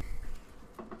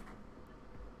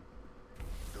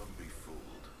 Don't be fooled.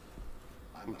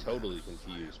 I'm totally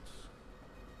confused.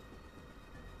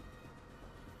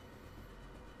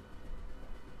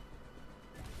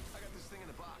 I got this thing in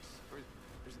the box. Or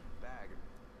there's a bag.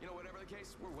 You know, whatever the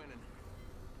case, we're winning.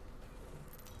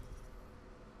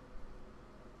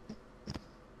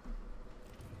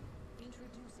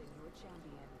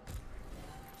 champion.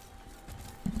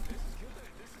 This is good.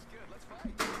 This is good. Let's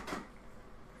fight.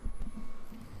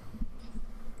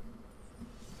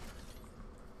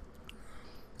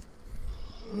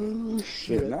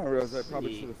 Shit, now I realize I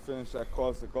probably should have finished that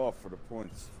classic off for the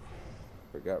points.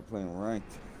 Forgot playing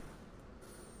ranked.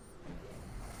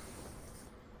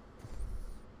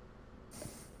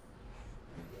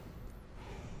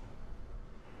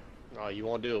 Oh, you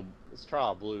want to do? Let's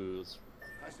try a blues.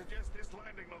 I suggest this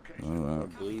landing location. All A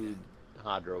right. blue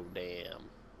hydro dam.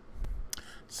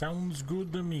 Sounds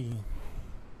good to me.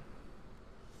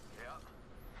 Yeah.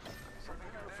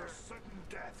 Prepare for sudden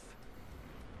death.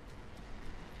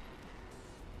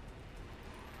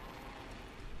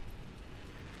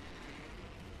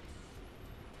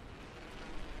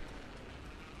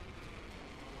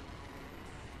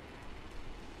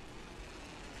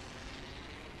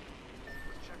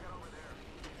 Let's check out over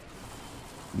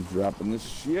there. I'm dropping this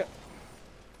shit.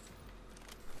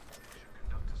 Should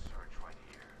conduct a search right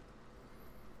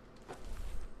here.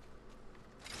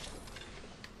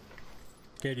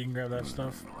 Katie, you can grab that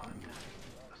stuff.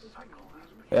 The cycle has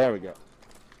been. There we go.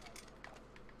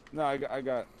 No, I got a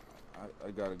gun.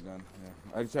 Yeah,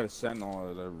 I just had a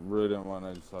sentinel that I really didn't want.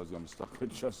 I just thought I was gonna be stuck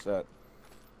with just that.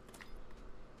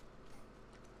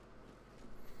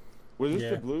 Was this Yeah.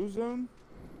 the blue zone?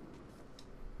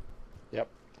 Yep.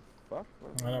 Fuck.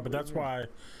 I know, but that's why,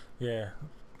 yeah.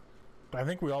 I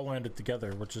think we all landed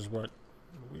together, which is what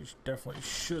we definitely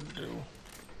should do.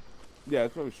 Yeah,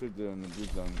 that's what we should do in the blue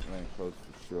zone. Land close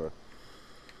for sure.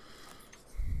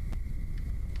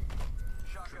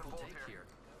 Shotgun Triple bolt take here. here.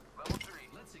 Level 3.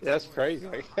 Let's Yeah, that's explore. crazy.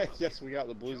 I guess we got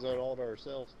the blue zone all to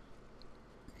ourselves.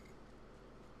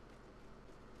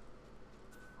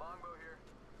 Longbow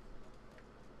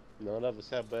here. None of us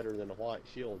have better than a white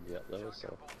shield yet, though. So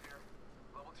Shotgun bolt here.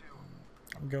 Level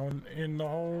 2. I'm going in the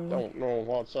hole. don't know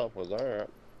what's up with that.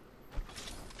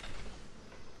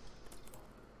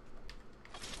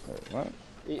 Wait, what?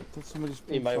 E- I thought somebody just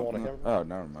Anybody pulled want to something cover? up. Oh,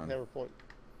 never mind. Never point.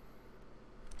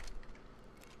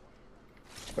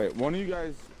 Wait, one of you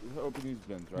guys open these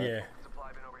bins, right? Yeah. Supply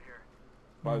bin over here.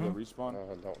 By the Mhm. respawn?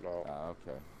 I don't know. Ah,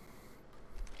 okay.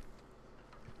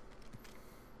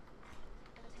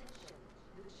 Attention,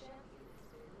 the champion has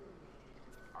been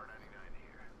eliminated. R99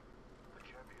 here. The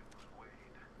champion was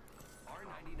Wade.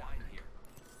 R99 here.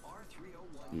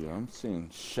 R301. Yeah, I'm seeing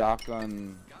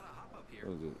shotgun. Gotta hop up here.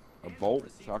 What is it? A bolt?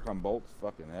 Shotgun bolts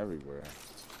fucking everywhere.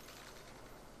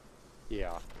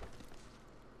 Yeah.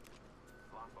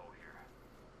 Longbow here.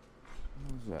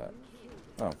 What was that?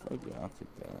 Oh, fuck yeah, I'll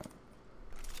take that.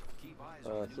 Keep eyes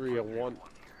on the new 301. One here.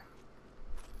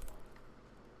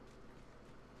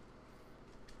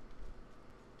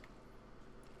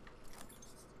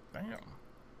 Damn.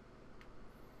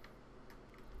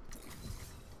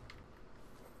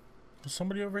 Was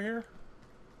somebody over here?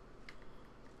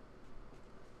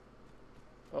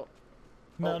 Oh.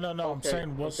 No, Oh, no, no. I'm okay.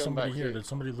 saying, was I'll come somebody back here? to- Did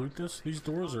somebody loot this? These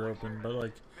doors are open, but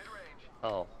like, Mid-range.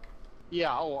 Oh.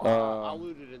 Yeah. Oh, I Um,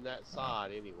 looted in that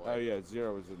side anyway. Oh yeah,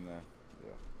 Zero was in there.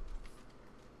 Yeah.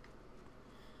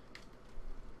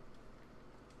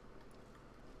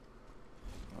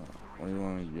 Where do you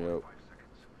want to go? 5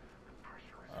 seconds. The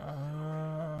pressure is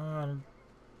I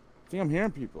I think I'm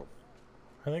hearing people.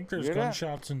 think there's You hear that?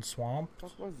 gunshots in swamp.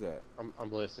 What was that?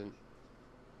 I'm listening.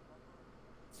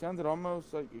 Sounded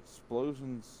almost like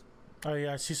explosions, Oh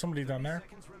yeah, I see somebody down there.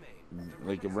 seconds remain. The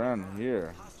like ring is around up.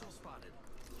 here. Hostile spotted.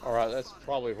 All right, that's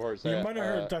probably where it's You at. might have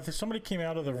heard. I think somebody came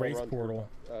out of the we'll Wraith run through, portal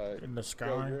in the sky.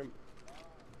 Pilgrim.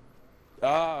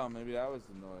 Ah, maybe that was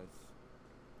the noise.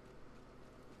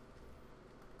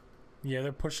 Yeah,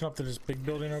 they're pushing up to this big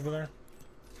building over there.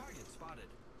 Target spotted.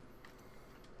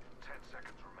 10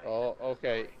 seconds remain. Oh,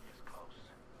 okay. Ring is close.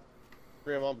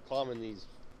 Grim, I'm climbing these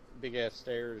big ass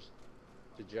stairs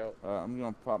to Joe. I'm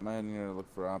gonna pop my head in here to look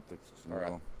for optics. 'Cause All right.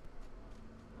 it'll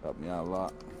help me out a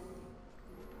lot.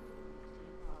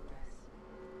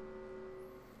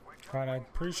 Right, I'm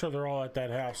pretty sure they're all at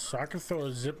that house, so I could throw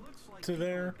a zip Looks like to people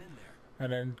there, have been there.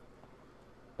 and then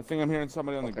I think I'm hearing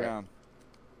somebody on the Okay. ground.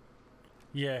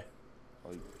 yeah,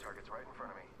 Target's right in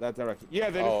front of me. That direction. Yeah,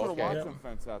 they just Oh, put a okay. Watson Yep.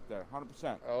 fence out there.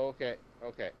 100%. Oh, okay,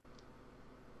 okay.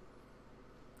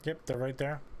 yep, they're right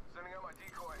there. Sending out my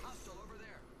decoy. Hostile over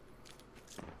there.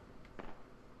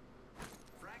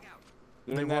 Frag out.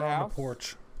 They're They in were that on house? the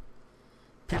porch.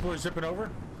 People are zipping over.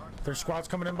 There's squads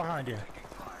coming in behind you.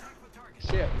 Contact with target.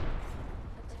 Shit.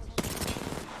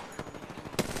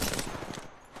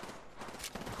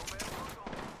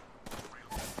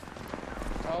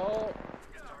 Oh,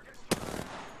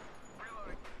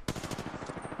 Reloading.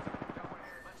 Got one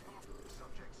here. Let's move.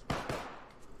 Subjects.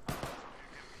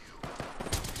 Subject in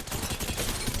view.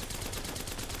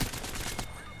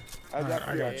 How's that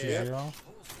I feel? got you, Yeah. Zero. Whole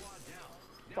squad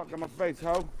down. Fuck in my face, ho.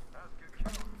 I got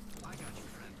you,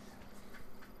 friend.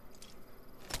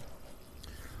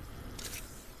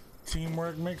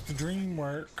 Teamwork makes the dream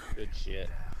work. Good shit.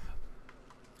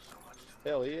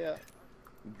 Hell yeah.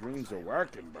 The dreams are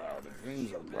working, bro. The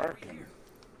dreams are working.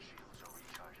 Shields are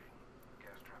recharging.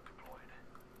 Gas trap deployed.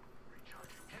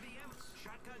 Recharging. Heavy ammo.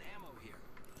 Shotgun ammo here.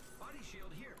 Body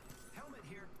shield here. Helmet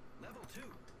here. Level 2.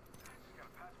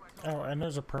 Oh, and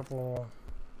there's a purple.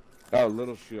 Oh,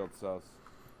 little shield cells.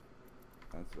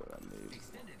 That's what I need.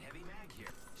 Extended heavy mag here.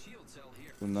 Shield cell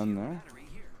here. There's none Shield there? battery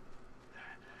here.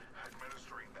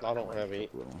 Administering I don't have any.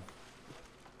 Little.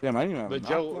 Damn, I didn't even have But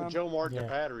a Joe knockdown. Joe marked the Yeah.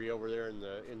 battery over there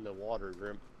in the water,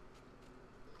 Grim,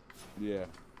 Yeah.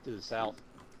 to the south.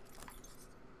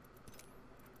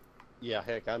 Yeah,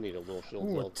 heck, I need a little shield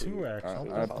Ooh, a cell too.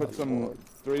 2x. I put some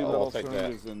 3 Oh, I'll little take that.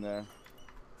 syringes in there.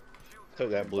 Took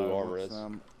that blue Buy armor. That's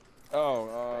some.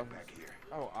 Oh,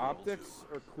 optics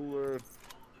or cooler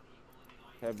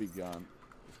heavy gun.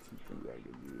 Just 2 things I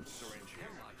could use.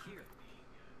 Hemlock here.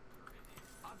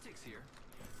 Optics here.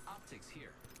 Optics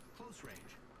here. Close range.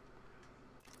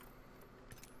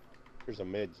 there's a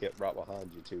med kit right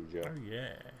behind you too, Joe. Oh,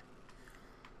 yeah.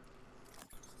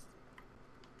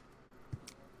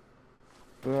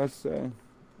 What did I say?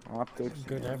 Optics.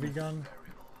 Good heavy gun.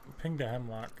 Ping the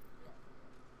hemlock.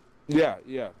 Yeah,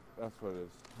 that's what it is.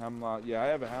 Hemlock. Yeah, I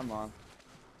have a hemlock.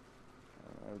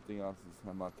 Everything else is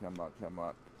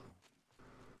hemlock.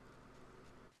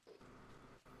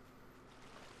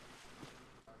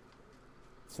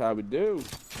 That's how we do.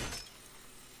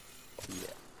 Yeah.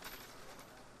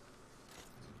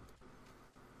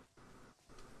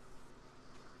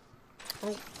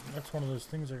 Oh, that's one of those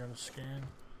things I gotta scan.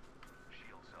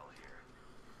 Shield cell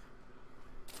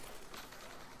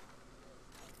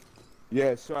here.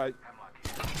 Yeah, so I Hemlock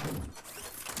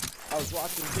here. was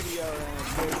watching video and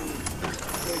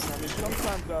I mean,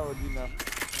 sometimes I would,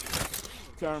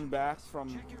 turn back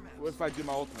from, if I do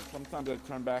my ultimate, sometimes I'd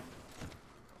turn back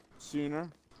sooner,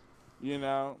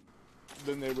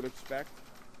 than they would expect.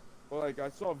 Well, like, I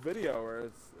saw a video where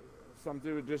some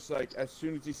dude would just, like, as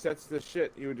soon as he sets this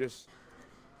shit, he would just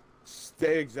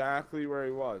stay exactly where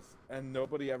he was. And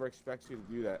nobody ever expects you to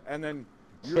do that. And then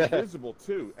you're visible,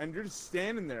 too. And you're just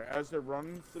standing there as they're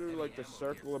running through, like, the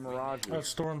circle of mirages. Oh,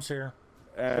 Storm's here.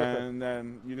 And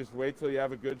then you just wait till you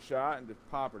have a good shot and just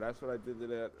pop her. That's what I did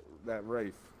to that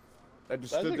Wraith. I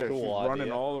just That's stood a there. cool She's running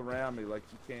idea. all around me like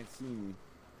she can't see me.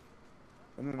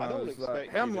 And then I don't was expect like,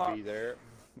 you to Hemlock. be there.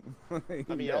 I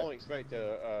mean, yeah. I don't expect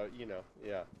to,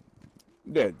 yeah.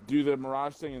 Yeah, do the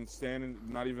Mirage thing and stand and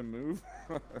not even move.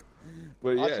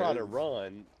 But yeah, I try it to was-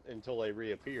 run until they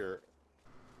reappear.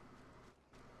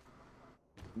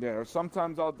 Yeah, or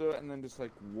sometimes I'll do it and then just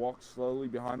like walk slowly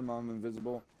behind them. I'm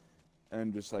invisible,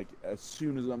 and just like as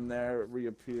soon as I'm there,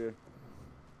 reappear.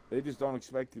 They just don't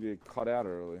expect you to get cut out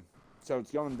early. So it's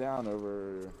going down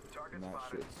over in that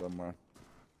shit somewhere.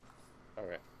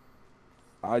 Okay.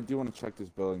 I do want to check this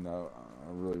building though.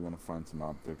 I really want to find some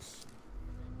optics.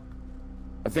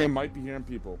 I think I might be hearing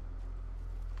people.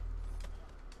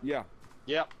 Yeah.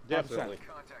 Yeah, definitely.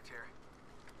 Contact here.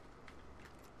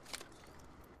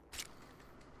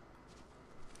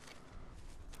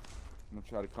 I'm gonna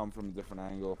try to come from a different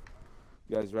angle.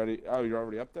 You guys ready? Oh, you're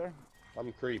already up there?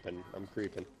 I'm creeping. Okay.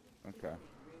 Ring countdown.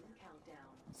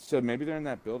 So maybe they're in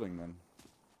that building then.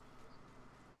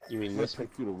 You mean Let's this one?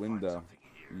 look through the window.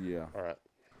 Yeah. Alright.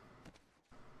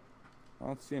 I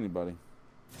don't see anybody.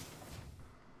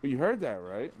 But you heard that,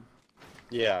 right?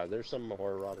 Yeah, there's some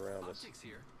more right around us. Optics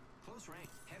here. Close range.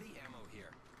 Heavy ammo here.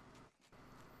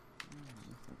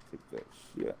 Take that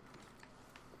shit.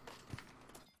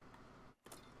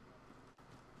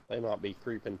 They might be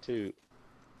creeping too.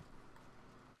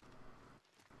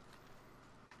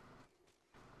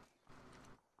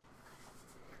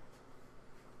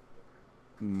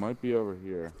 Might be over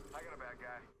here. I got a bad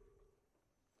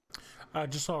guy. I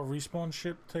just saw a respawn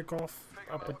ship take off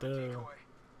up at the.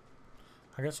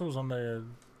 I guess it was on the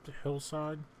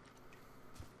hillside.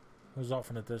 It was off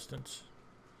in the distance.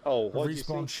 Oh, A what'd you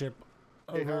respawn see? ship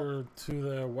Hey, over to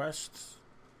the west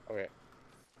Okay.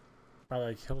 by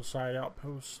like hillside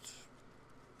outpost.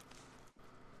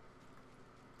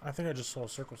 I think I just saw a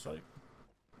circle sight.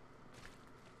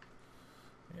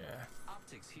 Yeah.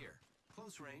 Optics here.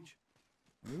 Close range.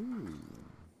 Ooh.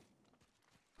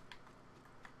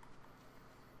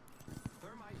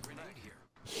 Thermite grenade here.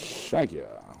 Shag ya.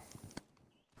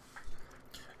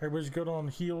 Everybody's good on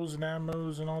heals and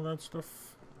ammos and all that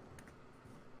stuff.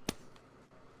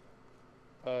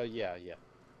 Yeah.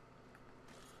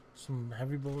 Some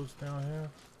heavy bullets down here.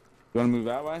 You wanna move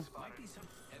that way? Might be some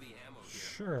heavy ammo here.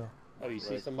 Sure. Oh, you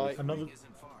see Right, somebody?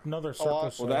 Another Oh,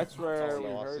 circle. Well, that's where Oh, we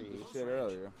no, I heard see. the shit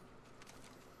earlier.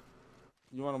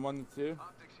 You want a 1 to 2?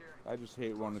 Optics here. I just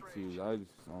hate 1 to 2s. I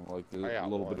just don't like the I got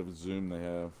little one. bit of zoom they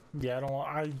have. Yeah,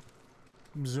 I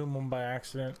zoom them by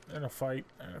accident in a fight,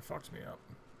 and it fucks me up.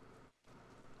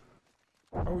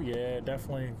 Oh yeah,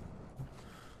 definitely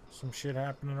some shit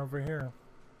happening over here.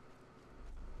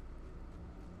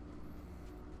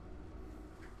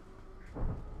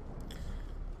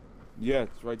 Yeah,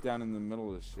 it's right down in the middle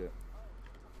of this shit.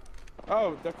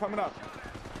 Oh, they're coming up.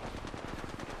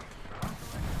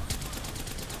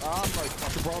 Oh, I'm like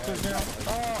fucking Gibraltar's dead. now.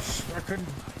 Oh, I couldn't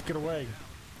get away.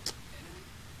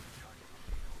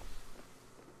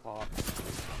 Pop.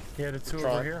 Yeah, the two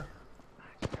Try. over here.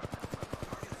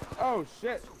 Oh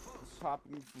shit! It's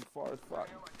popping me from far as fuck.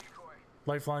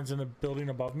 Lifeline's in the building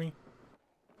above me.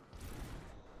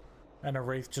 And a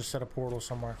Wraith just set a portal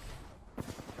somewhere.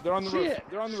 They're on the roof. Shit,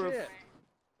 They're on the roof. shit.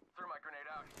 Threw my grenade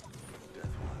out. Death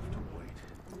will have to wait.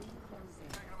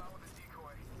 Taking him out with a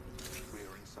decoy.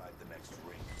 We're inside the next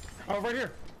ring. Oh, right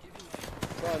here.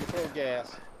 Trying to throw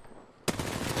gas.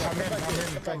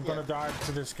 I'm gonna die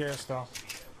to this gas though.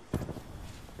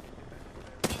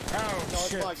 Oh, No, it's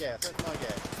shit. my gas. That's my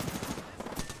gas.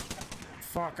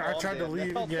 Fuck, Oh, I I'm tried to dead.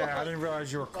 leave. No, Yeah, fuck. I didn't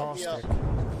realize you were Fuck me up. caustic.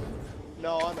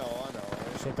 No, I know.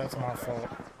 Shit, that's my fault. Fired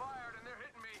and they're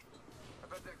hitting me. I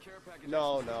bet that care package.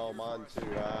 No, mine too.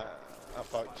 I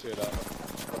fucked shit up.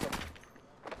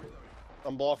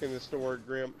 I'm blocking this door,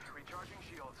 Grim. Recharging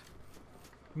shields.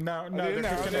 No, they're in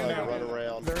they're now, kicking they're in in now. now. Run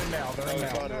around. They're in now. I They're was in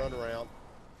trying to now. run around.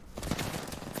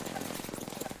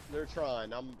 They're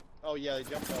trying. Oh yeah, they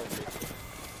jumped over me.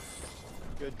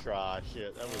 Good try.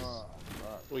 Shit, that was.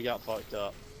 We got fucked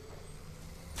up.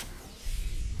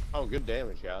 Oh, good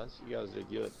damage, guys. You guys did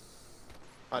good.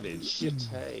 I did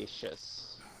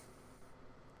shitacious.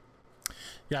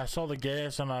 Yeah, I saw the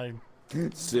gas and I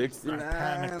 69.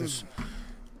 panicked. This.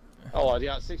 Oh, I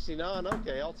got 69.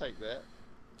 Okay, I'll take that.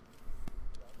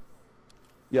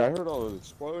 Yeah, I heard all those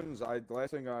explosions. The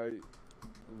last thing I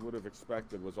would have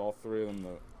expected was all three of them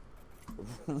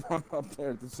to run up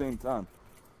there at the same time.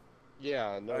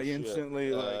 Yeah, no I shit.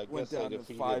 instantly I went guess they down to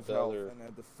defeated 5 the health other- and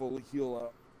had to fully heal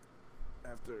up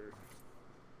after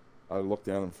I looked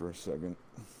at him for a second.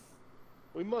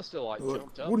 We must have like Look,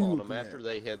 jumped up what are you on them looking after at?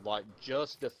 they had like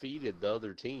just defeated the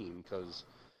other team because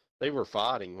they were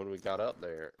fighting when we got up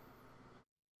there,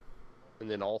 and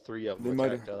then all three of They them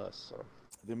might attacked us. So.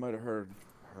 They might have heard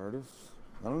us.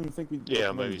 I don't even think we Yeah,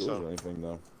 opened maybe those doors so. or anything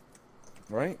though.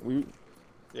 Right? We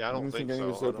Yeah, I don't even think any of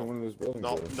us so. I opened one don't- of those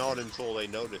buildings. doors. Not until they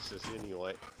noticed us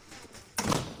anyway.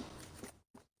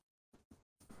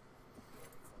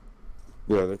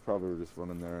 Yeah, they probably were just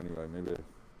running there anyway. Maybe they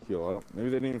heal up. Maybe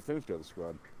they didn't even finish the other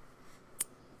squad.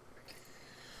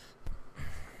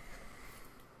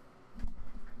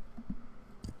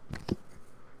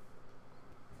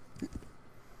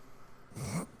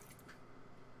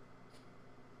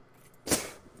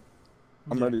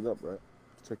 I'm Yeah. readied up, right?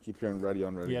 So I keep hearing ready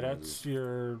on ready. Yeah, that's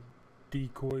your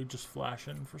decoy just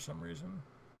flashing for some reason.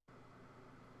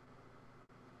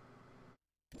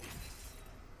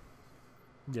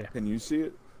 Yeah. Can you see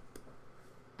it?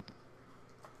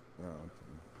 Oh, okay.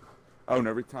 Oh, and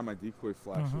every time my decoy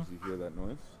flashes, you hear that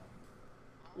noise?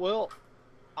 Well,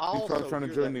 I He's also probably trying to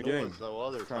hear join that the game. noise, though,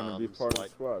 other Trying times, to be part like,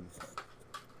 of the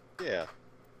squad. Yeah.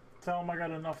 Tell him I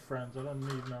got enough friends. I don't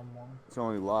need no more. It's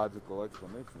only logical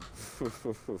explanation.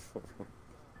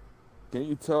 Can't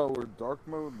you tell we're dark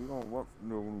mode? We don't want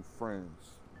no new friends.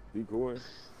 Decoy.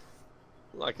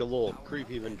 Like a little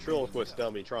creepy ventriloquist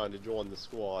dummy trying to join the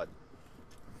squad.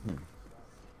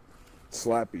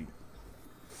 Slappy.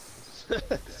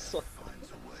 So-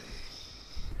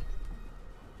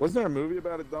 Wasn't there a movie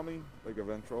about a dummy? Like a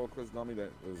ventriloquist dummy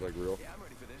that was like real? Yeah, I'm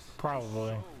ready for this.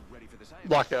 Probably. So ready for this. I am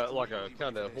like absolutely a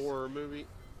kind of ready for this. horror movie.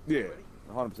 Yeah,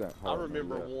 100%. I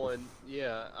remember one.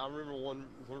 Yeah, I remember one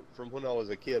from when I was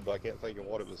a kid, but I can't think of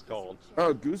what it was called.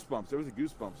 Oh, Goosebumps. There was a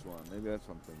Goosebumps one. Maybe that's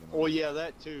what I'm thinking of. Well, yeah,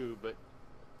 that too. But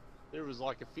there was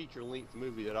like a feature-length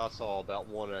movie that I saw about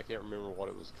one, and I can't remember what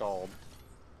it was called.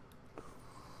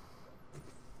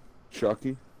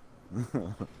 Chucky.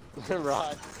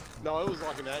 Right. No, it was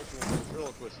like an actual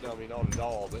ventriloquist dummy, not at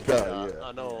all. But Yeah, yeah, yeah.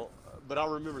 I know. But I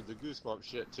remember the Goosebumps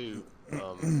shit too.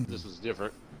 This was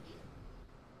different.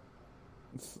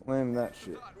 Let's land that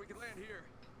shit. Thought we could land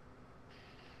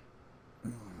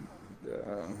here.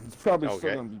 Yeah, it's probably Okay.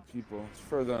 still gonna be people. It's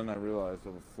further than I realized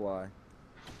of a fly.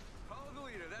 Follow the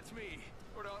leader. That's me.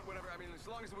 Or not, whatever. I mean, as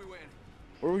long as we win.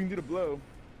 Or we can get a blow.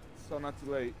 So not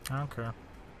too late. Okay.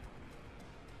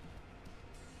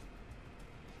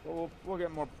 Well, we'll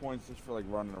get more points just for like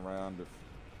running around.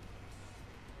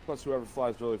 Plus, whoever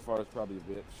flies really far is probably a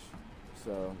bitch.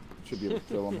 So, should be able to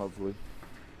kill him, hopefully.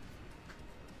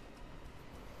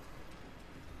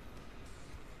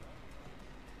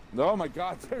 Oh my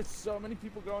god, there's so many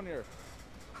people going here.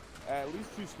 At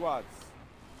least 2 squads.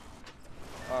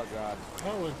 Oh god.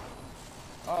 Oh,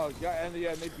 Oh god, and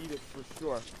yeah, they beat it for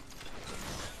sure.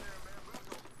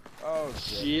 Oh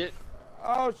Shit.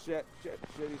 Oh shit,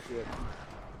 shitty shit.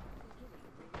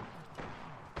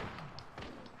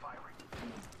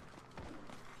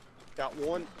 Got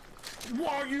one.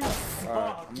 are you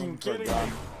fucking kidding me?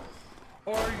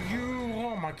 Are you?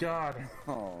 Oh my god.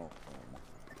 Oh.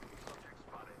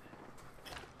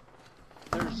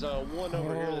 There's one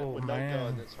over here that, with no man.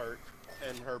 gun that's hurt,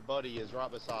 and her buddy is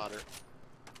right beside her.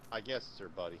 I guess it's her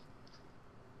buddy.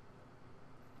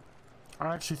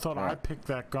 I actually thought I picked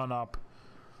that gun up,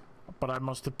 but I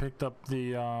must have picked up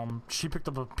the she picked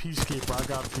up a Peacekeeper. I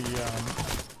got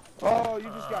the Oh, you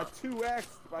just got 2x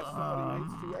by somebody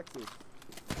who hates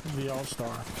 2x's. the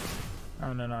All-Star,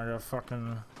 and then I got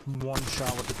fucking 1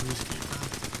 shot with the Peacekeeper.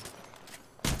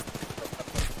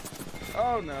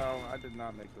 Oh no, I did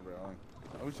not make the railing.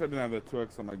 I wish I didn't have that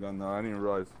 2x on my gun though. I didn't even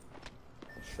realize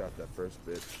I shot that first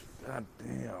bitch. God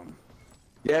damn.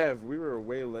 Yeah, if we were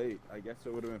way late, I guess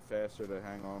it would have been faster to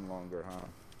hang on longer, huh?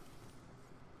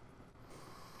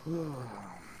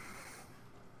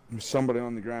 There's somebody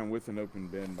on the ground with an open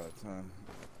bin by the time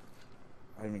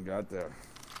I even got there.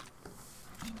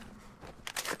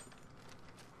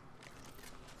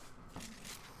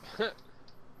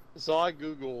 So I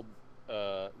googled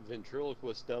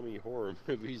ventriloquist dummy horror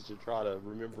movies to try to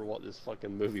remember what this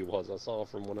fucking movie was I saw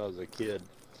from when I was a kid.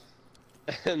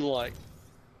 And like,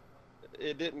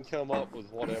 it didn't come up with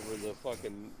whatever the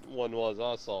fucking one was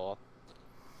I saw.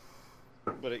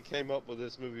 But it came up with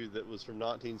this movie that was from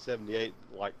 1978,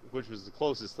 like, which was the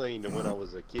closest thing to when I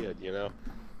was a kid, you know?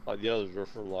 Like the others were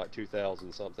from like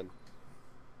 2000 something.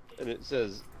 And it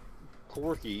says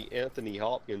Corky, Anthony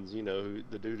Hopkins, you know,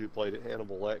 the dude who played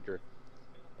Hannibal Lecter,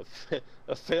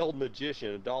 a failed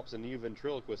magician adopts a new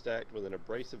ventriloquist act with an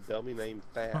abrasive dummy named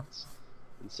Fats,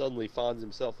 and suddenly finds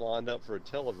himself lined up for a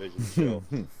television show.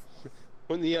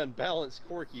 When the unbalanced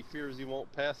Corky fears he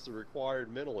won't pass the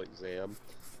required mental exam,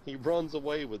 he runs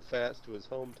away with Fats to his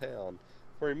hometown,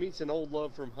 where he meets an old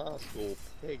love from high school,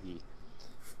 Peggy.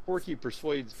 Corky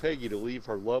persuades Peggy to leave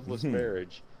her loveless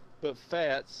marriage, but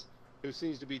Fats, who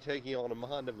seems to be taking on a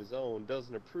mind of his own,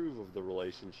 doesn't approve of the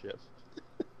relationship.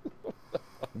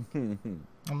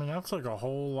 I mean, that's like a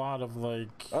whole lot of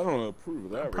like. I don't approve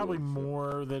of that. Probably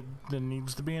more than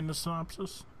needs to be in the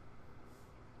synopsis.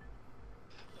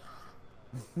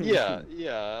 Yeah,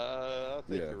 I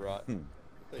think you're right.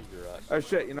 I think you're right. Oh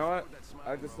shit, you know what?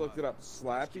 I just looked it up.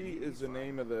 Slappy is the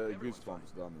name of the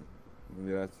Goosebumps dummy.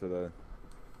 Maybe that's for the.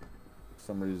 For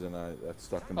some reason, that's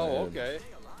stuck in my head. Oh, okay.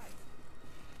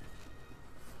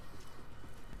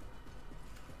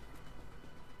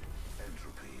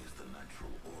 Entropy is the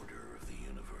natural order of the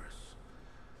universe.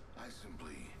 I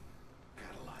simply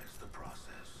catalyze the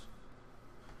process.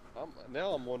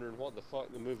 Now I'm wondering what the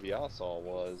fuck the movie I saw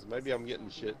was. Maybe I'm getting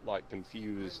shit like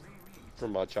confused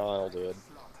from my childhood.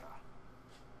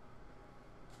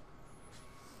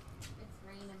 It's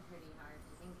raining pretty hard.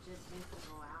 Do you think Jib needs to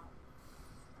go out?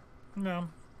 No,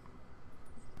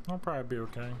 I'll probably be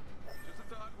okay. Just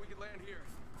a thought, we could land here.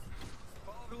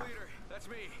 Follow the leader. That's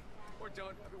me. Or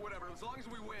don't. Whatever. As long as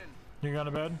we win. You going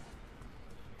to bed?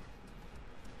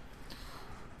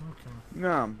 Okay. No,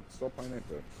 I'm still playing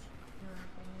Apex.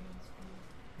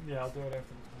 Yeah, I'll do it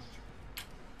after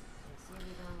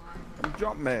the I'm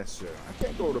Jump Master. I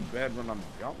can't go to bed when I'm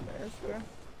Jump Master.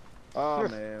 Oh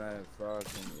man, I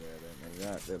fucking didn't make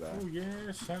that, did I? Oh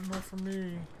yeah, Sentinel for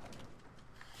me.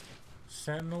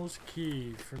 Sentinel's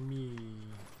key for me.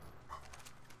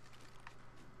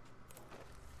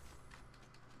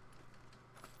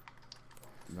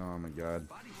 Oh my god.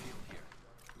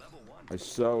 I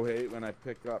so hate when I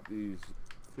pick up these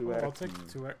 2x. I'll take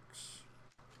the 2x.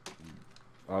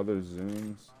 Other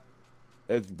zooms.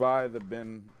 It's by the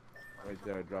bin right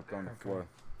there. I dropped on the floor.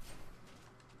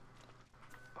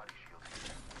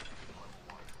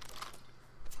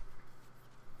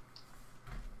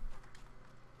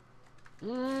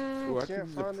 Ooh, I can't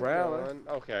can the find the Prowler. gun.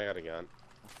 Okay, I got a gun.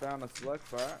 I found a select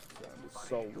fire. So I just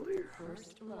sold it.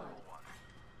 First blood.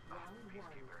 Round 1.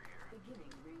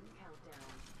 Beginning ring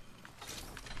countdown.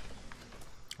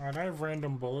 Alright, I have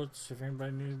random bullets if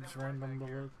anybody needs random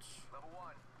bullets. Level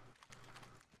 1.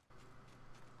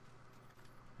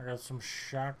 I got some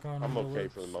shotgun I'm bullets. okay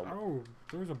for the moment. Oh,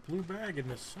 there's a blue bag in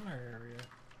the center area.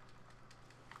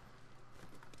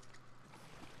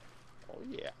 Oh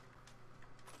yeah.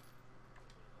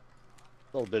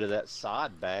 A little bit of that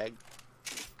side bag.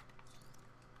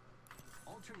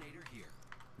 Alternator here.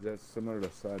 Is that similar to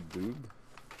side boob?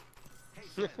 Hey,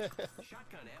 friends,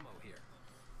 shotgun ammo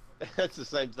here. That's the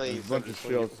same thing There's a bunch of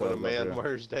shields when a up man here.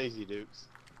 wears Daisy Dukes.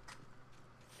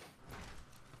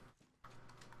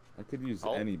 I could use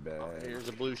Oh, any bag. Here's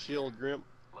a blue shield, Grim.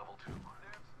 Level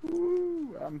 2.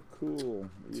 Woo, I'm cool.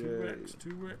 Yay. 2x, 2x,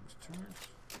 2x.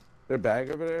 Their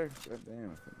bag over there? God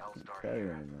damn, I can't carry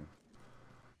anything.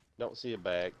 Don't see a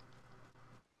bag.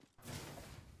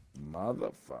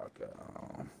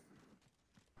 Motherfucker.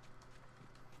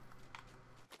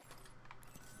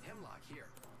 Hemlock here.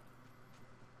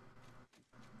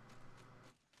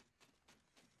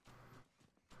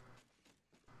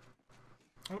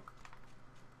 Oh.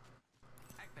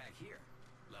 Backpack here.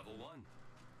 Level 1.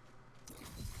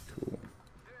 Cool.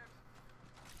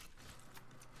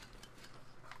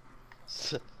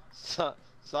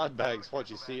 Side bag's what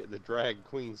you see at the Drag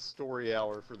Queen Story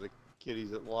Hour for the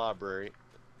kiddies at the library.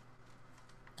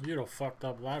 You little fucked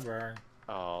up library.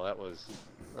 Oh, that was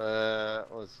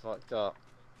fucked up.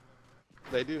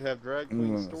 They do have Drag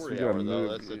Queen Story so you Hour gotta though.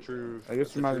 move- That's a true. I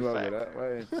guess that's a you might as true well go fact. that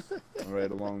way. It's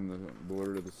right along the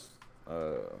border of this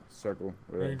circle.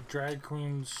 Hey, Right. drag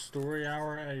queen story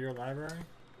hour at your library?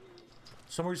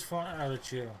 Somebody's flying out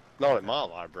at you. Not at my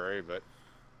library, but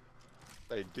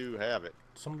they do have it.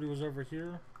 Somebody was over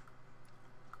here.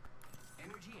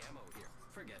 Energy ammo here.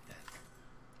 Forget that.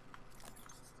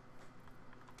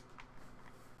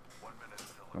 1 minute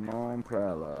until Come on,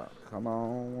 Prowler. Come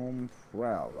on,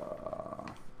 Prowler.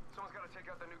 someone's got to take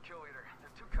out the new kill leader. They're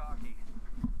too cocky.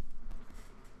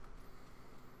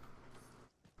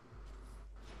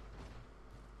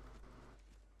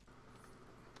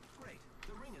 Great.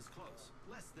 The ring is close.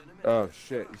 Less than a minute. Oh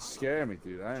shit, you scared me,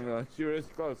 dude. I didn't realize you were this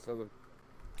close. I was like,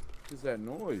 what's that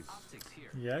noise? Optics here.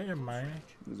 Yeah, you might.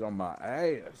 It was on my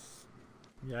ass.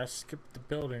 Yeah, I skipped the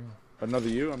building. Another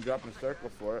you? I'm dropping a circle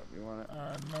for it. You want it?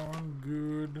 No, I'm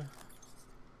good.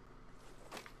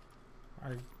 I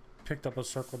picked up a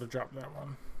circle to drop that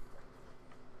one.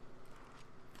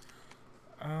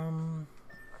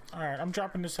 Alright, I'm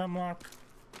dropping this hemlock.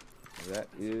 That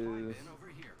is. In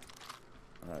over here.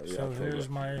 Yeah, So I'll take here's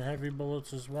it. my heavy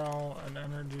bullets as well, and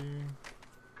energy.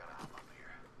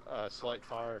 Slight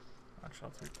fire. Actually,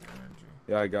 I'll take the energy.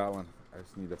 Yeah, I got one. I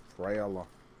just need a Prowler.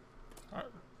 Uh, You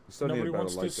still need nobody a better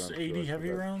wants light this gun 80 source, heavy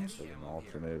but that's rounds? an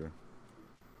alternator.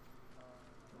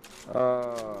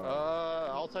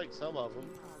 I'll take some of them.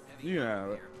 You have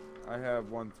it. I have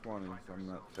 120, so I'm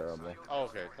not terrible. Oh,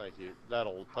 okay, thank you.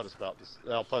 That'll put us about this.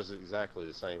 That'll put us exactly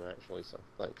the same, actually. So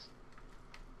thanks.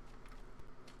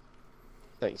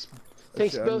 Thanks.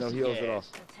 Thanks Shit, I both have no of heals you at all.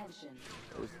 guys. Attention.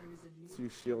 There's 2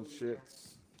 shield shits.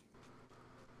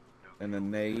 And a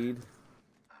nade.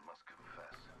 I must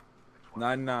confess.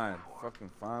 9-9. Fucking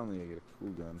finally I get a cool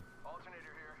gun. Alternator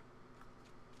here.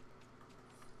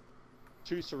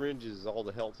 2 syringes is all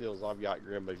the health heals I've got,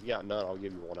 Grim. But if you got none, I'll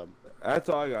give you one of them. That's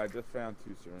all I got. I just found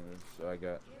 2 syringes. So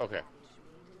Okay.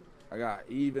 I got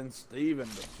even Steven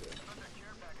but shit. Care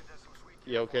package has some sweet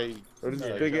You okay? There's No,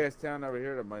 this big ass town over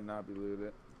here that might not be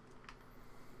looted.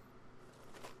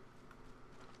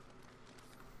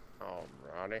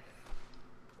 Alrighty.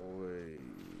 Oi.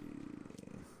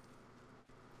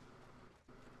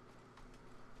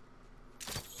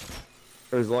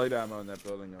 There's light ammo in that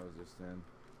building I was just in.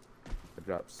 I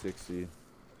dropped 60.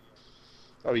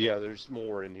 Oh yeah, there's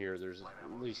more in here. There's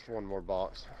at least one more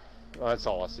box. Oh, that's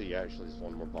all I see actually is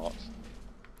one more box.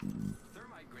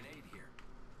 Thermite grenade here.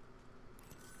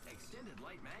 Extended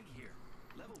light mag here.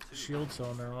 Level 2. Shield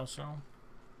cylinder also.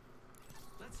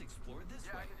 Let's explore this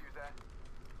Yeah, I way. could use that.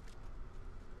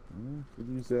 Could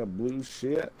use that blue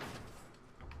shit.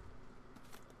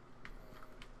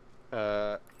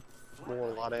 More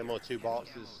light ammo, 2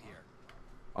 boxes. Ammo here.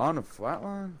 On a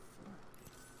flatline?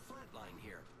 Flatline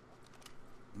here.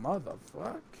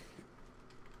 Motherfuck.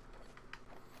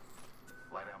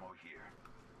 Light ammo here.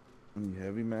 Any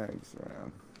heavy mags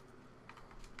around?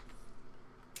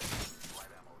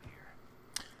 Light ammo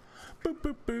here. Boo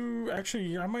boo boo.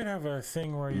 Actually, I might have a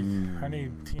thing where I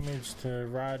need teammates to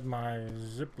ride my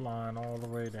zip line all the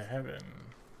way to heaven.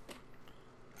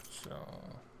 So.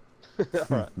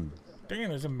 Alright. Dang,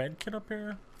 there's a med kit up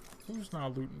here? Who's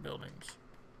not looting buildings?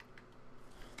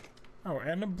 Oh,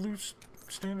 and a blue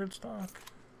standard stock.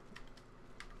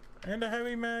 And a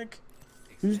heavy mag.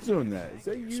 Who's doing that? Is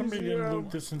that you? Somebody didn't loot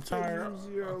this entire.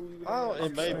 Oh,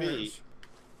 it may be. upstairs.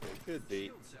 It could be.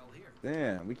 Shield cell here.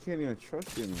 Damn, we can't even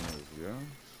trust you anymore,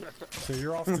 yo. So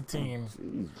you're off the team.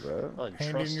 Jeez, bro.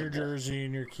 Hand in your Untrustable. jersey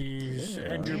and your keys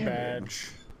and your badge.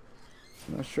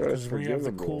 Not sure it's Because we have the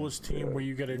forgivable. coolest team Yeah. where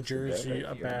you get a It's jersey, bad a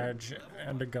idea. badge,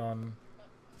 and a gun.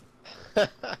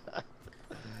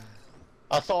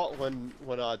 I thought when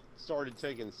I started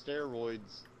taking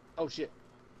steroids. Oh shit!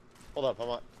 Hold up, I'm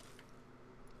not.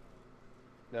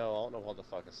 No, I don't know what the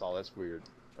fuck I saw. That's weird.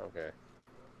 Okay.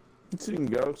 Seeing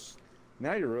ghosts.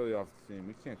 Now you're really off the team.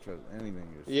 We can't trust anything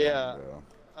you're saying. Yeah. Bro.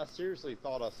 I seriously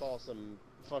thought I saw some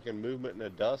fucking movement in a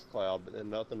dust cloud, but then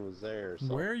nothing was there.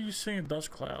 So. Where are you seeing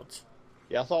dust clouds?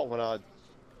 Yeah, I thought when I.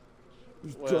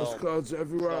 There's Well, dust clouds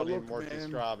everywhere I not even look, worth man.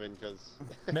 describing because.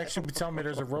 Next, you'll be telling me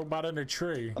there's a robot in a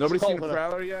tree. Nobody seen when a I-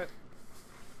 Prowler yet?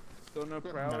 Still no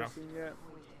Prowler No. seen yet?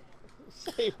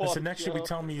 Say I what, said, next you'll be Joe?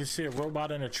 telling me you see a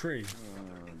robot in a tree.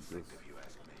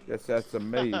 Guess that's a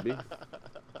maybe.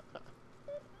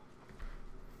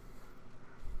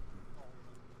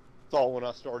 Thought when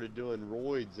I started doing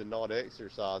roids and not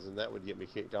exercising, that would get me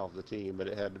kicked off the team, but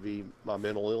it had to be my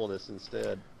mental illness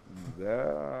instead. Yeah,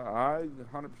 I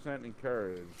 100%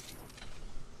 encourage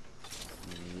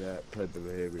that type of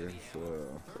behavior. So.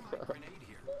 Grenade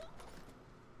here.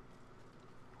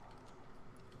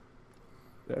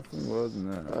 Definitely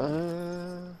wasn't that.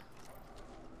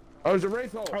 Oh, there's a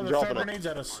wraith hole. Oh, they're Dropping throwing it. grenades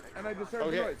at us. And I just heard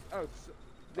Okay. the noise. Oh,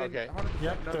 then Okay. 100%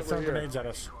 Yep, know they're that throwing we're here. grenades at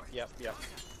us. Yep.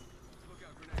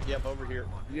 Yep, over here.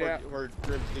 Yeah. Where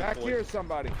Grim's Back decoy. here,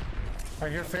 somebody. I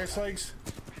hear face legs.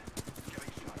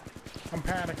 I'm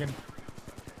panicking.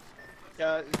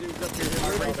 Yeah, dude's up here.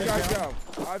 Where'd Wraith this is guy down.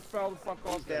 go? I fell the fuck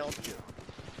He's off. down.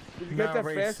 Did you No, get that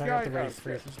Wraith, fast I guy? got the Oh, Wraith. shit.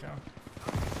 Wraith is down.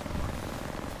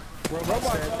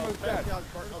 Robot's dead. almost dead.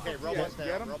 Okay, robot's Get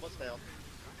down. him? Robot's down.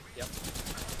 Yep.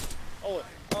 Oh,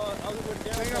 other one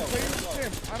down. Hang on, low, please, low.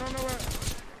 Jim. I don't know what.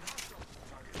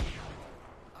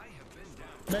 I have been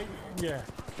down. Yeah.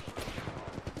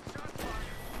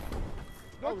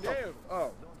 Oh, damn.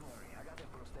 Oh.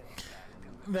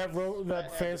 That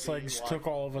had face to be, legs like, took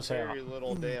all of us out. Very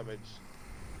little damage.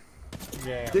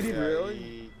 Yeah. Did he Yeah, really?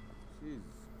 he- Jesus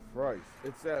Christ.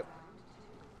 It's that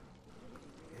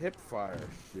hip fire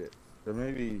shit. Or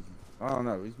maybe, I don't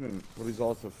know. He's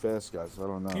also a fast guy, so I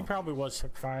don't know. He probably was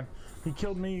hip fine. He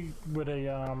killed me with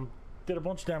a, did a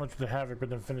bunch of damage with the Havoc, but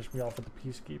then finished me off with the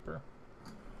Peacekeeper.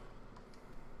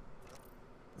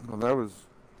 Well, that was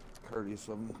courteous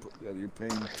of him to put you out of your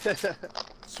pain And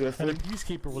swiftly. the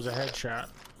Peacekeeper was a headshot.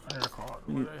 I gotta call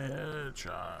it with a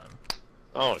headshot.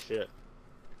 Oh shit.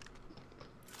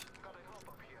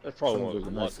 That's probably Sounds one of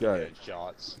like the a nice lucky guy.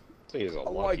 headshots. I think he's a I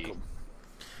like lucky. him.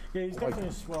 Yeah, he's definitely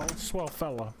a swell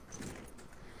fella.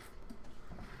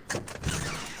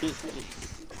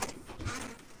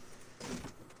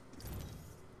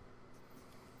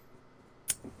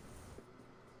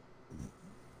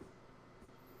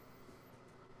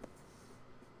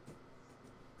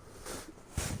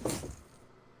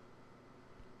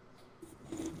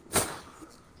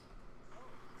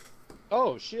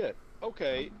 Oh shit.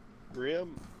 Okay,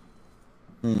 Grim.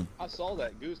 Hmm. I saw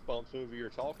that Goosebumps movie you're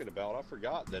talking about. I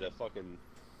forgot that a fucking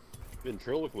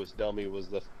ventriloquist dummy was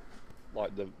the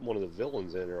one of the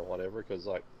villains in it or whatever. Because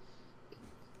like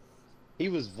he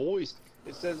was voiced.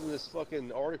 It says in this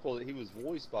fucking article that he was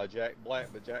voiced by Jack Black,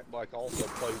 but Jack Black also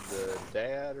played the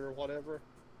dad or whatever.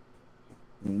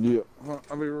 Yeah.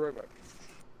 I'll be right back.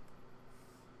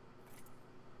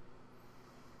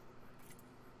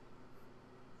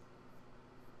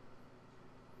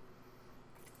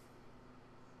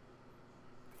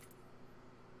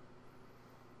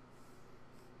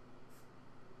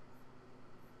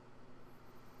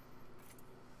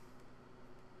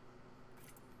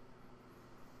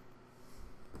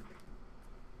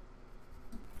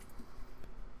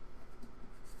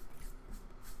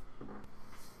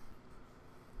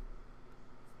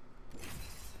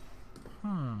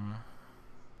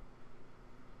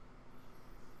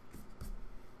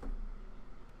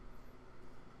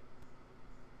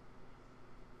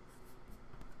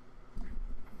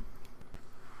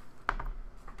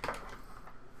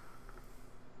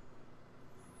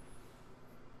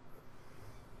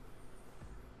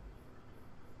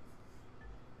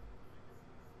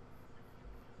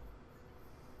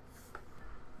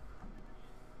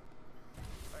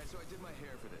 Alright, so I did my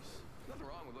hair for this. Nothing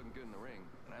wrong with looking good in the ring,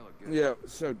 and I look good. Yeah,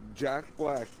 so Jack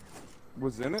Black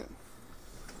was in it?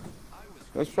 I was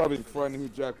That's probably before I knew who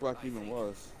Jack Black even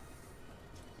was.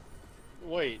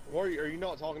 Wait, are you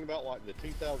not talking about like the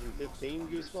 2015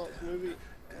 Goosebumps movie?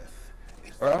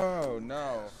 Oh,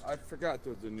 no. I forgot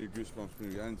there was a new Goosebumps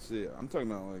movie. I didn't see it. I'm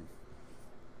talking about, like,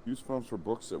 Goosebumps were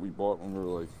books that we bought when we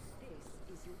were, like,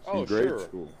 Oh, in grade sure.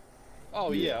 school.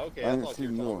 Oh Yeah. yeah, okay. I I haven't thought you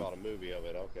were seen talking one. about a movie of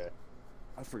it. Okay.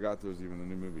 I forgot there was even a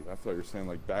new movie. I thought you were saying,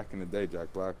 like, back in the day,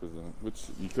 Jack Black was in it, which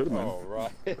you could have been. Oh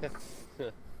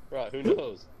right. Right, who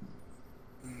knows?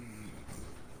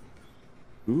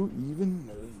 Who even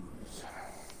knows?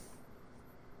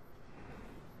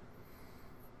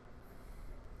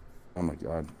 Oh my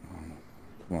god.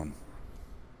 Come on.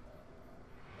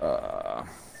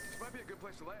 This might be a good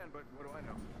place to land, but what do I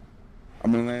know?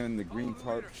 I'm gonna land in the green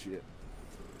tarp shit.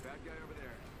 Bad guy over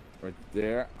there. Right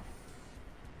there.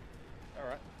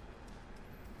 Alright.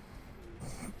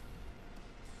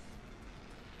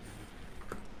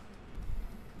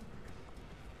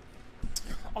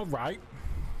 All right.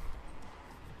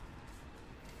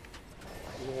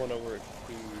 There's one over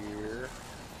here.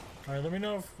 All right. Let me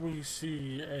know if we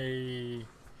see a.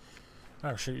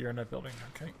 Oh shit! You're in that building.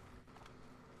 Okay.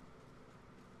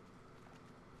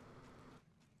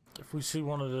 If we see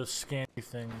one of the scanty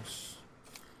things,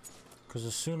 because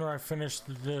the sooner I finish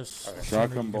this, the sooner Shotgun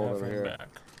you can bolt have over him here. back.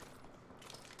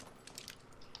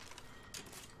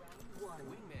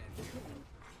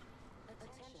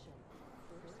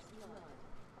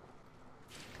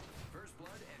 First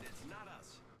blood, and it's not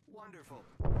us. Wonderful.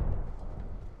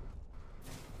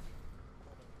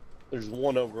 There's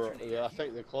one over. I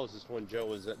think the closest one,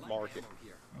 Joe, is at Market. Ammo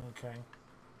here. Okay.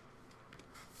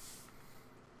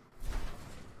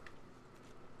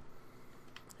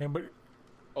 Anybody?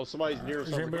 Oh, somebody's near us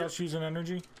Is over anybody here. else using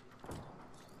energy?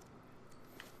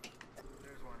 There's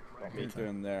one. Right Right there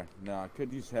and there. No, I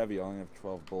could use heavy. I only have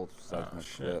 12 bolts besides Oh, my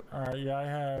shit. clip. Alright, yeah, I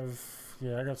have.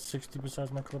 Yeah, I got 60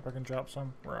 besides my clip. I can drop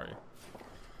some. Where are you?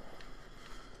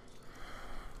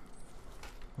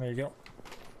 There you go.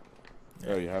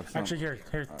 Oh, you have some? Actually, here,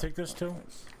 Alright, take this too.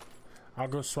 nice. I'll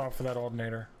go swap for that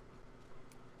alternator.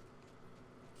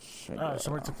 Shit, Oh,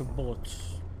 somebody took the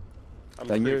bullets. I'm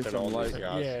Then here's creeping some on these light.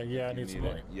 guys. Yeah, I You need some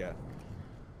it? light. Yeah.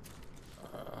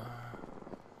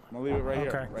 I'm gonna leave it right here.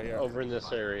 Okay. Right here. Over in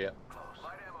this area.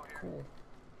 Light ammo here. Cool.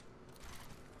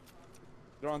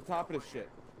 They're on top of this shit.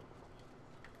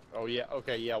 Oh yeah.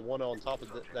 Okay. Yeah. One on top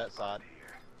of that side.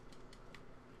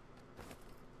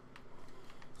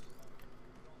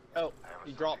 Oh,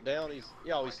 he dropped down. He's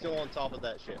still on top of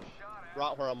that shit.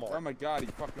 Right where I'm Oh marked. my god, he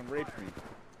fucking raped me.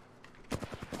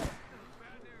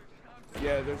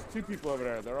 Yeah, there's two people over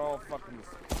there. They're all fucking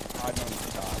just hiding on the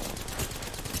side.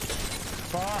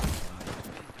 Fuck!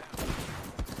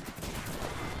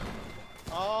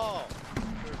 Oh,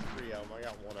 there's three of them. I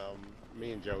got one of them.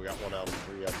 Me and Joe got one of them.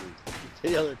 Three of them.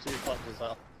 The other two fucked us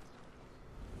up.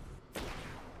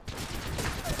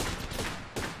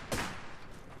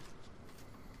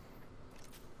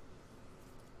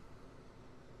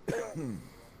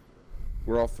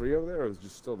 Were all three over there, or was it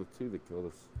just still the two that killed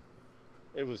us?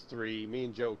 It was three. Me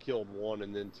and Joe killed one,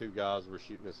 and then two guys were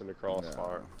shooting us in the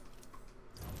crossfire.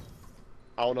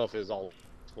 I don't know if it was all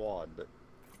squad, but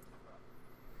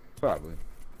Probably.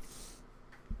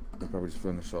 They'll probably just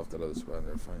finish off that other squad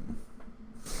they're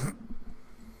fighting.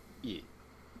 yeah.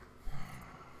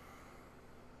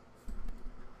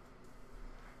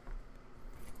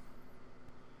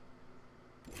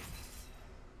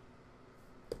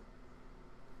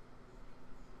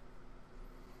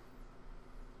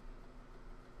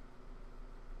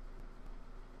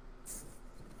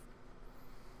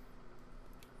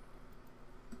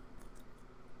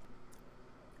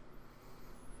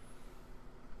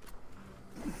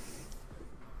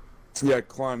 Yeah, I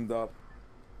climbed up.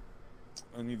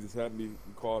 And he just had me,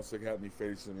 Caustic had me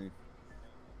facing me.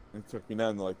 It took me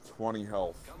down to like 20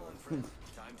 health. Come on, friend.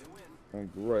 Time to win. Like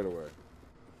right away.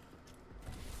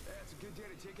 Yeah, it's a good day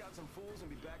to take out some fools and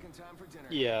be back in time for dinner.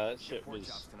 Yeah, that shit Pork was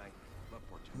chops tonight. Love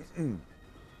pork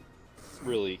chops.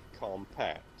 really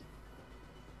compact.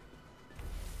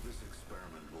 This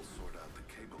experiment will sort out the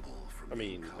capable from I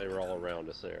mean, the they were all incompetent. around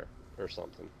us there, or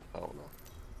something. I don't know.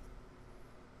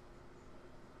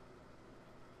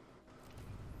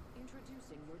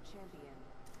 Introducing your champion.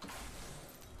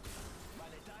 By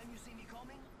the time you see me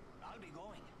coming, I'll be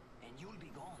going, and you'll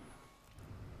be gone.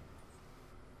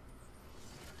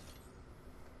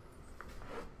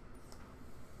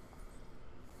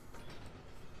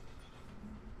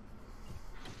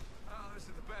 Oh, this is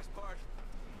the best part.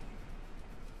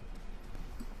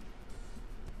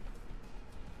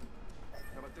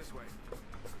 How about this way?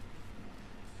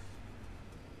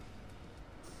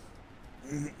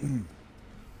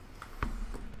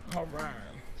 All right.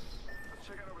 Let's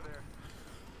check out over there.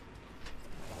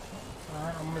 All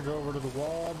right, I'm gonna go over to the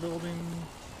wall building.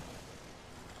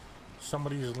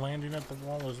 Somebody's landing at the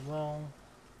wall as well.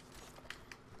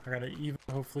 I gotta even.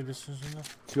 Hopefully this is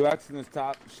enough. 2x in the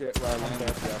top shit where I landed.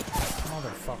 Yeah.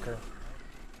 Motherfucker.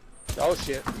 Oh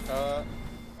shit.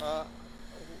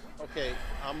 Okay,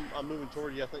 I'm moving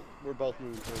toward you. I think we're both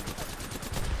moving toward you.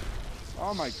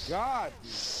 Oh my god, you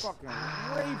fucking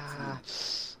raped me.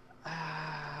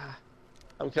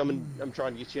 I'm coming. I'm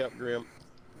trying to get you up, Grim.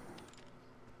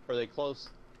 Are they close?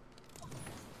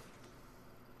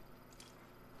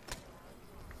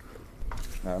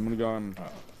 I'm gonna go in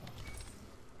back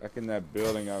in that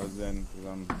building I was in because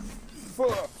I'm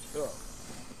fucked up.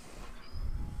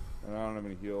 And I don't have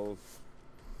any heals.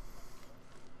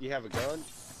 You have a gun?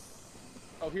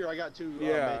 Oh, here I got two.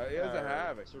 Yeah, he has a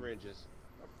Havoc. Syringes.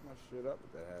 Fuck my shit up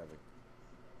with that Havoc.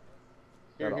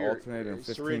 Here, Got an here. alternator and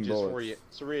 15 syringes bullets. for you.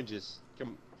 Syringes.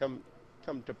 Come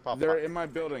to Papa. They're in my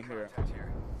building here.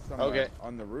 Somewhere. Okay.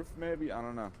 On the roof, maybe? I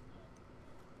don't know.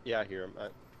 Yeah, I hear them.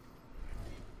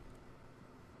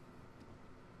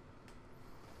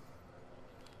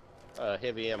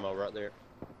 Heavy ammo right there.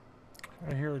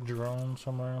 I hear a drone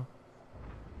somewhere.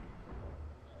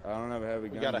 I don't have a heavy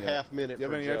gun. We got a yet. half minute Do you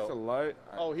for have any Joe. extra light?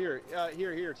 Oh, here.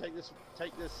 Here. Take this.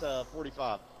 Take this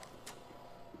 45.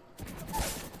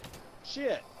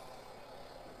 Shit.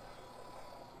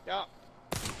 Yeah.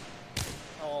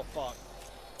 Oh fuck.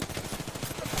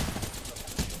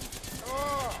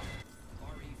 Oh.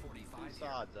 RE45 Two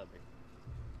sides of me.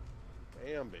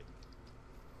 Damn it.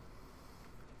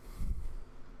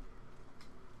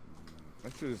 I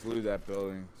should just leave that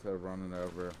building instead of running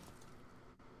over.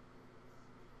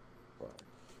 Fuck.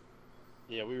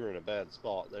 Yeah, we were in a bad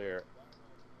spot there.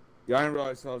 Yeah, I didn't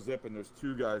realize I was zipping. There's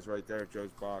two guys right there at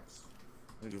Joe's box.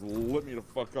 They just lit me the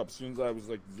fuck up as soon as I was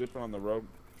like zipping on the rope.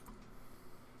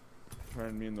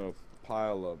 Turned me into a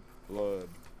pile of blood.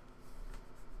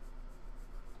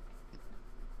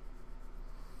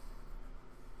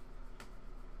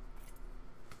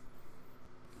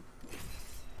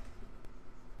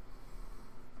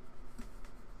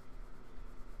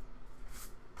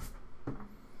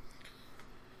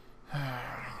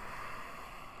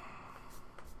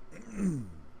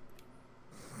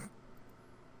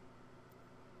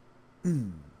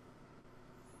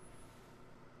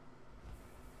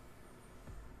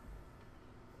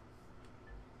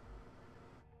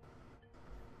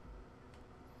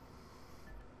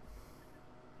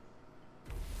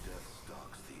 Death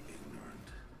stalks the ignorant.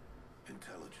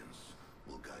 Intelligence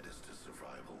will guide us to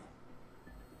survival.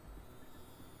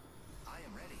 I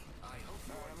am ready. I hope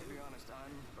you I'm are gonna too. be honest,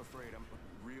 I'm afraid. I'm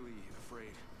really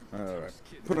afraid. Alright.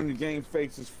 Put on your game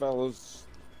faces, fellas.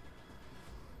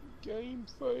 Game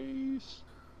face.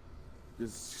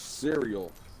 This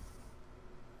cereal.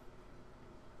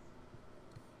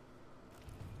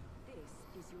 This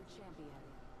is your champion.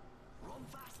 Run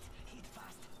fast, hit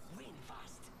fast, win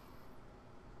fast.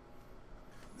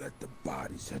 Let the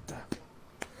bodies hit the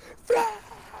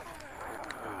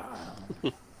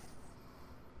You're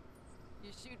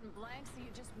shooting blanks, so you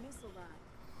just miss a lot.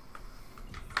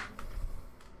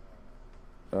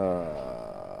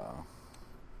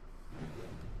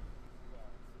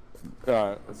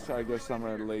 Alright, let's try to go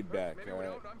somewhere laid back, Maybe we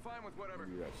alright? don't. I'm fine with whatever.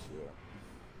 Yes, yeah.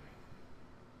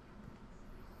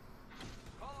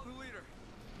 Follow the leader.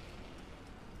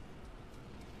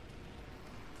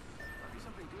 Might be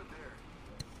something good there.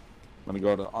 I'm gonna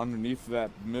go to underneath that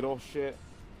middle shit.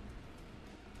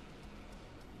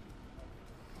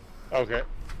 Okay.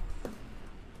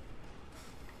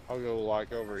 I'll go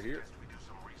like over here. We do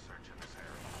some research in this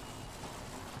area.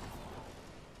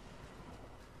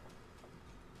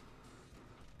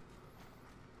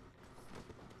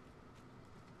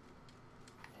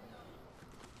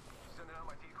 Sending out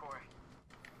my decoy.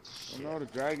 Oh no, the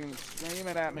dragon's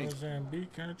screaming at me.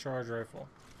 Mozambique and a charge rifle.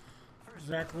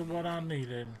 Exactly what I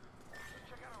needed.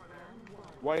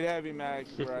 White heavy mag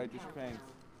where I just pinged.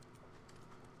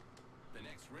 The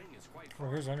next ring is quite Oh,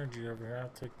 here's energy over here. I'll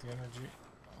take the energy.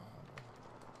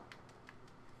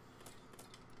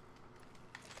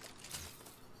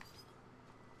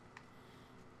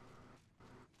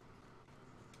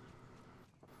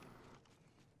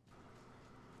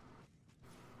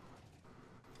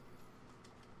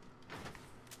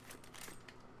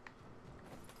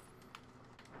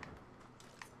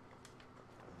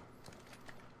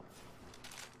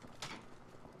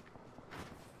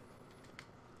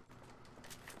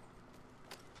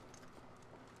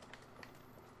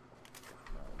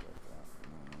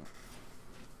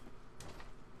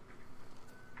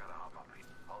 Gotta hop up.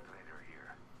 Alternator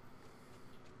here.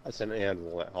 That's an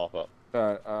animal that hop up.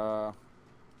 Alright,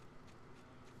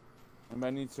 I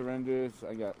might need syringes.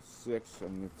 I got 6. I'm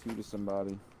gonna 2 to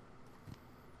somebody.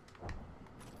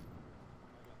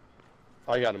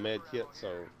 I got a med kit,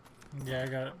 so Yeah, I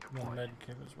got one med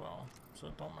kit as well, so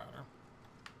it don't matter.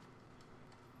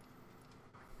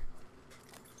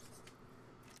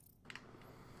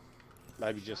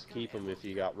 maybe just keep them if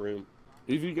you got room.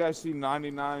 If you guys see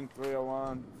 99,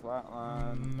 301,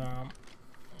 flatline. No,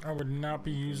 I would not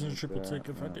be using triple Yeah, tick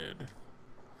if I yeah. did.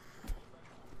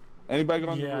 Anybody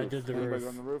go on the Yeah, roof? I did the Anybody roof. go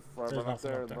on the roof? Before I There's run up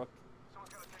nothing there up and there. look.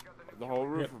 Someone's gotta take out the The whole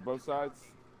roof Yep. of both sides?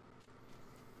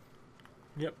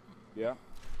 Yep. Yeah.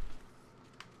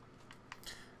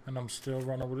 And I'm still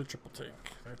running with a triple take.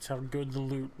 That's how good the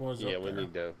loot was Yeah, up we there.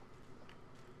 need to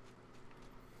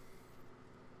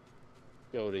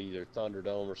go to either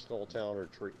Thunderdome or Skulltown or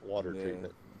water Yeah.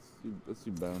 treatment. Let's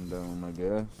do Bone Dome, I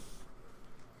guess.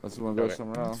 Unless you want to go Okay.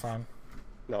 somewhere That's else. fine.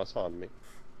 No, it's fine to me.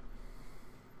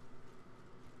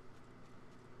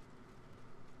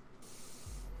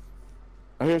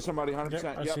 I hear somebody 100%.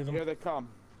 Yep, I Yep, see them. here they come.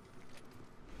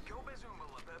 Kill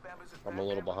Bazumba, Bamba's I'm a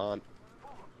little behind.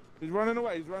 He's running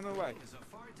away. He's running away. Is a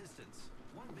far distance.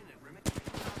 1 minute remaining.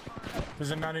 There's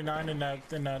a 99 in that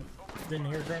in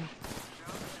here, Grim.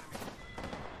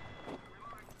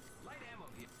 Light ammo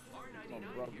here. Come on,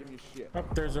 R99 bro, here. give me shit. Oh,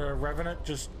 there's a Revenant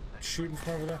just shooting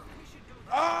from over there.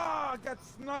 Ah, I got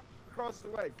snuck across the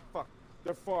way. Fuck.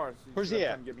 They're far. So you Where's gotta he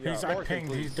come at? get me He's out. I Mark pinged.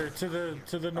 him, He's please. there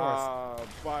to the north.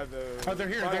 By the. Oh, they're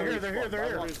here, by they're the here, they're here, respawn, they're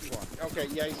here, by they're the here. respawn. Okay,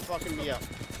 yeah, he's fucking me up.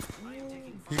 I am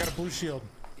taking He's got a blue shield.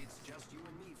 It's just you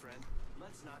and me, friend.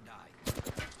 Let's not die.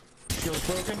 Shield's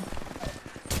broken.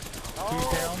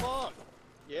 Oh, down. fuck!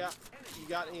 Yeah, you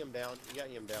got him down. You got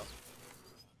him down.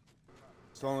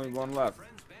 There's only one left.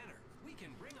 Friend's banner. We can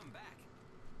bring them back.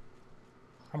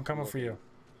 I'm coming for you.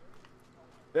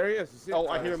 There he is. You see Oh,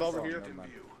 him? I hear him that's over the here. phone, never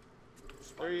mind.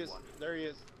 There he is. There he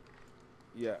is.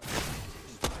 Yeah.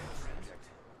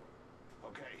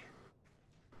 Okay.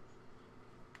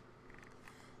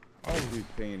 Oh, he's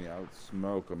painting. I would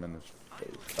smoke him in his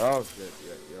face. Oh shit!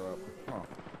 Yeah, you're up. Huh.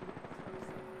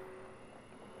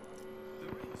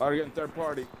 Oh, they're getting third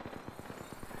party.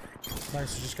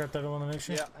 Nice, you just got that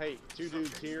elimination. Yeah, hey, two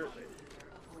dudes here.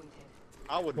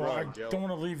 I would Well, I run, Joe. don't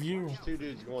want to leave you. Two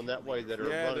dudes going that way that are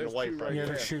Yeah, running there's away two from right Yeah, you.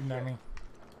 they're there. shooting at me.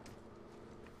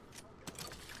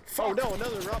 Oh no,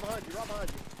 another right behind you, right behind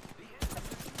you.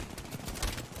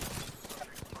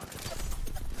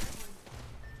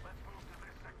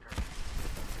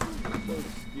 Those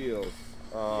skills.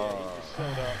 Yeah, he just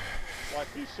showed up. Like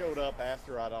he showed up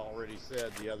after I'd already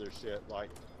said the other shit. Like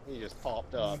he just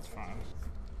popped up. That's fine.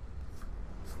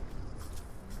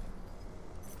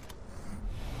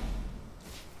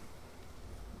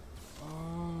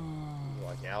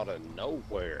 Like out of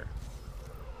nowhere.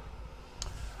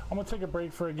 I'm gonna take a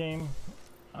break for a game,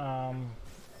 and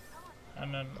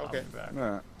then I'll Okay. be back.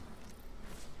 Yeah.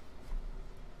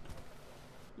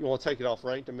 You want to take it off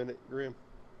ranked a minute, Grim?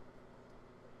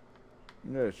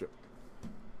 Yeah, sure.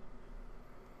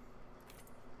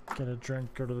 Get a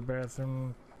drink, go to the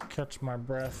bathroom, catch my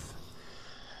breath,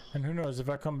 and who knows if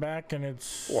I come back and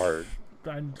it's Word.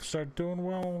 I start doing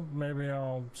well, maybe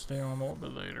I'll stay on a little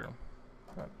bit later.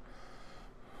 But,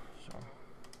 so.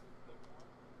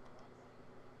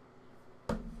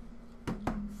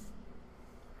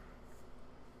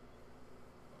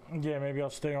 Yeah, maybe I'll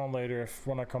stay on later if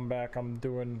when I come back I'm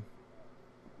doing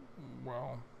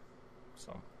well.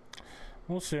 So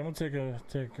we'll see. I'm gonna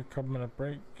take a couple minute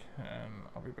break and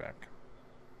I'll be back.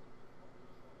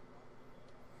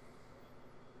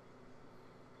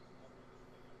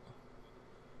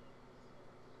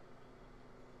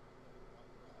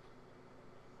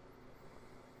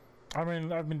 I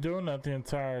mean, I've been doing that the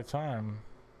entire time.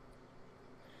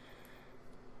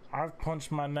 I've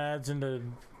punched my nads into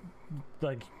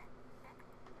like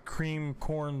cream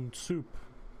corn soup.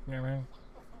 You know what I mean?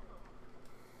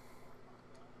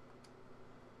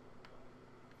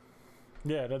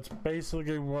 Yeah, that's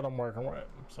basically what I'm working with.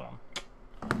 So,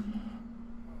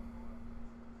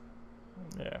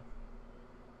 yeah.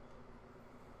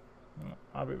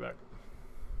 I'll be back.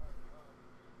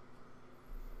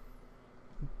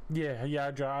 Yeah,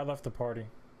 I left the party.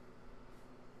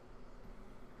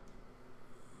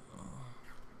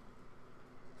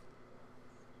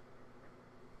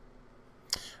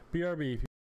 BRB.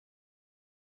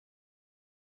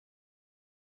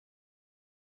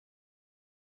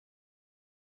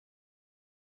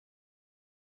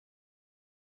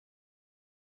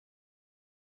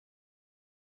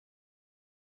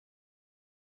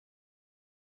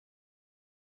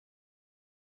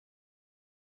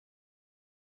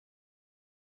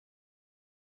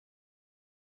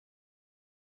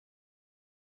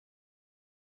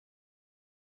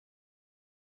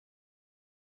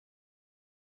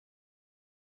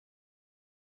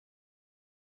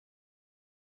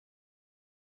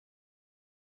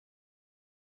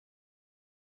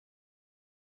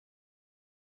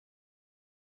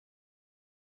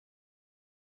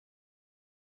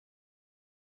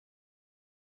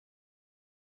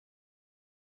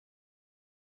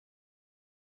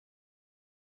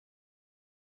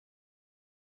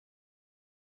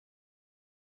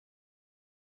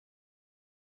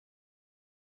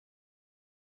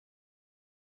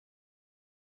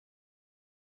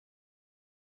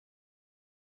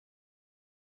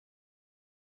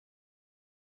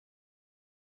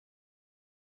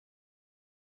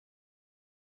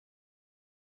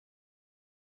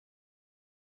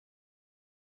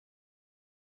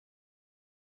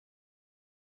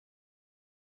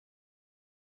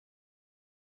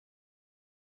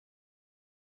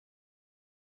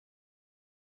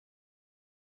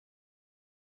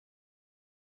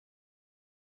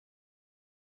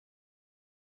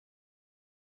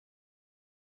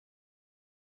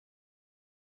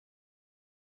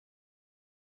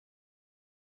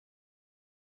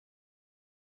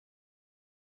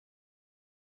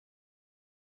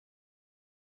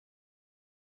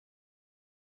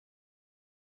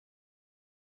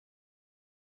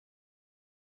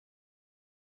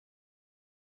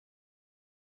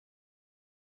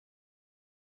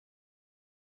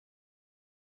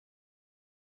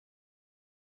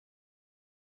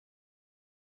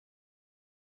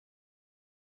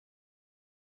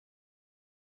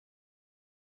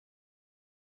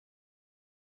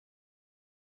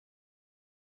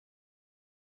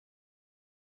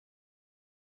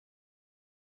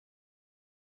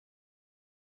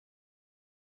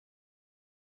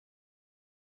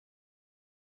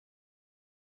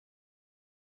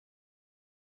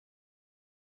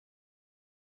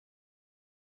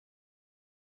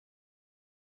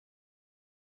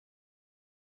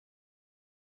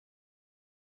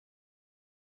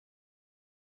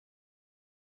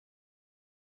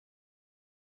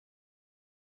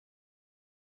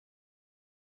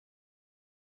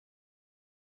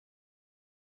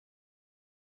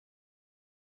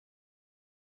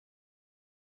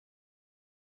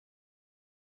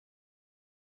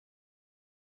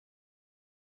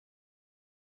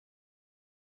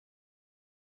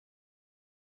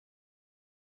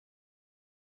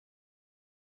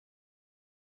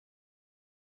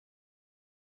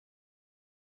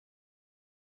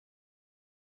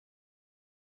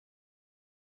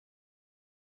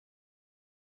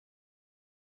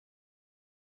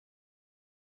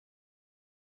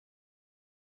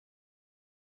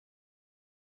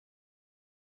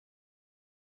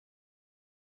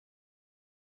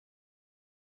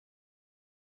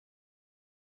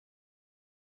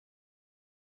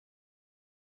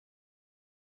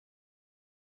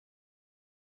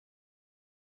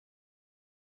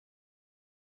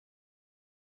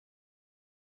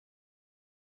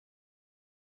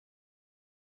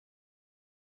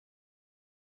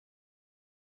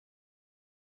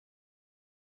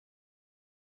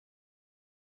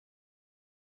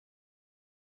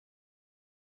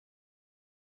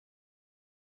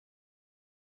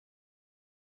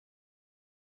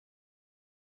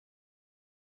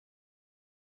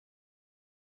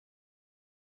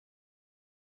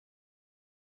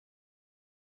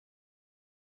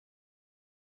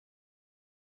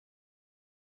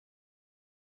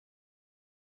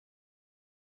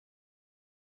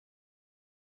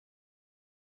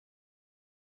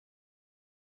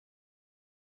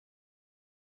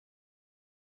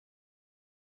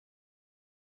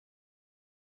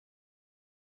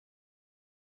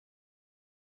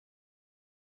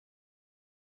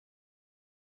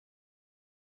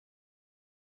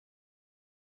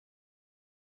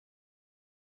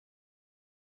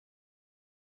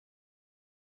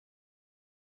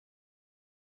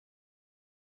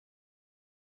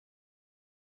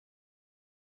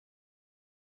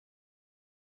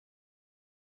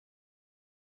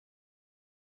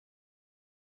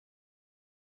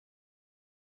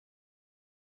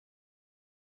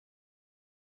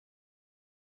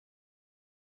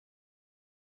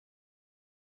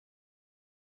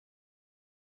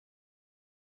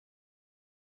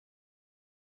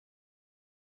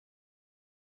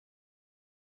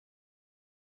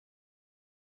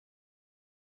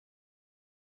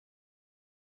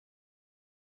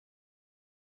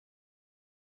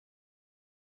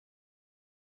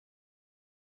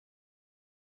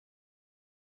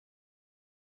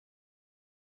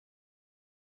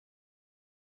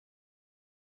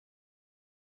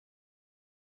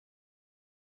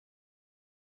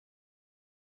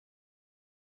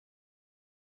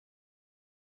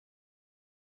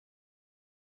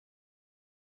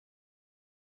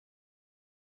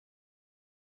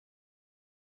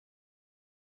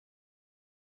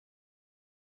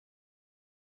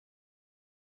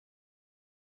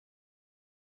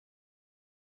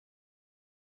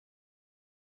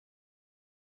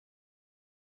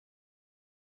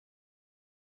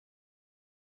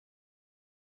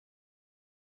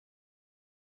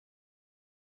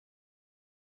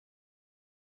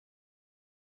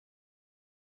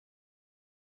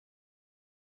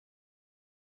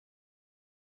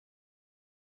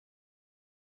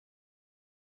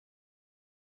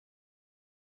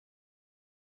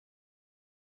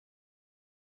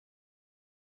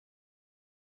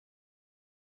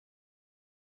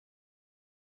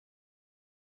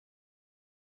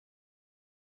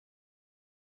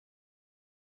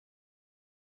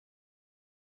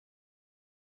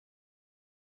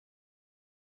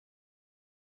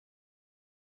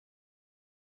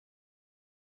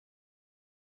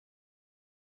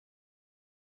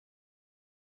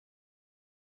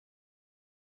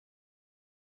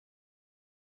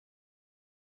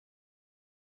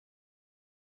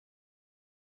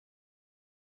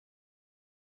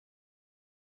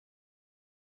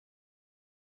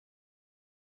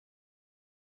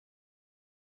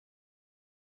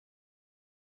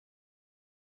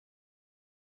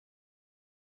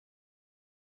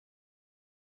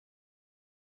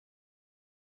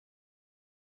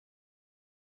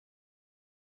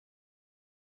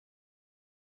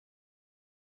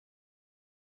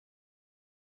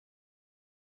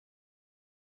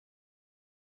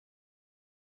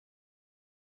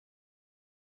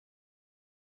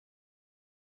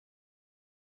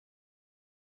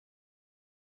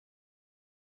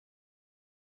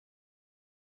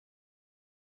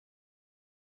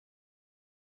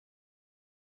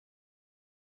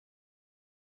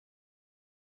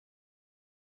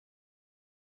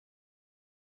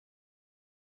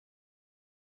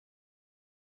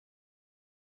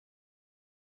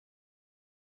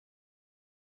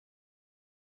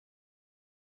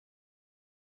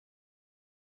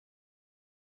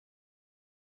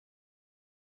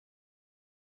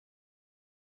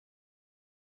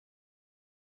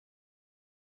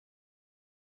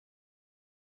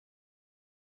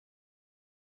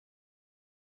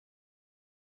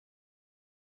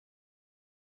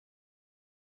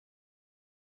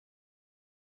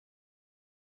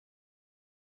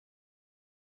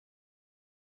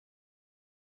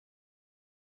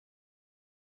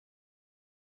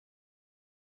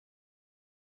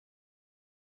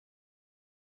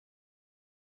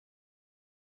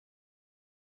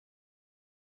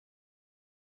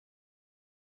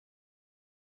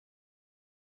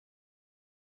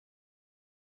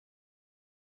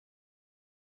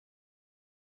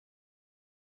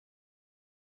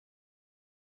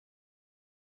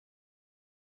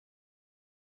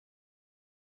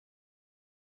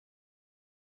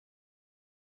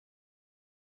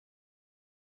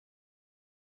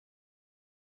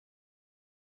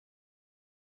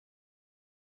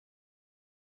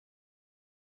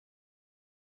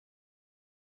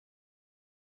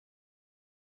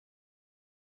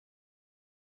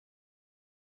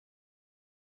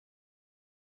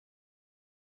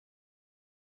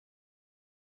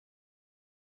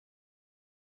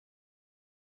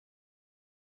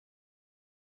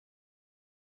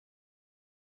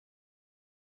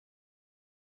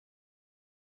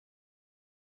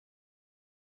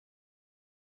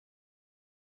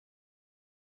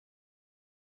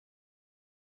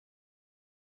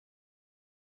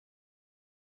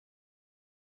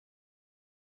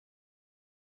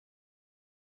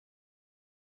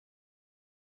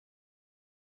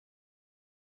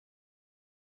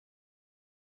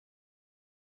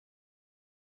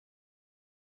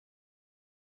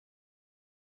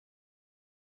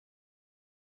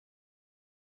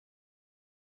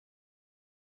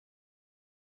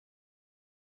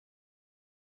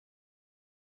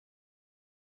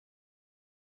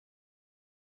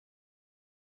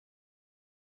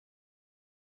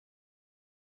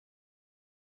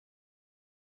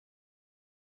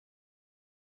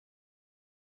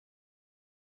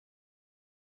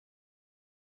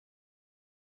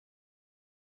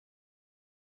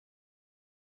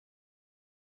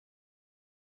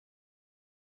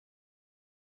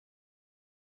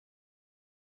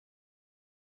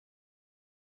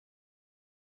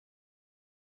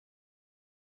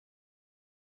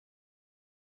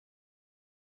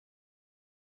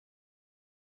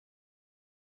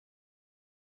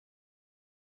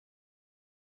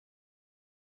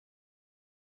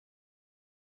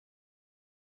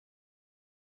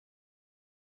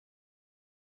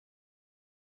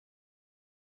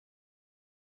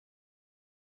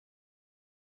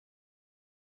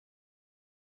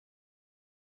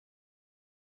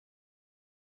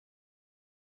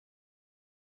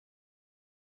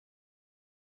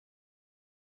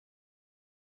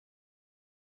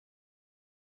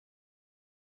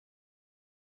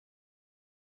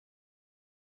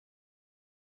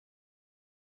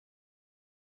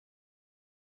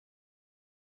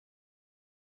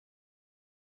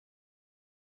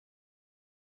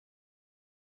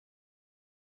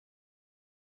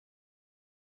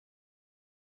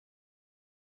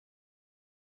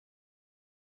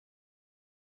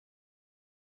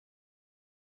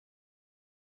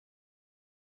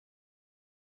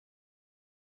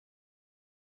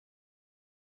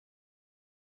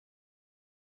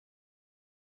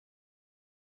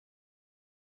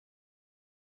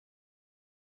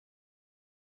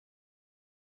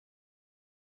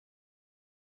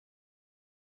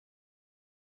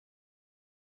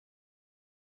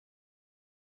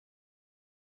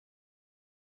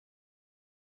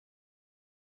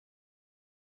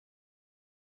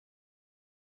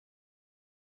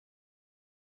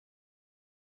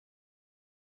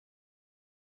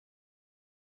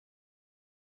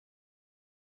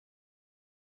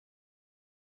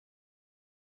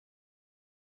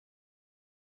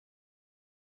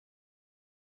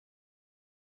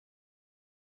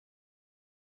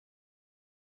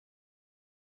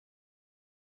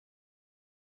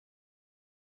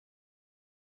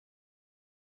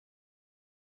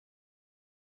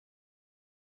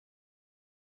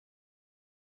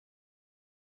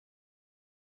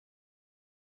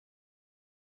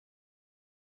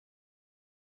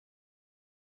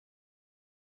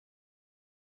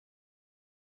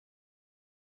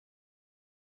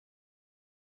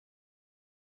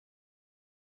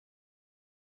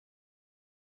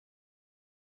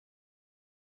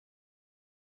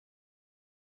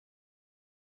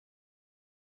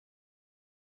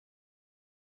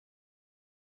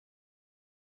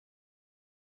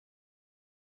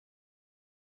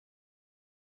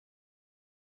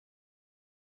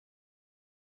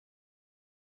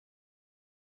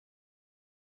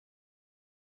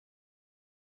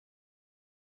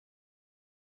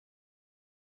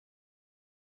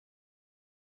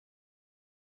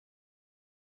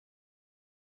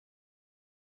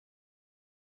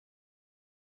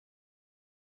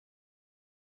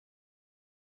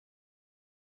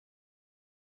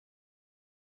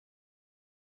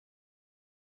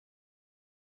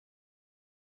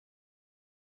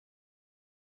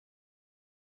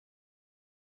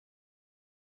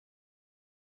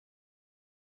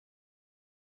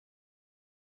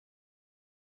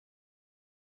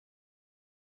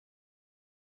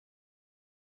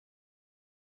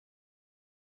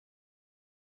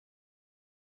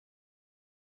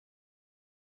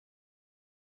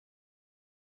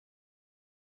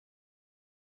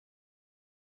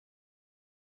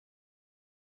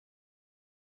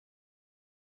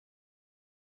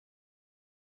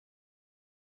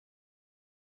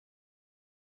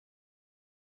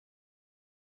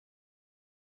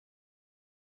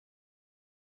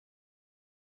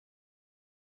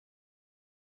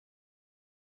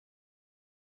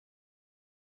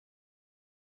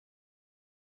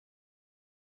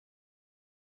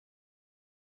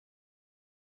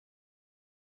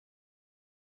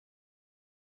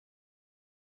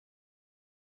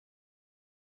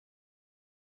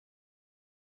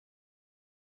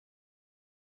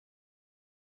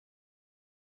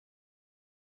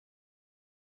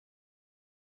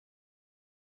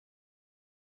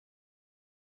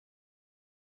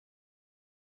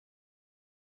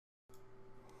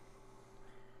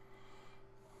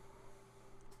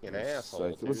 An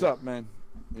asshole. What's up, man?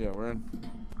 Yeah, we're in.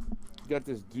 Got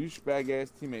this douchebag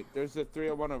ass teammate. There's a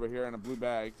 301 over here in a blue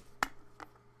bag.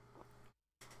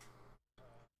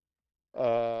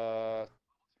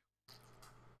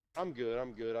 I'm good.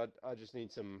 I'm good. I just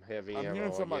need some heavy I'm ammo,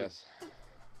 hearing somebody. I guess.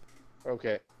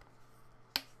 Okay.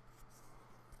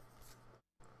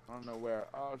 I don't know where.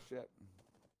 Oh shit.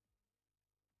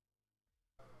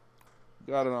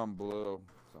 Got it on blue.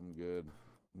 So I'm good.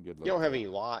 I'm good. You don't have any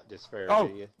light to spare, Oh,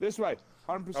 do you? this way.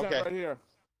 100% Okay. right here.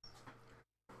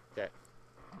 Okay.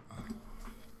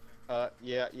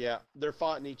 Yeah. They're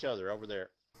fighting each other over there.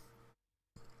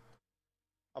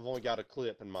 I've only got a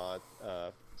clip in my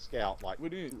scout, like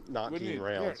 19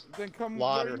 rounds. Here, then come.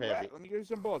 Light where or you at? heavy? Let me give you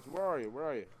some bullets. Where are you? Where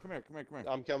are you? Come here. Come here. Come here.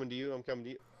 I'm coming to you. I'm coming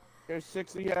to you. Here's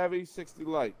 60 heavy, 60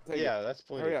 light. Take it. Yeah, that's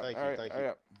plenty. Hurry up. Thank All you. right, Thank hurry you.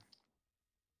 up.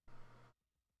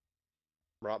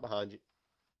 Right behind you.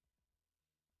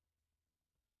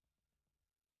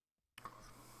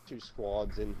 2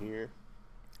 squads in here.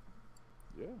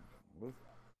 Yeah. We're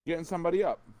getting somebody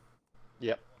up.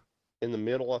 Yep. In the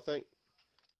middle, I think.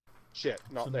 Shit,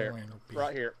 not there.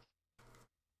 Right here.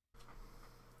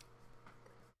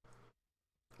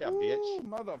 Yeah, Ooh, bitch.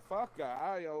 motherfucker.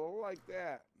 How you like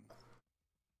that?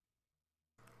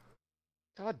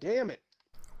 God damn it.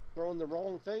 Throwing the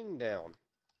wrong thing down.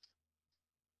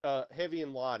 Heavy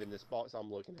and light in this box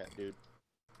I'm looking at, dude.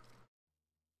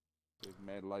 There's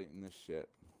mad light in this shit.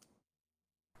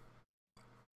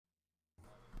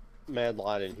 Mad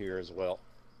light in here as well.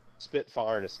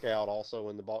 Spitfire and a scout also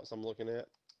in the box I'm looking at.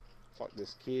 Fuck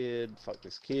this kid. Fuck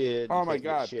this kid. Oh You my can't get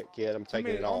God. shit, kid. I'm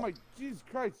taking it Oh off. my Jesus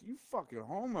Christ, you fucking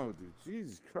homo, dude.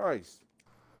 Jesus Christ.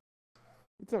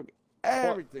 You took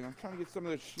everything. I'm trying to get some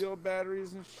of those shield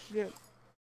batteries and shit.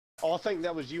 Oh, I think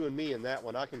that was you and me in that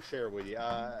one. I can share with you.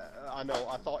 I know.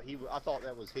 I thought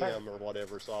that was him or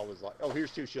whatever. So I was like, oh, here's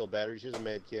 2 shield batteries. Here's a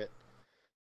med kit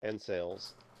and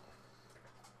cells.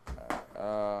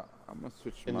 I'm gonna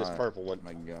switch In this purple one.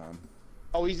 my gun.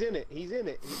 Oh, he's in it. He's in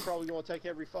it. He's probably gonna take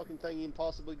every fucking thing he can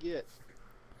possibly get.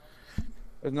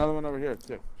 There's another one over here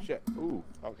too. Shit. Ooh.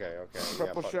 Okay. Purple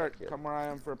Yeah, fuck shirt. that kid. Come where I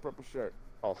am for a purple shirt.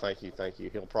 Oh, thank you.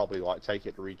 He'll probably like take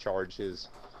it to recharge his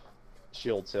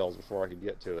shield cells before I can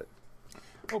get to it.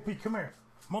 OP, come here,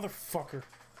 motherfucker.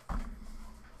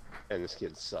 And this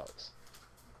kid sucks.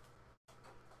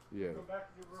 Yeah.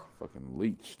 Fucking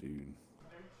leech, dude.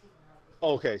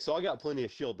 Okay, so I got plenty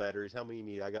of shield batteries. How many you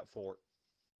need? I got 4.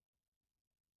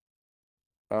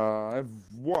 I have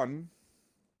 1.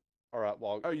 All right.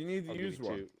 Well. Oh, you need to I'll give use you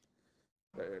 1.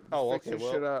 2. Oh, Fix okay.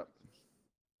 your shit up.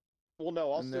 Well,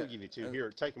 no, I'll And still then- give you 2.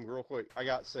 Here, take them real quick. I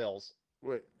got cells.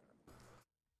 Wait.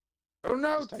 Oh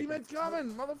no, Just take teammate's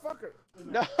coming, motherfucker.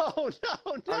 No.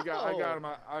 I got him.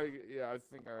 I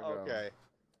think I got him. Okay.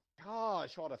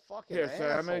 Gosh, what a fucking Here,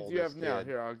 sir, how many asshole do you have this now? kid.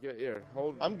 Here, I'll get here.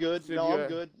 Hold. I'm good. See if No, you I'm have-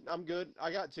 good. I'm good.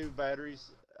 I got 2 batteries.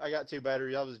 I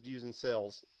was using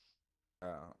cells. Oh,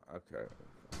 okay.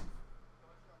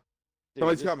 Dude,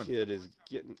 Somebody's this coming. kid is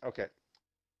getting okay.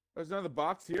 There's another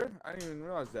box here. I didn't even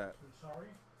realize that. Sorry?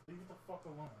 Leave it the fuck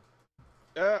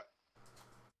alone.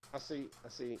 I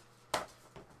see.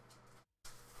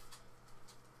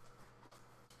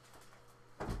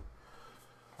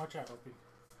 Watch out, OP.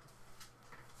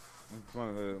 It's one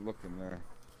of the looking there.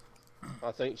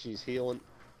 I think she's healing.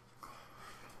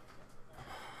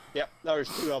 Yep, there's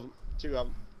 2 of them. 2 of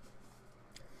them.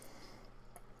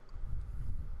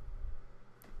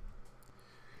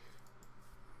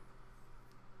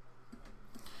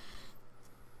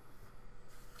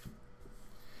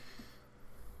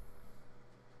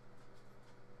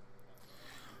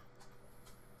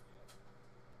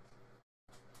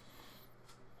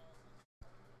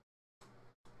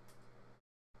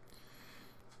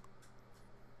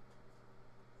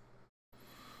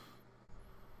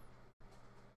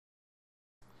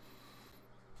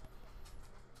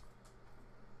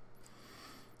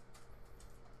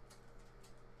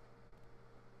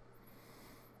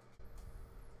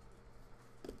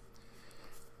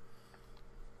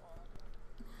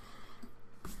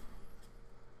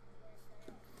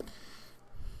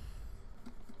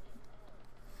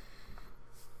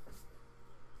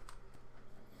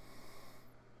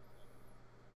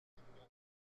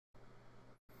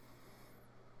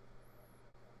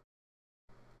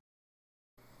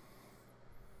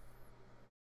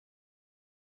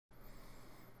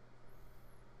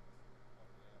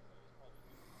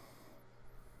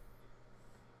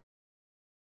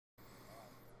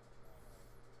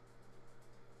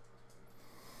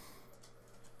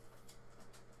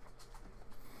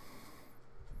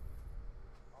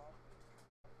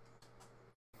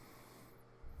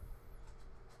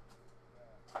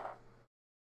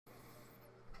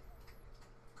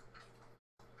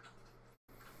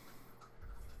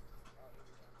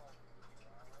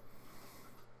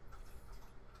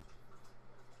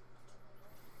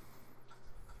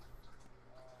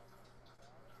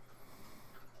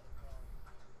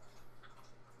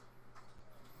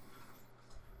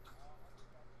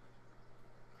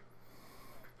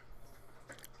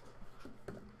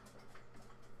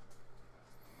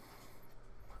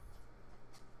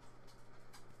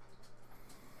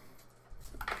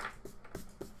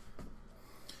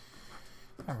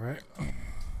 Alright. So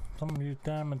I'm gonna mute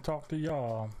them and talk to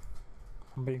y'all.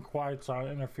 I'm being quiet so I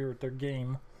don't interfere with their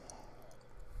game.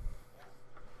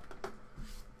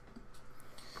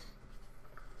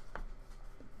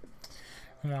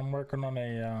 And I'm working on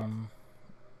a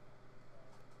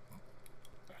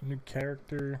new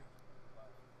character.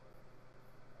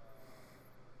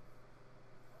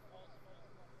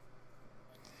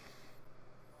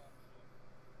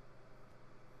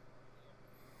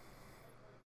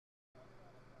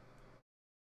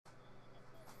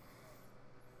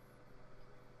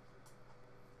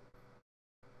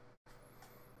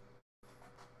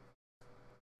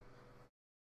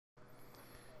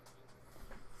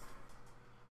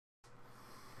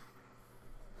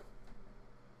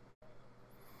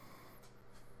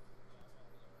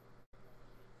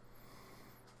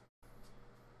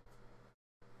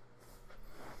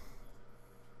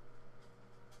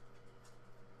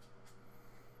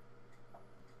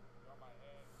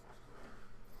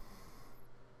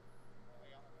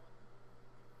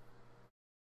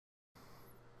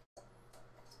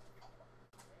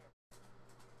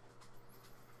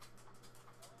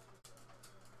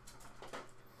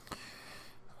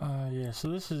 Yeah, so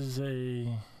this is a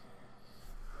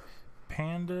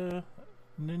panda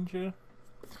ninja.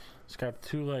 It's got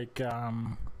two like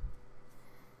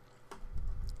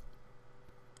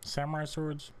samurai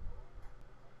swords.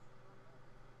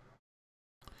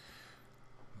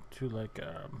 Two like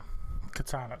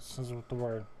katanas is what the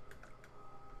word.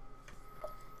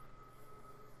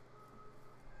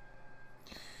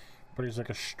 But he's like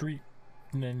a street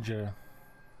ninja.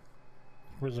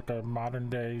 He's like a modern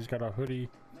day, he's got a hoodie.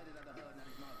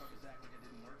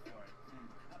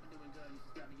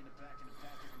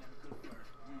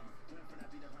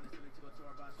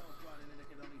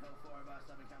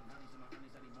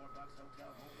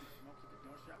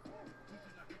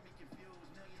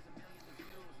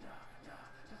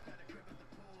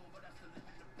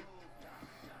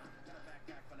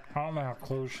 I don't know how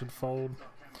clothes should fold.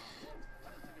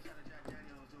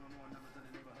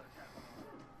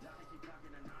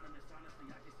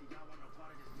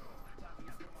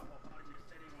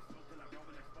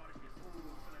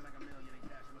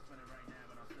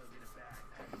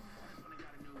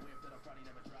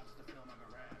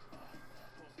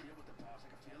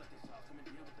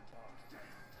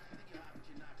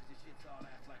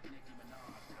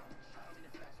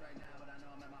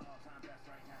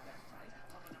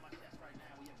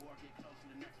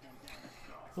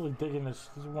 Really digging this.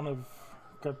 This is one of,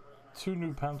 got two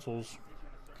new pencils.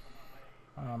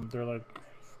 They're like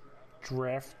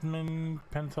Draftman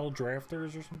Pentel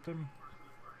drafters or something.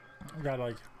 Got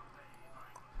like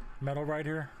metal right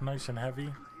here, nice and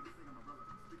heavy.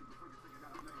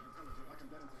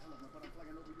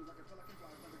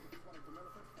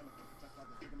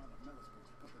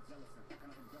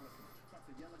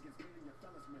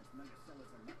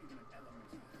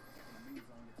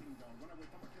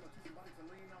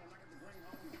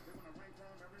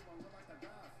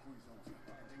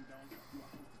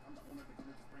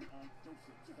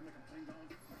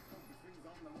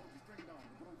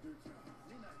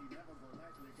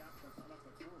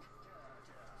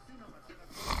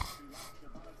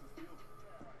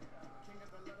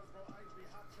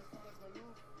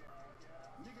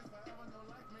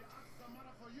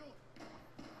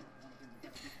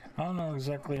 I don't know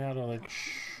exactly how to like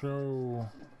show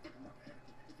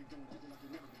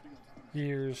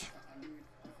ears.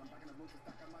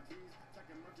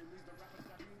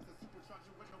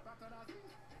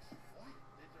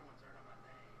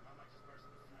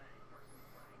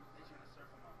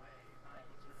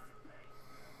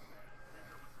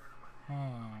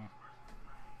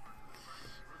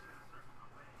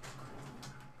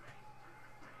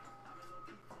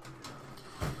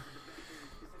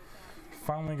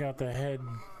 Finally got the head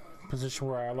position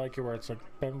where I like it, where it's like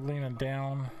leaning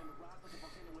down.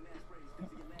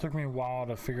 It took me a while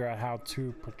to figure out how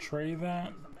to portray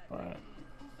that, but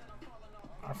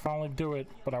I finally do it.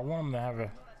 But I want him to have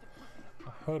a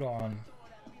hood on.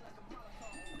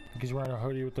 He's wearing a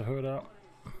hoodie with the hood up.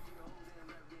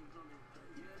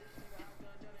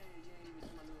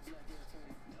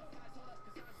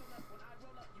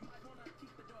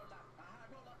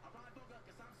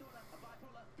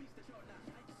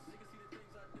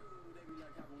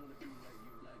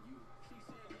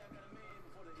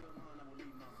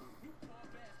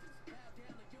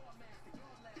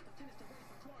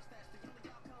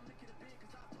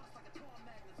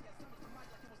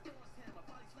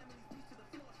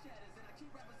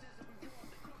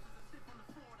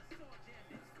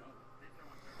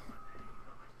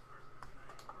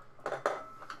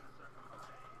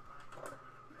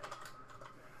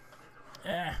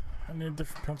 a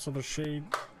different pencil to shade.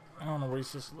 I don't want to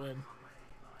waste this lid.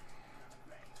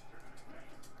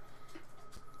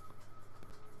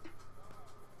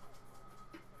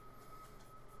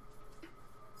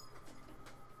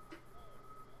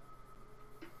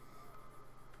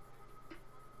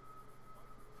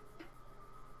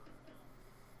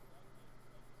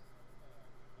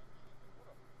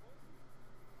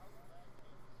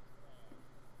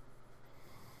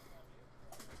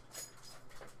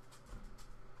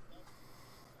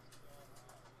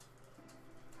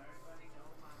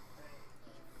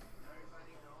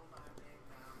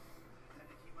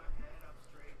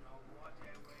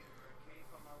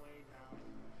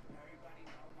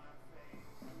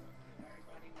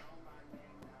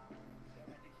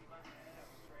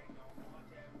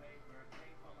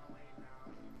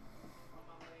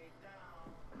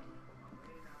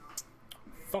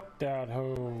 Fuck that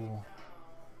hoe.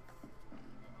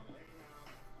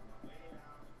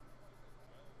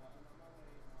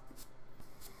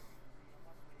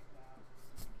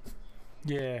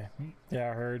 Yeah, I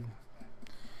heard.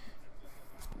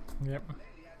 Yep.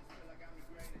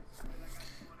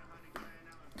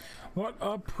 What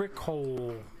a prick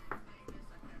hole.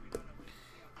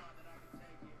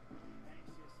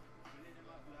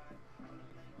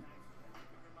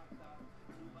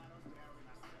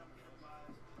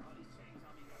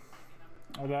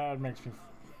 Oh, that makes me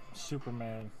super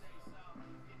mad.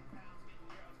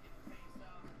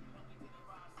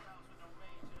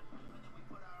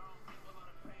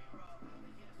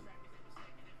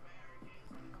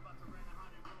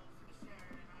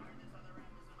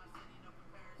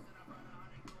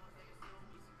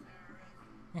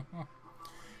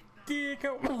 Dick.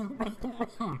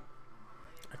 I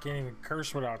can't even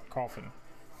curse without coughing.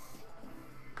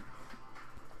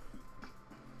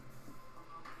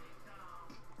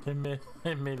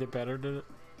 It made it better, did it?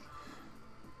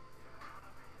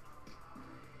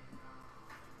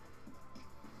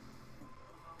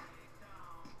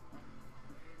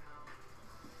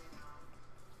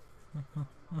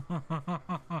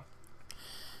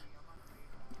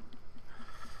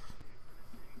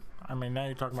 I mean, now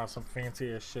you're talking about some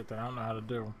fancy ass shit that I don't know how to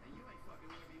do.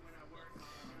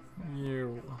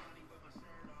 You.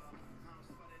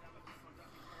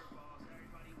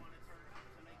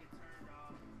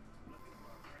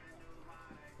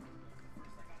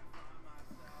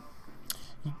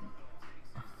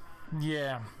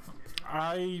 Yeah,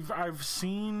 I've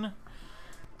seen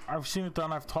it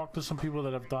done. I've talked to some people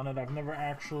that have done it. I've never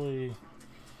actually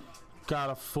got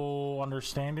a full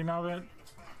understanding of it.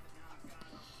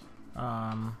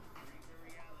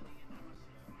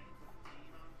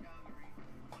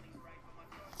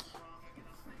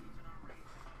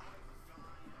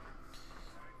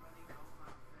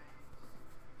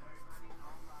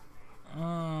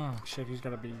 Shit, he's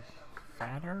gotta be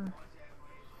fatter.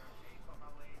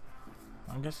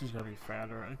 I guess he's gotta be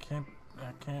fatter. I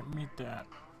can't meet that.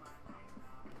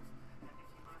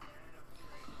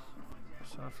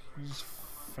 So if he's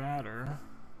fatter,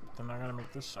 then I gotta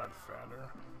make this side fatter.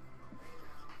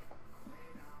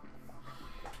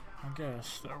 I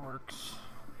guess that works.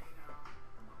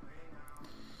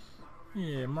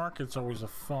 Yeah, market's always a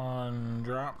fun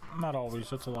drop. Not always,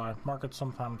 that's a lie. Market's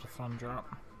sometimes a fun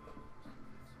drop.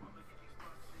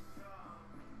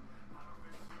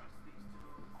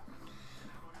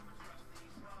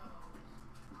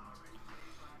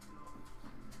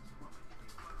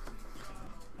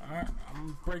 Alright, I'm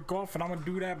gonna break off and I'm gonna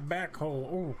do that back hole.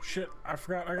 Oh shit, I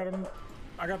forgot I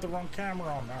got the wrong camera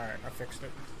on. Alright, I fixed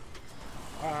it.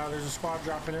 There's a squad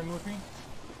dropping in with me.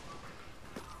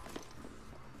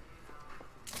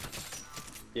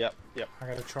 Yep. I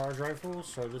got a charge rifle,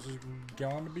 so this is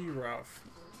going to be rough.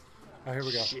 Oh, here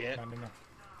we go. Shit.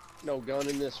 No gun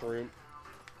in this room.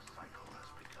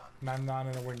 9-9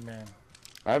 and a wingman.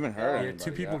 I haven't heard. Yeah,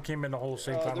 two people came in the whole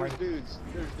same time.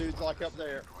 There's dudes like up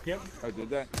there. Yep. I did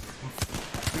that.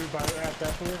 Dude at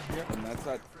that door. Yep. And that's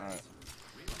that. Alright.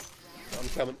 I'm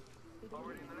coming.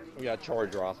 We got a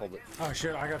charge rifle, but Oh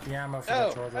shit! I got the ammo for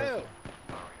the charge rifle.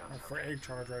 For a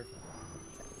charge rifle.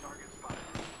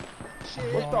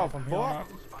 Shit. What the fuck?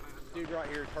 Dude right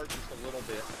here hurt just a little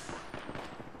bit.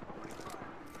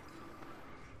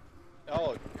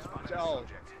 Oh,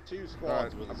 two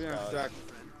squads with this guy. guy.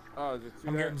 Oh, is it two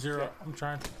I'm there? getting zero. I'm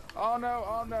trying. Oh no!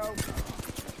 Oh no!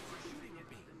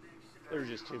 There's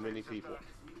just too many people.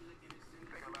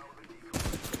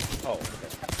 Oh,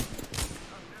 okay.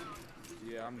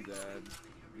 Yeah, I'm dead.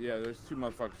 Yeah, there's two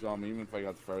motherfuckers on me. Even if I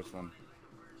got the first one,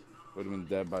 would have been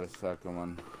dead by the second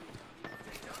one.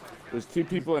 There's two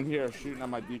people in here shooting at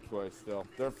my decoy still.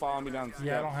 They're following me down the steps.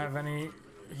 Yeah, I don't have any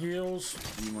heals.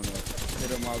 You wanna Hit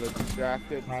them while they're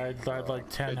distracted. I had like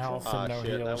 10 health and no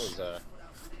shit, heals. that was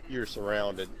you're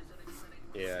surrounded.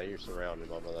 Yeah, you're surrounded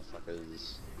by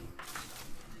motherfuckers.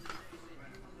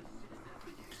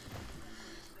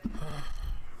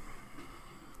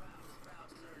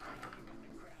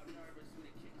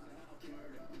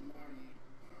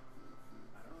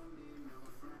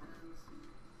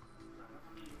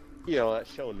 You know, that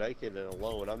show Naked and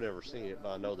Alone, I've never seen it, but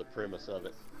I know the premise of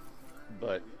it.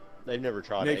 But they've never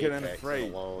tried Naked Apex and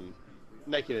Afraid. Alone.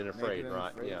 Naked and Afraid, Naked and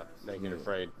right? Afraid. Yeah, Naked and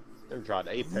Afraid. Never tried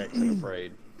Apex and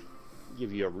Afraid.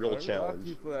 Give you a real There's a lot of challenge.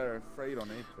 people that are afraid on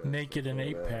Apex. Naked and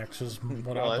That's all that. Apex is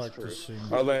what Oh, I'd that's like to true. see.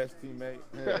 Our last teammate.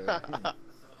 Yeah.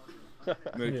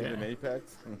 Naked Yeah. and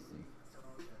Apex.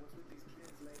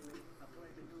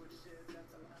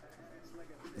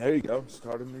 There you go.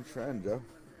 Start a new trend, Joe.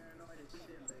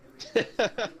 Get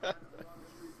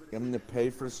them to pay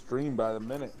for stream by the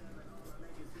minute.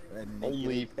 And Naked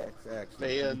Only Apex action.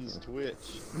 Fans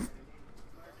Twitch.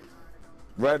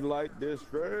 Red light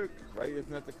district, right?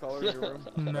 Isn't that the color of your room?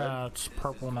 No, it's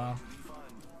purple now.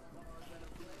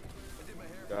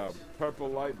 Purple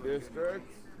light district.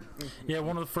 Yeah,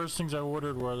 one of the first things I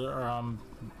ordered were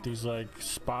these like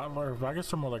spotlight. I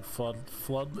guess they're more like flood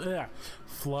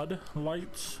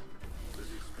lights.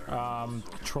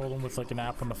 Control them with like an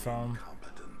app on the phone.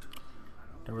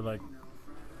 They were like,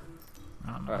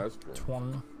 I don't know, That's cool.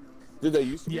 20. Did they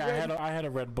used to be Yeah, red? I had a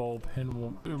red bulb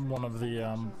in one of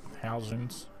the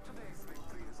housings.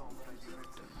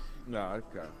 No,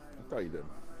 okay. I thought you did.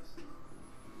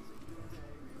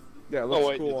 Yeah, it looks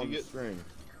wait, cool did on you the get- stream.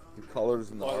 The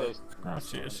colors and the One of art. those- Oh,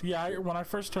 serious. Yeah, when I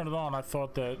first turned it on, I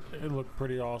thought that it looked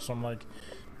pretty awesome. Like,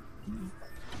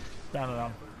 I don't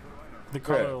know. The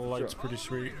color Yeah, of the light's sure. pretty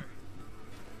sweet.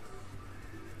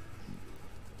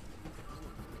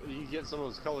 You get some of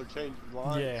those color changing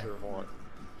lights Yeah. or what?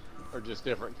 Or just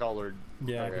different colored?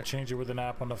 Yeah, I Okay. could change it with an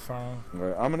app on the phone.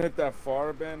 Right, I'm gonna hit that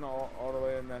far bin all the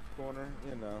way in that corner.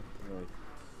 You know.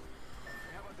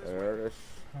 There it is.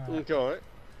 Okay. Okay.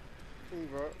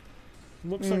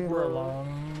 Looks like we're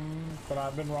alone, but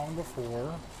I've been wrong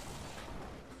before.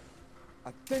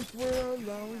 I think we're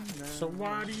alone now. So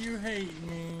why do you hate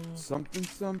me? Something,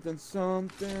 something,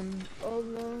 something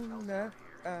alone now.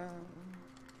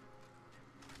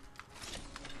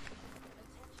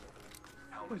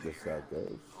 I guess that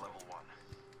goes.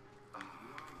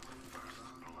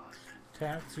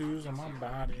 Tattoos on my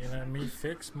body, and let me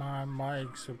fix my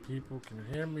mic so people can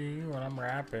hear me when I'm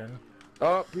rapping.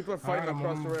 Oh, people are fighting I'm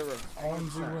across the on- river. On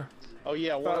the Oh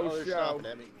yeah, one Faux oh, they're show. stopping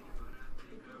at me.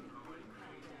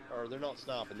 Or they're not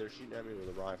stopping, they're shooting at me with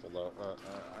a rifle though.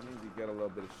 I need to get a little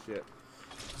bit of shit.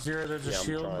 Zero, there's a Yeah, I'm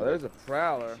shield. trying. Oh, there's a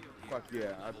prowler. Fuck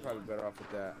yeah, I'd probably better off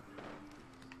with that.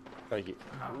 Thank you.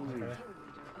 Oh, okay.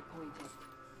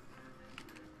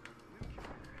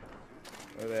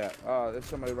 Look at that. Oh, there's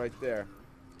somebody right there.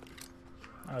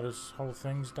 Oh, this whole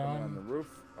thing's Coming on the done. roof.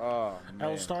 Oh,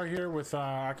 man. L-Star here with,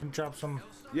 I can drop some.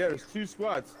 Yeah, there's two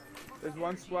squads. There's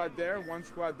one squad there, one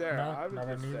squad there. No, I would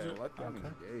nobody just needs say, it? let them Okay.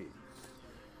 engage.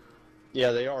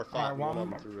 Yeah, they are Alright, fighting well, one of I'm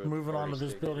them through a moving on to party this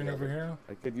stick building over together. here.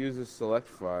 I could use a select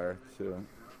fire, too.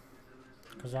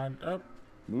 Because this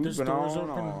Moving door's on.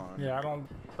 open. Yeah,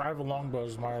 I have a longbow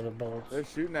as my other bullets. They're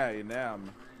shooting at you now.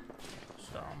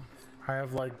 So, I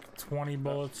have like 20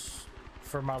 bullets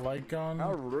for my light gun.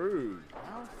 How rude.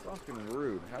 How fucking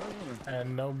rude. How are you gonna...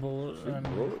 And no bullet, Shoot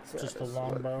and bullets at just a us,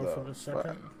 longbow what for the the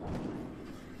second.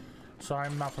 So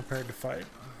I'm not prepared to fight.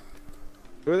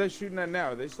 Who are they shooting at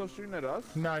now? Are they still shooting at us?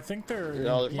 No, I think they're.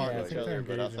 No, they're yeah, fighting I each think they're other,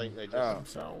 but I engaging think they just Oh.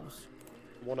 themselves.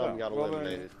 one of them got Well, then-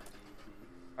 eliminated.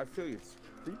 I feel it's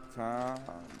creep time.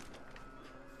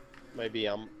 Maybe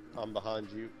I'm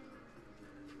behind you,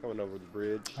 coming over the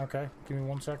bridge. Okay, give me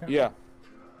 1 second. Yeah.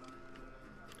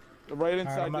 Right Alright,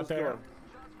 inside I'm not this there. door.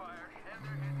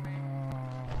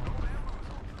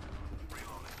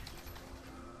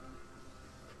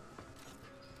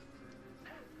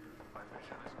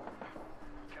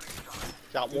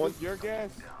 Got Is one. this your gas?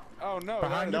 Oh no,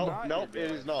 Behind that is you. Nope, not nope, your it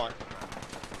gas. is not.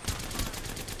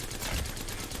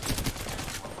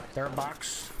 They're a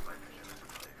box.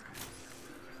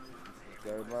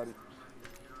 Everybody.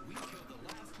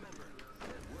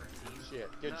 Shit,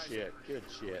 good shit, good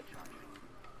shit.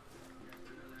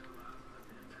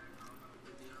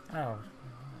 Oh,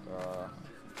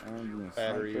 I'm doing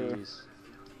sniper. Batteries.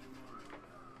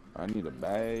 I need a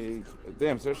bag.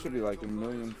 Damn, so there should be like a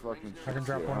million fucking. I can shits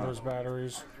drop here, one of huh? those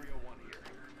batteries.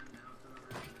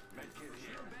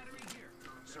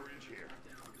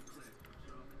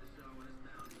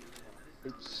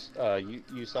 Oops.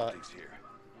 You saw it.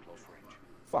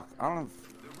 Fuck, I don't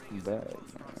have a bag.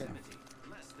 Man.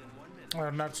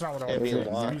 That's not what I Heavy was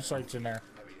lot. saying. View sights in there.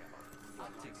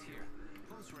 Optics here.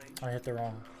 Close range. I hit the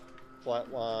wrong.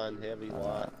 Flat line, heavy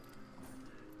lot.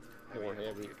 More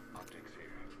heavy. Optics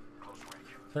here. Close range.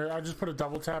 There, I just put a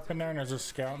double tap in there, and there's a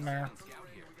scout in there. Scout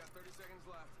here. We got 30 seconds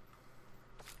left.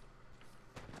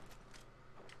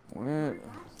 What?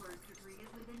 Password degree is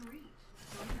within reach.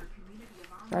 Join our community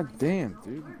of online God damn,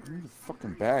 dude. I need a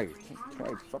fucking bag. I can't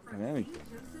carry fucking anything.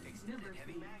 Extended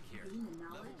heavy mag here. gain the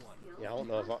knowledge, Level 1. skills, Yeah, I don't and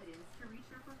know if I. confidence to reach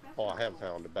your professional Oh, I have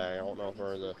found a bag. I don't know if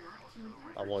they're the. goals to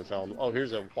impact I only found. Oh,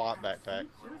 here's a white backpack.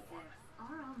 Joseph. Our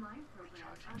online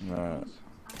programs are Nah.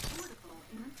 affordable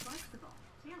and flexible,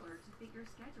 tailored to fit your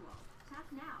schedule. Tap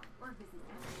now or visit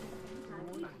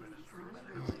fcc.edu/radio.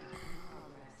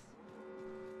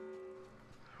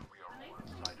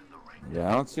 Yeah,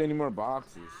 I don't see any more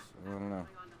boxes. I don't know.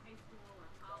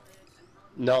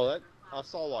 No, that I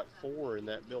saw like 4 in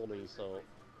that building, so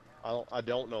I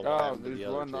don't know what Oh, happened to there's the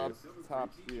other one up top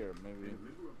here. Maybe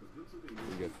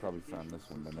you guys probably found this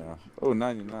one by now. Oh,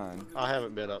 99. I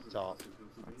haven't been up top.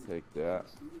 I'll take that.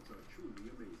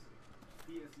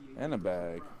 And a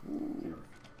bag. Ooh.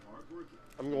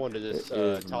 I'm going to this It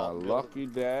is my top building. lucky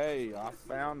day. I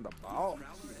found the box.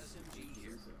 Prowler SMG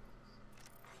here.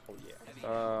 Oh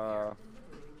yeah.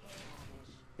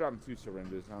 Drop 2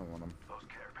 syringes. I don't want them. Those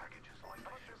care packages only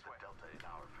may shift the Delta in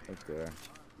our favor. Right there.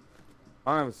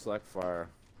 I don't have a select fire.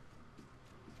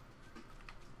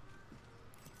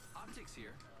 Optics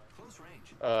here. Close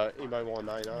range. Anybody want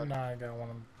 99? Nah, I got one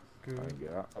of them. I Good.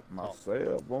 got up myself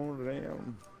one of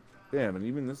them. Damn, and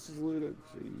even this is looted?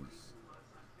 Jeez.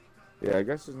 Yeah, I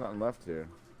guess there's nothing left here.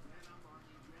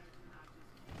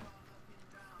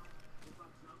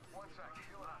 One sec.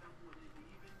 Heal out.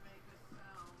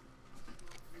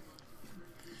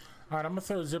 Alright, I'm gonna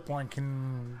throw a zip line.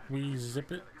 Can we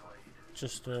zip it?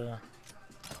 Just,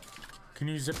 can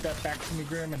you zip that back to me,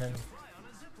 Grim, and then... Fly on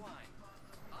a zip line.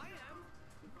 I am.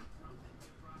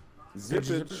 Did you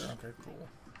zip Zippage. it? Okay, cool.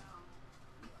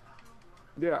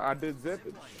 Yeah, I did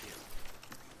zippage.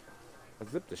 I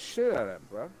zipped the shit out of that,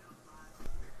 bro.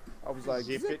 I was like,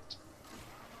 Zip zip. it.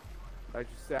 Like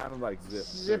you sounded like zip.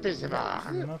 Zip it, zip it.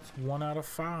 And that's 1 out of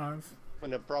 5.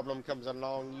 When a problem comes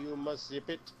along, you must zip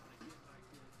it.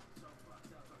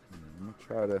 I'm gonna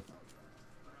try to.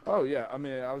 Oh yeah, I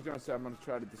mean, I was gonna say I'm gonna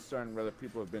try to discern whether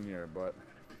people have been here, but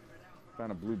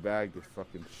found a blue bag just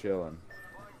fucking chilling.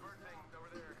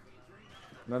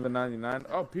 Another 99.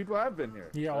 Oh, people have been here.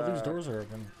 Yeah, all these doors are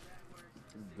open.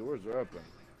 Doors are open.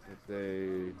 But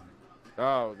they.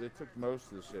 Oh, they took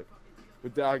most of the shit.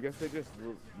 But I guess they just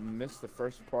missed the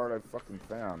first part I fucking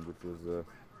found, which was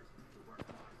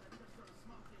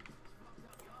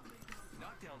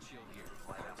Knockdown shield here.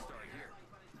 Hot star here.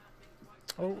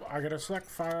 Oh, I got a select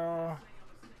file.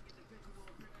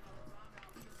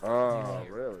 Oh,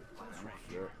 really? Oh,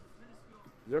 shit. Is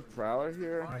there a prowler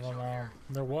here? I don't know.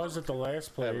 There was at the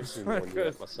last I haven't place. seen one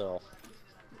yet myself.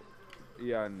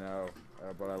 Yeah, I know.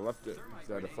 But I left it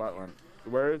inside the flatline.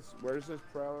 Where's this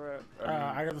prowler at?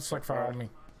 I got the select file on me.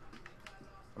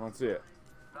 I don't see it.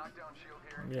 Knockdown shield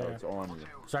here. Yeah. Oh, it's on you.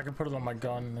 So I can put it on my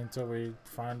gun until we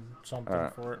find something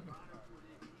Alright. for it.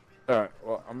 Alright,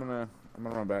 well, I'm gonna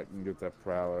run back and get that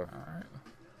prowler. Alright.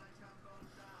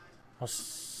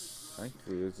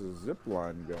 Thankfully, there's a zip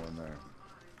line going there.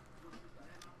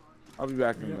 I'll be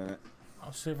back in a Yep. minute.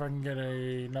 I'll see if I can get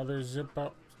another zip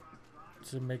up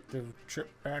to make the trip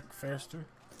back faster.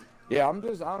 Yeah, I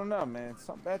don't know, man.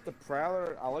 Something about the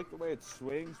prowler. I like the way it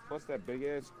swings, plus that big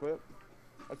ass clip.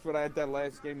 That's what I had that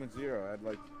last game with Zero. I had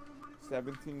like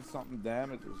 17 something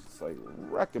damage. It was just like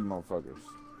wrecking motherfuckers.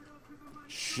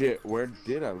 Shit, where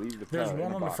did I leave the There's prowler? In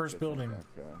one on the box, first I think. building.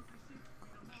 Okay.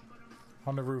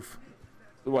 On the roof.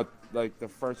 What, like the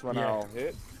first one Yeah. I'll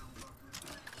hit?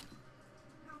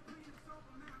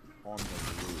 On the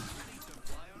roof.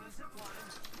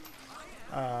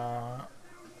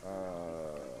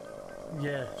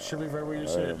 Yeah, should be right where you I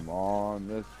said. am on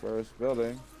this first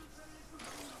building.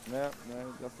 Nope,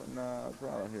 no, definitely not a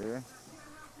prowler here.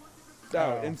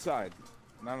 No, Oh. inside.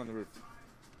 Not on the roof.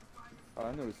 Oh,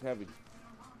 I knew it was heavy.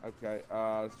 Okay,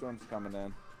 the storm's coming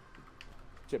in.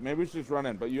 Shit, maybe we should just run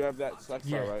in, but you have that select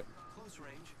file, Yeah. right? Close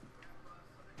range.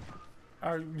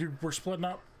 We're splitting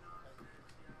up.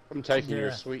 I'm taking your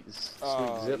Yeah. sweet zips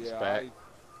yeah, back. Yeah,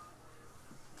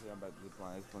 I'm about to zip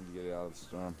line. I just wanted to get it out of the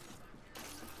storm.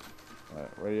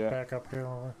 Alright, where you at? Back up here.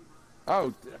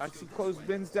 Oh, I see closed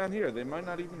bins down here. They might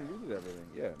not even looted everything.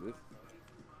 Yeah, this.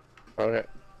 Okay.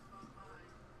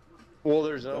 Well,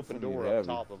 there's an open Definitely door heavy. up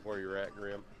top of where you're at,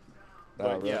 Grim. Oh,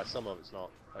 But really? yeah, some of it's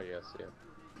not. I guess, yeah.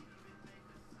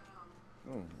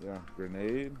 Oh, yeah.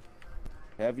 Grenade.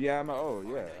 Heavy ammo? Oh,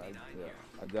 yeah.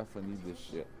 I definitely need this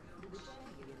shit.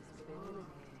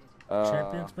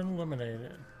 Champion's been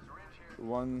eliminated.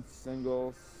 One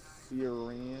single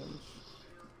syringe.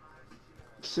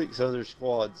 6 other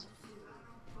squads.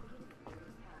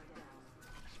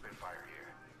 Spitfire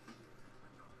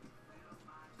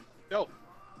here.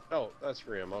 Oh, that's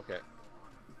Grim. Okay.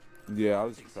 Yeah, I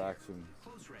was traction,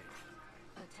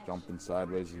 jumping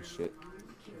sideways and shit.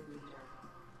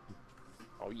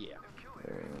 Oh yeah.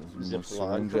 Zip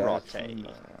line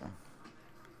karate.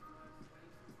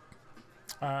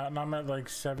 And I'm at like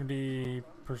 70%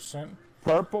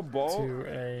 Purple bolt to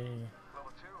a.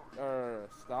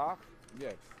 stock.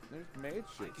 Yeah, there's made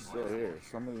shit still here.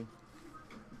 Somebody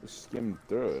just skimmed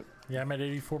through it. Yeah, I'm at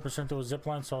 84% to a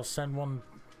zipline, so I'll send one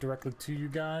directly to you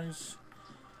guys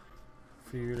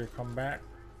for you to come back.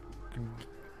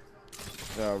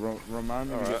 Remind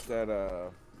me to get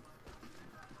that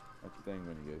thing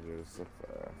when you get here. It's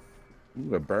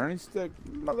a burning stick,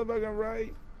 motherfucking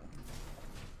right.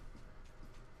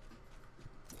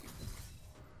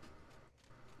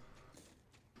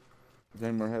 Is there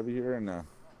any more heavy here or no?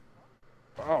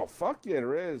 Oh fuck yeah,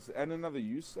 there is. And another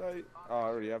use site. Oh, I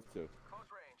already have two. Close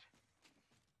range.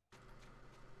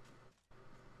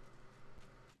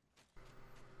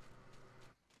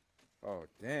 Oh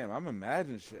damn, I'm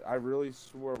imagining shit. I really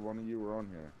swore one of you were on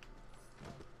here.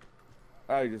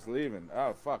 Oh, you're just leaving.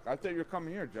 Oh fuck, I thought you were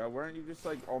coming here, Joe. Weren't you just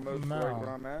like almost right where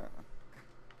I'm at?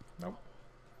 Nope.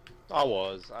 I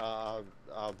was. I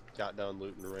got done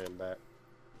looting and ran back.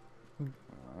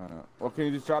 Well, can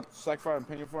you just drop the psych fire and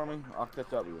ping it for me? I'll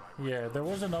catch up with you. Yeah, there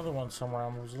was another one somewhere. I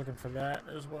was looking for that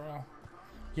as well.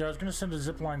 Yeah, I was gonna send a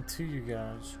zip line to you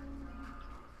guys.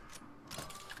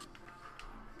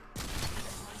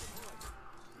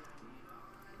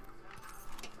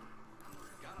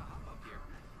 Gotta hop up here.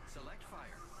 Select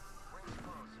fire. Rings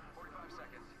close. 45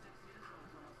 seconds.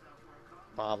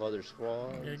 5 other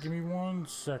squads. Yeah, give me 1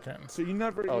 second. So you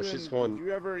never Oh, even, she's going- did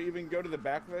you ever even go to the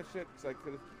back of that shit? Cause I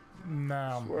could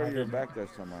No, swear I you were didn't. back there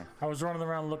somewhere. I was running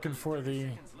around looking for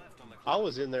the. I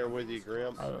was in there with you,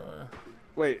 Grim.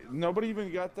 Wait, nobody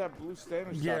even got that blue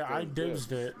standard shot. Yeah, I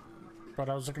dibsed it, but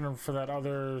I was looking for that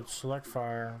other select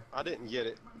fire. I didn't get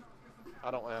it.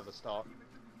 I don't have a stock.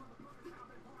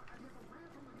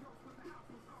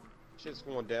 Shit's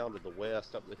going down to the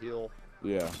west, up the hill.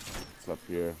 Yeah, it's up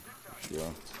here. Yeah.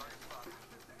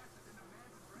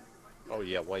 Oh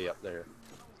yeah, way up there.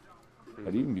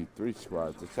 It'd even be 3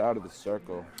 squads. It's out of the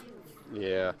circle.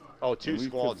 Yeah. Oh, 2 We could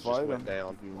squads just fight went them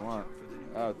down. if you want.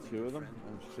 Oh, 2 of them?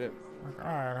 Oh shit.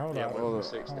 Alright, hold Yeah, on. went from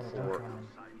 6 to Hold on, 4. hold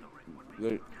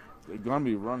on. They're gonna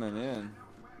be running in.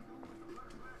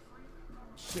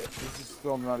 Shit, this is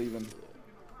still not even.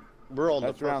 We're on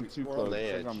That's the round perfect, 2 we're close. on the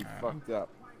They're edge. gonna be fucked up.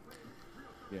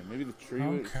 Yeah, maybe the tree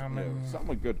I'm was coming. something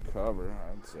with good cover,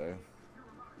 I'd say.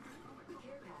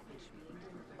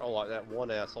 Oh, like that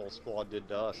one asshole squad did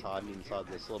to us, hiding inside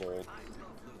this little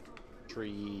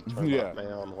tree, Yeah.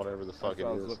 mound, whatever the fuck That's it what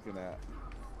I was is. looking at.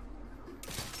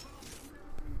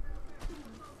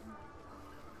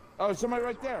 Oh, somebody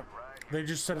right there. They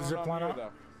just set a No, zip not line here, up.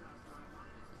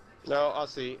 though. No, I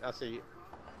see.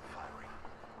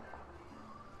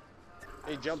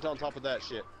 He jumped on top of that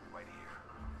shit. Right here.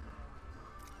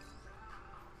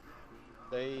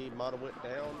 They might have went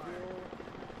downhill.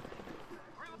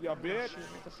 Yeah, bitch. Shit,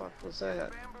 what the fuck was that?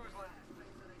 Bamboozling.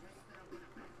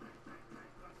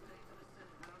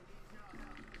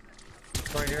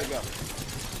 Right here, go.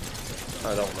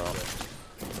 I don't know.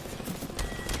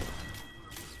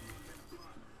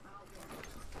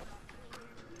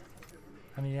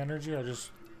 Any energy? I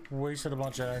just wasted a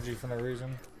bunch of energy for no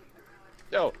reason.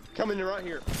 Yo, come in right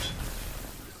here.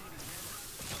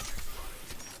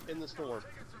 In the storm.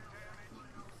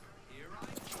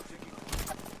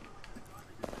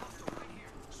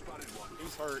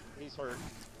 He's hurt. He's hurt.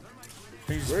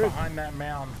 He's Where is- behind that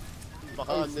mound. He's Oh,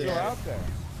 behind he's this. still out there.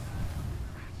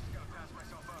 Gotta pass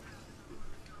myself up.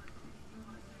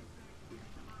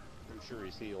 I'm sure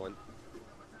he's healing.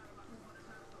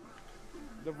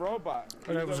 The robot.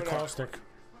 Oh, that He's was a over there. caustic.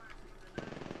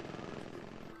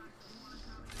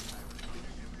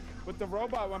 But the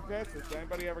robot went past us. Did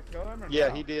anybody ever kill him or Yeah,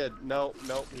 no? he did. No,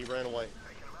 he ran away.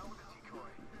 Taking him out with a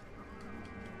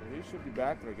decoy. He should be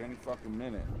back like any fucking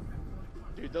minute.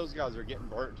 Dude, those guys are getting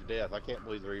burnt to death. I can't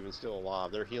believe they're even still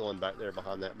alive. They're healing back there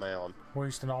behind that mound.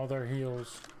 Wasting all their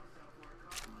heals.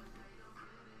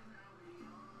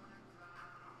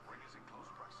 Ring is in close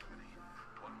proximity.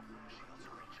 One moment, shields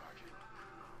are recharging.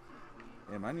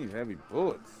 Damn, I need heavy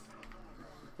bullets.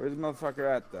 Where's the motherfucker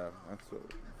at, though? That's what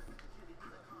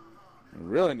we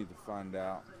really need to find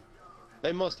out.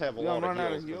 They must have a Yeah, lot run of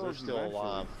out of heals because they're heals still eventually.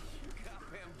 alive.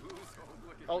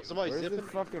 Oh, somebody's Where's zipping. this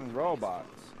fucking robot?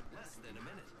 Less than a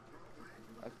minute.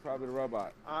 That's probably the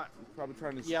robot. He's probably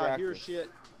trying to Yeah, I distract hear us. shit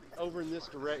over in this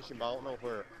direction, but I don't know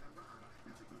where.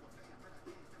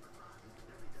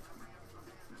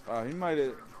 He might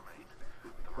have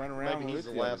run around Maybe with he's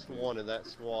the the other last dude. one in that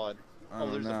squad. I Oh,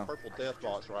 don't there's know. a purple death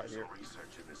box right here.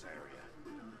 Research in this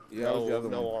area. Yeah, that was the No, other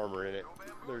no one. armor in it.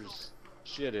 There's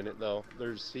shit in it though.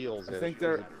 There's heals in I it. think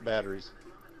There's they're- batteries.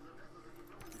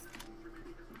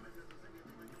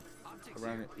 Optics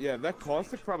Around here. it. Yeah, that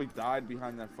caustic probably died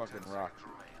behind that fucking rock.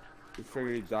 We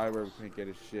figured he'd die where we can't get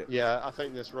his shit. Yeah, I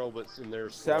think this robot's in there.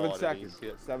 7 seconds.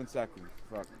 7 seconds.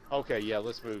 Fuck. Okay, yeah,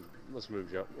 let's move. Let's move,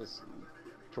 Joe. Let's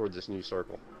towards this new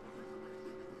circle.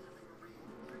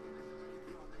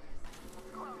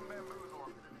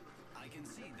 I can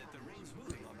see that the ring's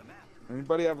moving on the map.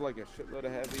 Anybody have like a shitload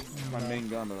of heavy? My main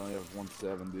gun, but I only have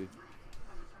 170.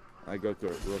 I go through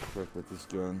it real quick with this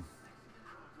gun.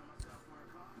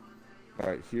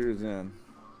 Alright, here's in.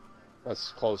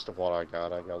 That's close to what I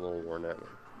got. I got a little worn at me.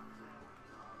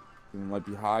 We might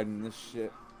be hiding this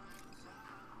shit.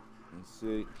 Let's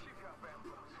see.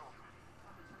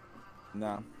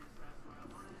 No.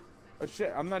 Oh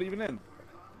shit, I'm not even in.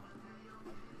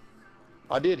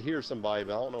 I did hear somebody,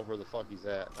 but I don't know where the fuck he's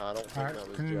at. I don't think Alright, that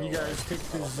was can Joe. you guys take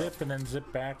the zip and then zip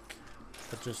back?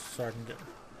 But just so I can get.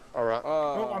 All right.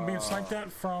 Oh, I'm being sniped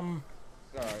at from.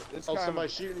 Alright, this Oh, kind somebody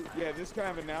of, shooting. yeah, this kind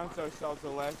of announced ourselves the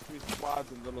last 3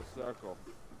 squads in little circle.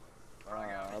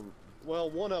 Well,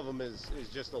 one of them is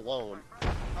just alone.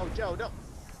 Oh, Joe, no.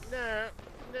 No.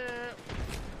 No.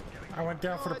 I went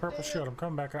down for the purple damn. shield. I'm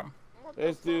coming back up.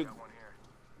 This dude. One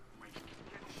here.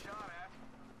 Getting shot at.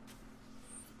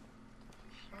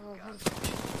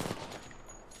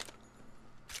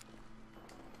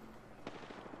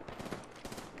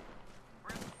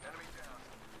 Enemy down.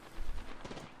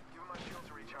 Give him my shield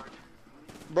to recharge.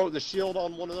 Broke the shield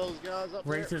on one of those guys up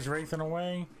Wraith there. is wraithing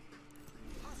away.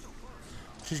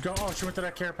 She's going. Oh, she went to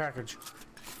that care package.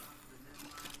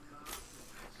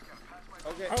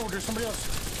 Okay. Oh, there's somebody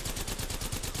else.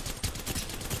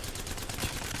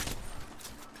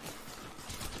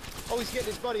 Oh, he's getting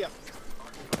his buddy up.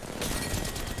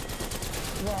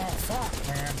 Oh, fuck,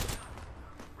 man.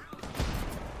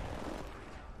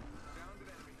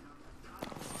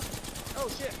 Oh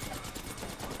shit.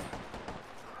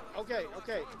 Okay,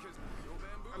 okay.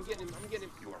 I'm getting him. I'm getting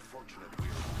him. You are fortunate.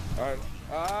 Alright.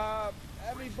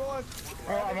 Heavy bullets.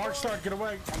 Oh, Mark Stark, get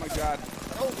away. Oh my god.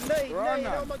 Oh, Nate, Run Nate,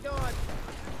 now. oh my god.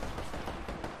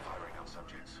 Firing on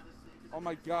subjects. Oh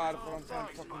my god, if I don't find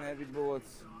fucking heavy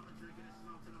bullets.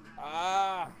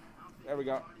 Ah. There we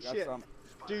go. Got Shit. some.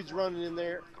 Dude's running in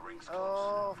there. The ring's close.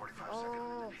 Oh, 45 oh.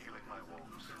 seconds. Healing my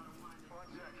wounds.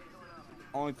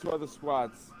 Only 2 other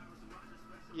squads.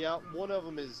 Yeah, one of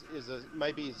them is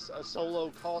maybe a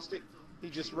solo caustic. He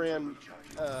just ran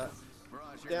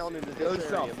down into Kill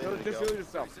this area yourself. a minute Just ago. kill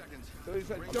yourself. Kill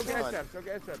yourself. Kill gas traps. Kill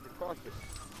gas traps. You're cautious.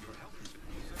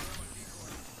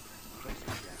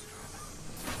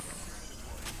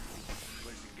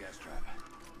 Placing gas trap.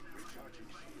 Recharging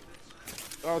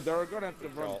shields. Oh, they're gonna have to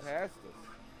run Calls. past us.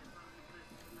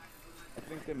 I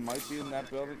think they might be in that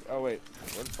building. Oh wait,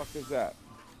 where the fuck is that?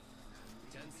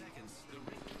 10 seconds. The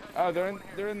ring. Oh,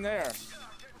 they're in there.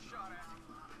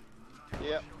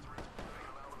 Yep.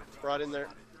 Right in there.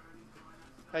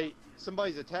 Hey,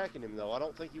 somebody's attacking him though. I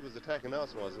don't think he was attacking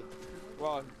us, was it?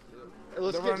 Well,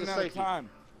 Let's they're get running to out safety. of time.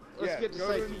 Let's get to go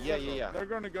safety. the Yeah, circle. yeah. They're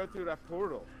gonna go through that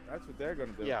portal. That's what they're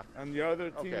gonna do. Yeah. And the other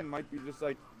team Okay. might be just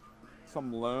like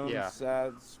some lone Yeah.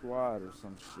 sad squad or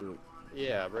some shit.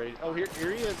 Yeah, ready. Oh, here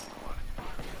he is.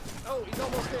 Oh, he's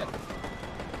almost dead.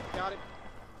 Got him.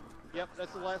 Yep,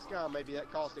 that's the last guy. Maybe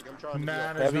that caustic I'm trying to Nah,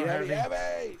 kill. there's Heavy, no heavy, heavy.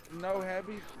 heavy. No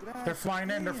heavy. They're flying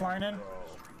in. They're flying in.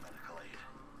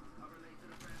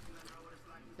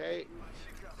 Okay.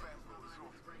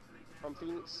 From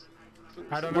Phoenix.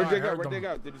 I don't know. Where'd they I go? heard Where'd they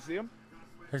them. go? Did you see them?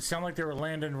 It sounded like they were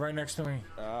landing right next to me.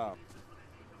 Oh.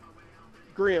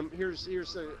 Grim, here's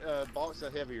a box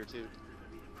of heavy or two.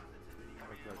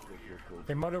 Cool.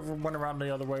 They might have went around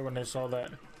the other way when they saw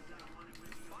that.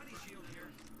 Body shield here.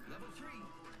 Level 3.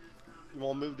 You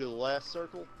want to move to the last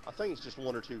circle? I think it's just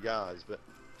 1 or 2 guys, but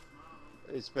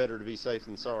it's better to be safe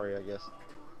than sorry, I guess.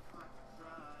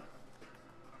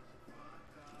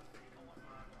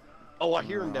 Oh, I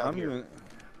hear him down here.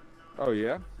 Oh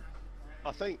yeah.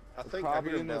 I think I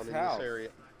probably hear him in down this in house. this area.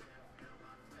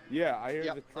 Yeah, I hear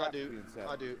Yep, the I trap do. being set.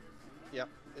 I do. Yep,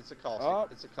 it's a caustic. Oh,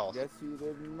 It's a caustic. guess he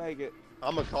didn't make it.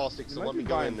 I'm a caustic, He so might let be me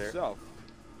go by in there. himself.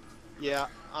 Yeah,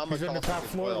 I'm He's a in the caustic top as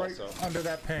floor, well. right So under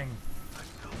that ping.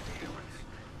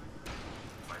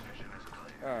 My mission is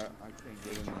Alright, I can't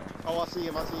get in there. Oh, I see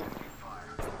him. I see him.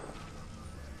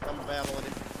 I'm battling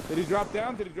him. Did he drop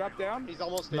down? Did he drop down? He's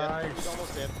almost dead. Nice. He's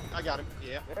almost dead. I got him.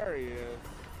 Yeah. There he is.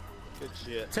 Good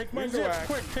shit. Take my He's zip, whack.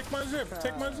 quick! Take my zip!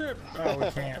 Take my zip! Oh, we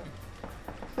can't.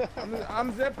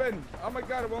 I'm zipping. Oh my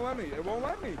god, it won't let me. It won't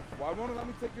let me. Why won't it let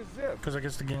me take your zip? Because I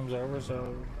guess the game's over,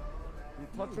 so...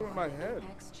 I'm touching with my head.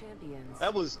 Ex-champions.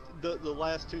 That was the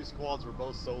last two squads were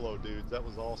both solo dudes. That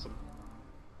was awesome.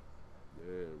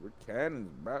 Yeah, we're cannons,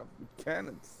 bro. We're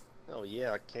cannons. Oh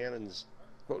yeah, cannons.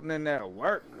 Putting in that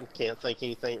work. Can't think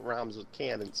anything rhymes with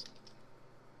cannons.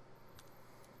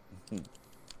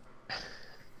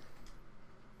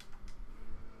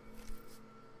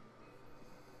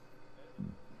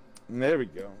 There we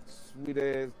go. Sweet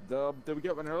ass dub. Did we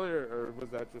get one earlier, or was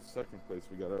that just second place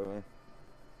we got earlier?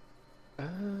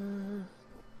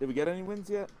 Did we get any wins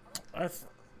yet? I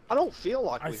don't feel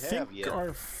like we think have yet.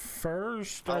 our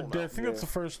first... I I don't know. think that's the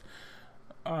first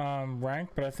rank,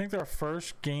 but I think our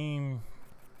first game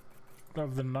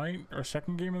of the night, or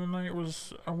second game of the night,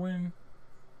 was a win.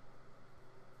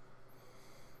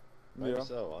 Maybe Yeah.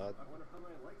 so. I wonder how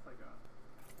many likes I got.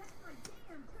 That's my jam.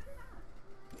 Turn it up.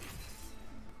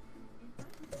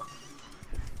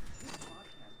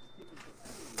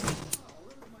 Oh,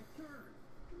 it was my turn.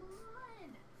 Come on.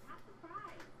 Half the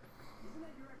prize. Isn't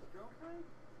that your ex-girlfriend?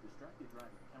 Distracted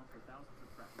driving counts for thousands of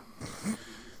traffic every year.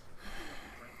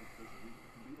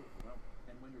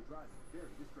 And when you're driving,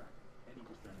 very distracting. Any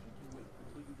distraction can wait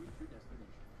until you reach your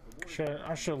destination.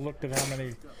 I should have looked at how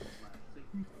many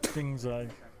things I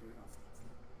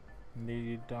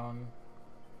need done.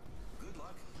 Good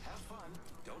luck. Have fun.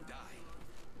 Don't die.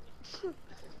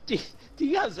 Do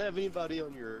you guys have anybody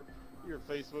on your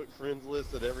Facebook friends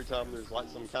list that every time there's like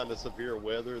some kind of severe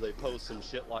weather, they post some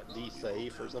shit like "be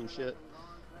safe" or some shit?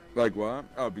 Like what?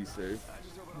 Oh, be safe.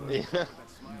 Yeah.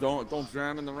 Don't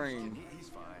drown in the rain.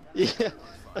 Yeah.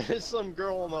 There's some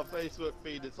girl on my Facebook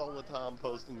feed that's all the time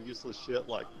posting useless shit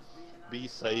like "be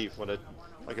safe" when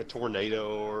like a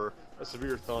tornado or a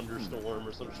severe thunderstorm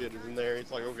or some shit is in there.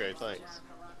 It's like, okay, thanks.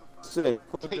 Safe.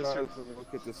 Close Thanks, your sir. eyes and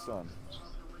look at the sun.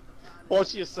 Why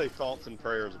don't you just say thoughts and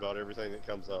prayers about everything that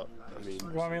comes up? I mean,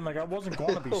 Well, I mean, like, I wasn't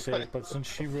going to be safe, but since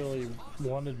she really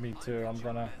wanted me to, I'm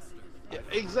gonna... yeah,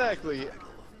 exactly.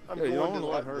 I'm Yeah, you going don't to wanna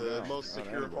like let her the down. most Not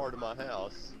secure anybody. part of my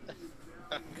house.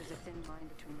 There's a thin line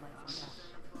between life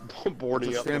and death. Boarding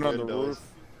Just up stand the on the windows. roof,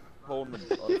 holding a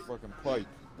fucking pipe.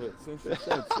 But since you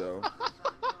said so,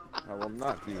 I will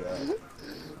not do that.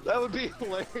 That would be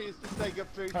hilarious to take a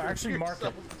picture. Actually, of mark it.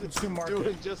 yourself Let's do mark doing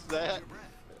it. just that.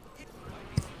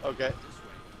 Okay.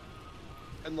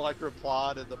 And like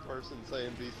reply to the person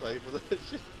saying "be safe" with it.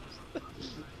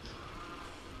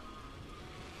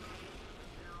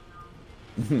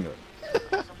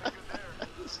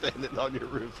 Standing on your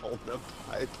roof holding a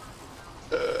pipe.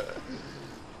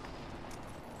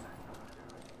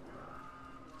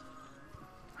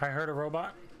 I heard a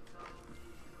robot,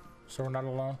 so we're not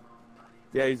alone.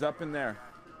 Yeah, he's up in there.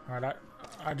 Alright,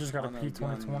 I just got a On a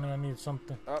P2020, I need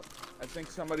something. Oh, I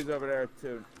think somebody's over there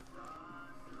too.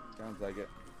 Sounds like it.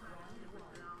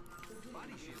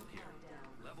 Body shield here.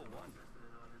 Level 1.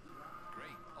 Great.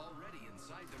 Already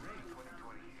inside the ring.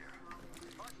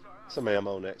 Some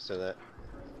ammo next to that.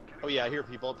 Oh yeah, I hear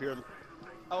people up here.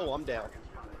 Oh, I'm down.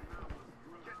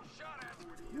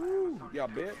 Woo, yeah,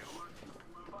 bitch.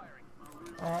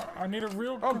 I need a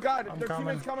real... Oh god, I'm their coming.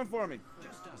 teammate's coming for me.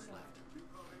 Just us left.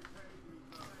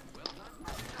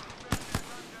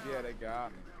 Yeah, they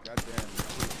got me. Goddamn,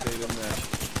 stayed in there.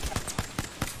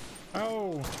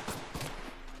 Oh!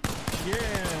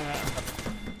 Yeah!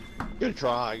 Good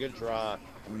try, good try.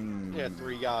 You had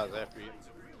 3 guys after you.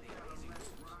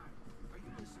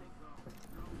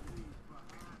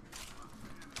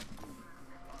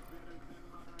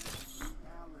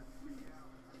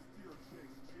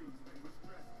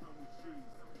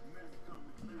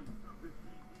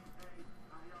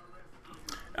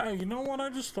 Oh, you know what I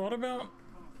just thought about?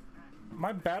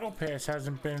 My battle pass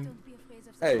hasn't been Don't be afraid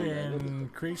of Hey, something. man,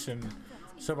 increasing,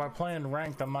 so by playing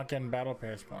ranked, I'm not getting battle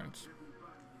pass points.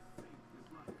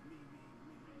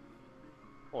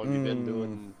 Oh, have you been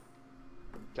doing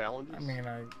challenges? I mean,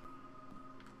 I'm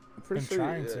pretty been sure.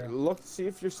 trying to. Look, see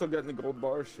if you're still getting the gold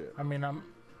bar shit. I'm.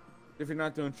 If you're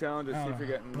not doing challenges, I see don't if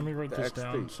you're know. getting Let me write the this XP.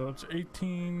 down. So it's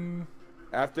 18.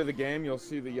 After the game, you'll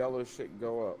see the yellow shit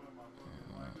go up.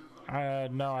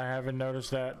 No, I haven't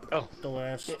noticed that. Oh. The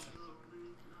last.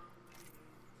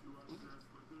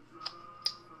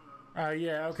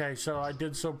 Yeah, okay, so I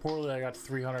did so poorly I got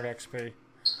 300 XP.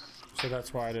 So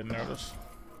that's why I didn't notice.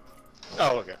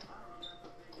 Oh, okay.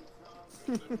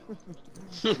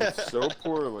 So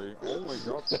poorly. Oh my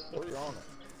god, what are you on it?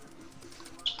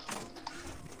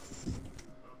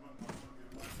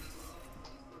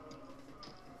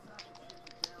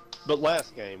 But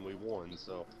last game we won,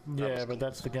 so. Yeah, but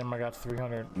that's the game I got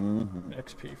 300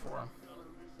 XP for.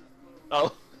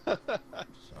 Oh. So.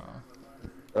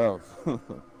 Oh.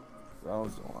 That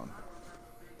was the one.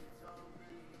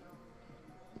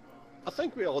 I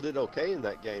think we all did okay in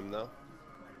that game, though.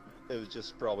 It was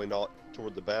just probably not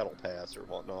toward the battle pass or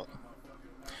whatnot.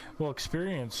 Well,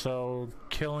 experience. So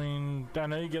killing. I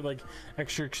know you get like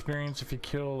extra experience if you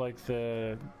kill like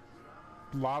the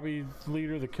lobby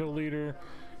leader, the kill leader.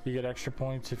 You get extra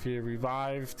points if you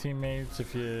revive teammates,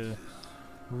 if you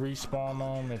respawn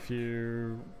them, if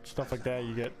you stuff like that.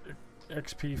 You get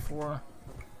XP for.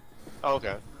 Oh,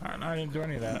 okay. I didn't do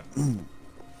any of that.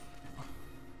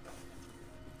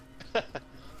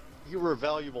 You were a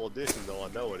valuable addition, though.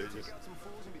 I know it. It just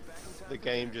the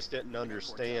game just didn't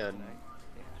understand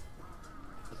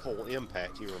the full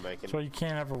impact you were making. So you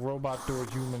can't have a robot do a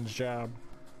human's job.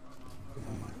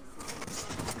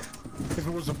 If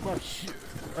it was a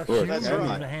human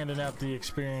right. handing out the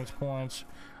experience points,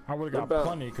 I would have got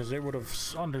plenty because they would have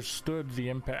understood the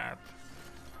impact.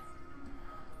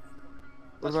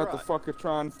 What about the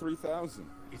Fuckatron 3000?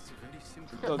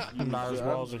 Not as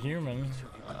well as a human.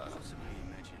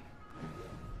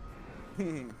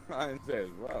 I didn't say as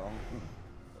well.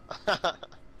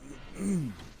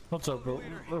 What's up, bro?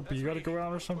 You gotta go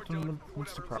out or something?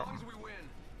 What's the problem?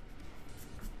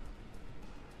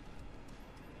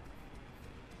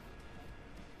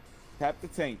 Tap the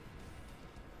tank.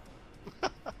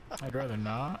 I'd rather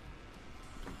not.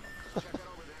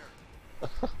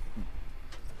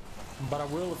 But I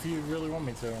will if you really want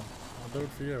me to. I'll do it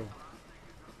for you.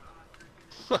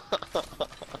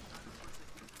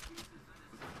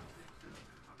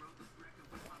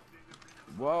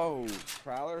 Whoa,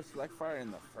 Prowler select fire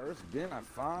in the first bin I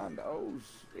find. Oh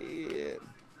shit.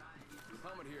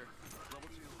 Helmet here. Level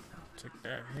 2. Take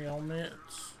that helmet.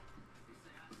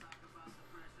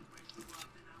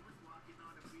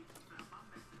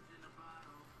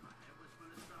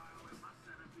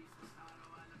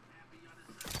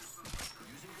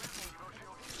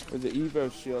 There's an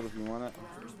Evo shield if you want it.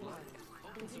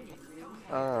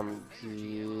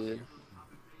 Good.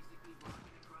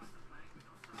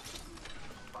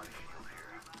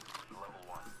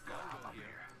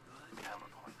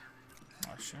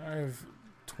 I have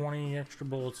 20 extra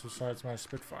bullets besides my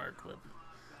Spitfire clip.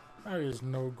 That is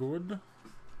no good.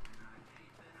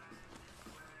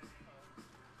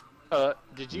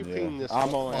 Did you ping this?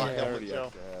 I'm only on at helmet, 30 Joe?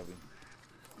 extra heavy.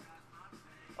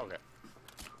 Okay.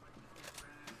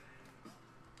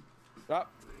 Up.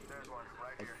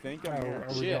 I think I'm here.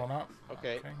 Are we Shit. going up?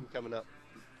 Okay, I'm coming up.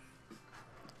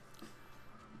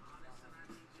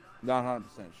 Not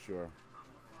 100% sure.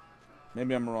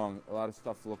 Maybe I'm wrong. A lot of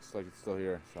stuff looks like it's still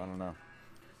here, so I don't know.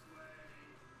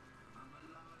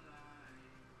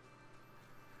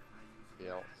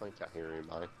 Yeah, I don't think I hear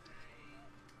anybody.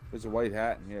 There's a white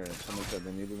hat in here. Somebody said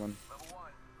they needed one.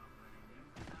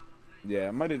 Yeah,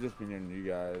 it might have just been hearing you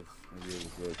guys. Maybe it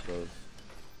was really close.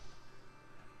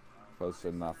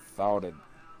 Closer than I thought it.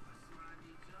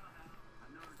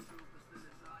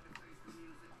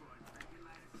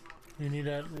 You need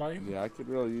that light? Yeah, I could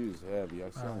really use heavy.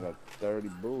 I still only got 30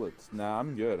 bullets. Nah,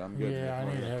 I'm good. I'm good. Yeah, I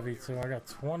need heavy too. I got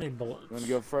 20 bullets. You want to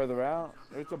go further out?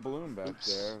 There's a balloon back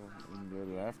there. We can go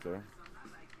to after.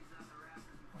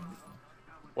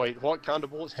 Wait, what kind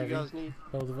of bullets do Heavy. you guys need?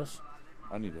 Both of us.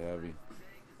 I need heavy.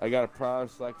 I got a Prowler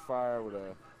select fire with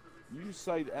a use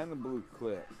sight and a blue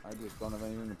clip. I just don't have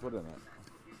anything to put in it.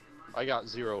 I got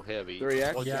 0 heavy.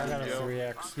 3X? What's Yeah, I your got a Joe?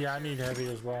 3X. Yeah, I need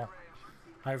heavy as well.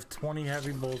 I have 20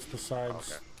 heavy bullets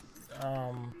besides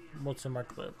what's in my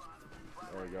clip.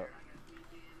 There we go.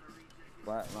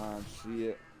 Flatline, see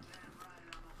it.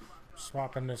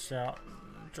 Swapping this out.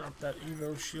 Drop that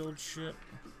Evo shield shit.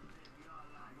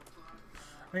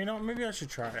 You know, maybe I should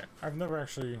try it. I've never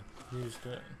actually used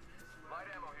it. Light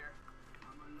ammo here.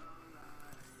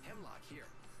 Hemlock here.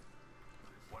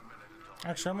 1 minute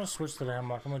until. Actually, I'm gonna switch to the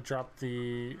Hemlock. I'm gonna drop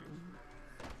the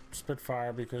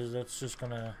Spitfire because that's just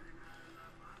gonna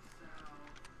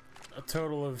a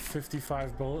total of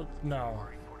 55 bullets. No.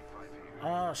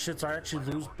 Ah, shit! So I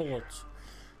actually lose bullets.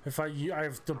 If I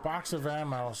have the box of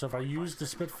ammo, so if I use the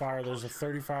Spitfire, there's a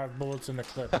 35 bullets in the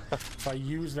clip. If I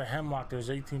use the Hemlock,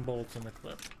 there's 18 bullets in the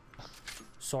clip.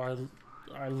 So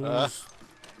I lose.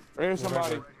 There's whatever.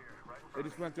 somebody. They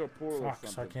just went through a portal or Fuck, so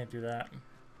I something. can't do that.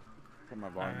 Turn my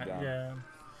volume down. Yeah,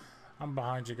 I'm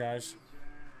behind you guys.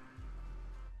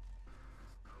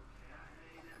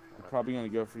 I'm probably gonna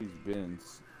go for these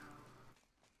bins.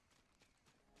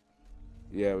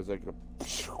 Yeah, it was like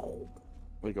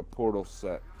a portal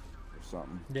set or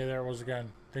something. Yeah, there it was again.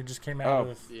 They just came out Oh.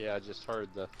 with. Yeah, I just heard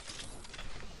the.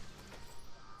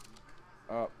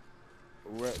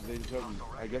 Where they took,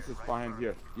 I guess it's behind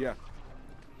here. Yeah.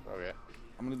 Okay.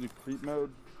 I'm gonna do creep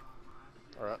mode.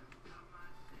 All right.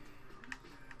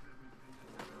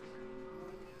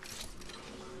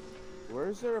 Where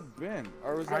is there a bin?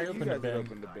 Or was that you guys that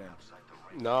opened the bin?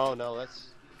 No, that's.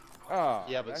 Oh.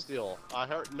 Yeah, but still, I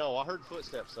heard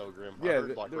footsteps though, Grim. Yeah, I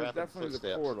heard, like, there was rapid definitely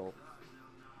footsteps. the portal.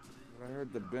 But I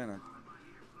heard the bin. I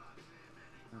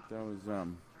think that was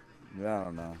yeah, I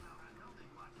don't know.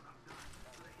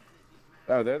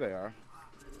 Oh, there they are.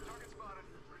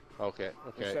 Okay.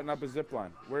 They're setting up a zip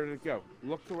line. Where did it go?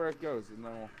 Look to where it goes, and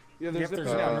then we'll. Yeah, there's yep, zip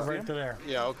there's right to there.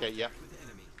 Yeah. Okay. Yeah.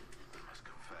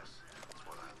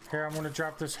 Here, I'm gonna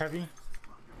drop this heavy.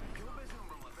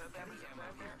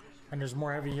 And there's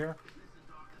more heavy here.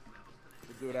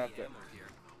 We'll do it after.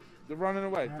 They're running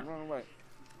away. They're running away.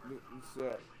 Let's,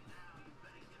 look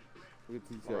at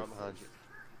these guys. Behind you.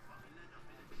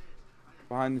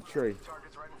 Behind the tree.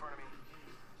 Target's right in front of me.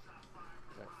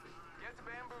 Get to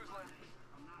bamboozling.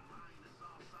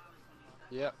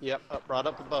 Yep. Right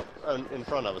up above, in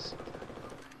front of us.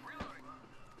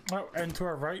 Oh, and to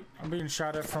our right, I'm being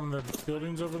shot at from the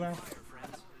buildings over there.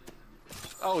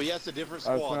 Oh, yeah, it's a different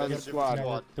squad. another That's a different squad.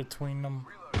 squad. Between them.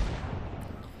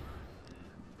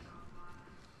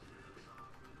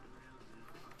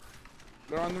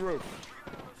 They're on the roof.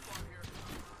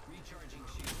 Recharging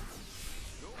shield.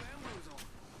 No bamboozle.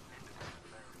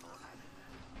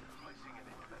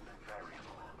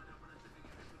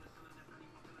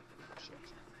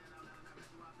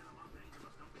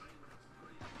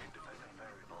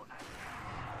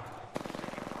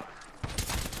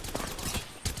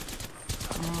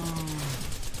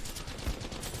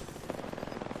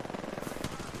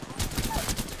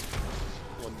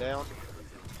 One down.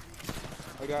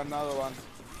 I got another one.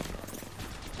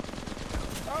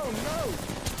 Oh no!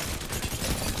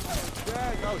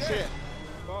 Oh shit!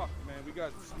 Fuck, man, we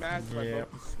got smashed by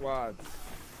Yep. both squads.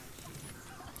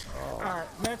 Alright,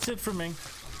 that's it for me.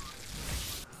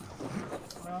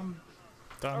 Done.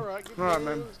 All right, All right,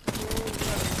 man.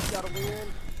 Gotta win.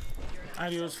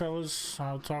 Adios, fellas.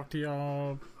 I'll talk to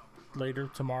y'all later,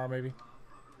 tomorrow maybe.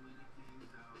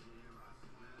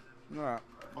 Alright,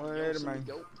 later, man.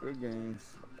 Good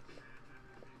games.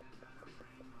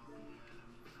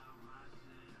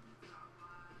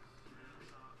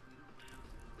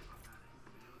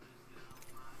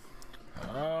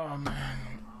 Oh man,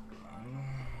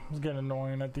 it's getting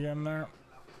annoying at the end there.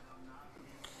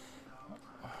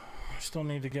 I still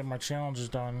need to get my challenges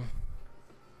done.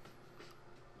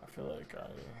 I feel like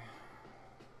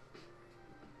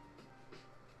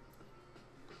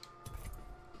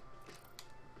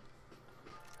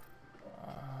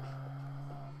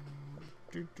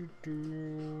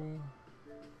do.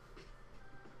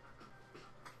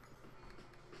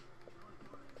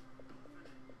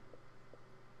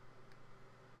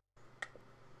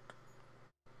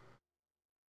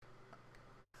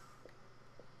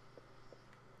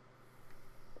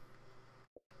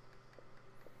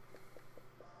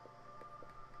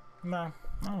 No,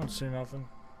 I don't see nothing.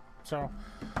 So,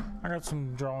 I got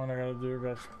some drawing I gotta do,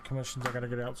 got commissions I gotta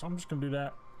get out, so I'm just gonna do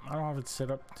that. I don't have it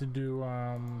set up to do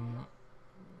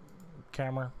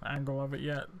camera angle of it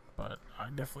yet, but I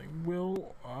definitely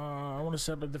will. I want to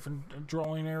set up a different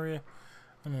drawing area,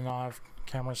 and then I'll have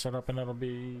camera set up, and it'll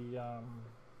be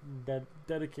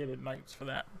dedicated nights for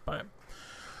that. But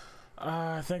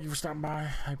thank you for stopping by.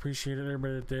 I appreciate it,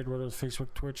 everybody that did, whether it's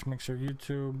Facebook, Twitch, Mixer,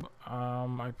 YouTube.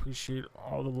 I appreciate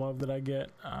all the love that I get.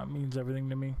 It means everything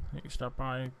to me that you stopped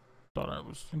by, thought I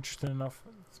was interested enough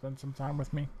to spend some time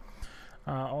with me.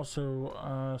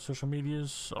 Also, social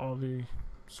medias, all the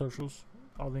socials,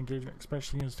 all the engagement,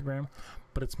 especially Instagram,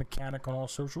 but it's Mechanic on all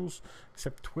socials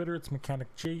except Twitter. It's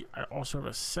Mechanic G. I also have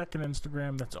a second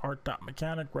Instagram that's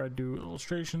art.mechanic, where I do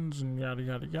illustrations and yada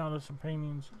yada yada, some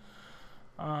paintings.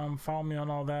 Follow me on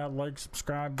all that, like,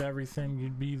 subscribe to everything,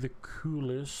 you'd be the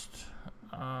coolest.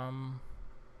 But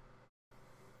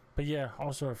yeah,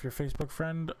 also if you're a Facebook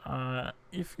friend,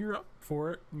 if you're up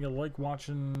for it, you like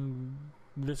watching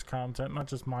this content, not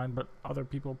just mine but other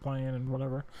people playing and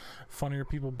whatever, funnier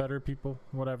people, better people,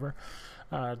 whatever,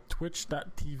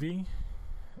 twitch.tv,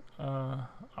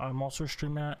 I'm also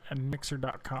streaming at, and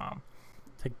mixer.com.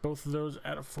 Take both of those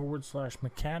at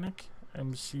 /mechanic,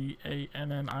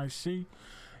 MCANNIC. You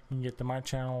can get to my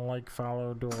channel, like,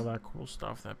 follow, do all that cool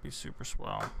stuff. That'd be super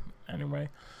swell. Anyway,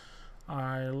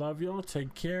 I love y'all,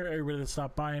 take care. Everybody that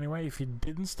stopped by anyway, if you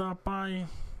didn't stop by,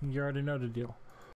 you already know the deal.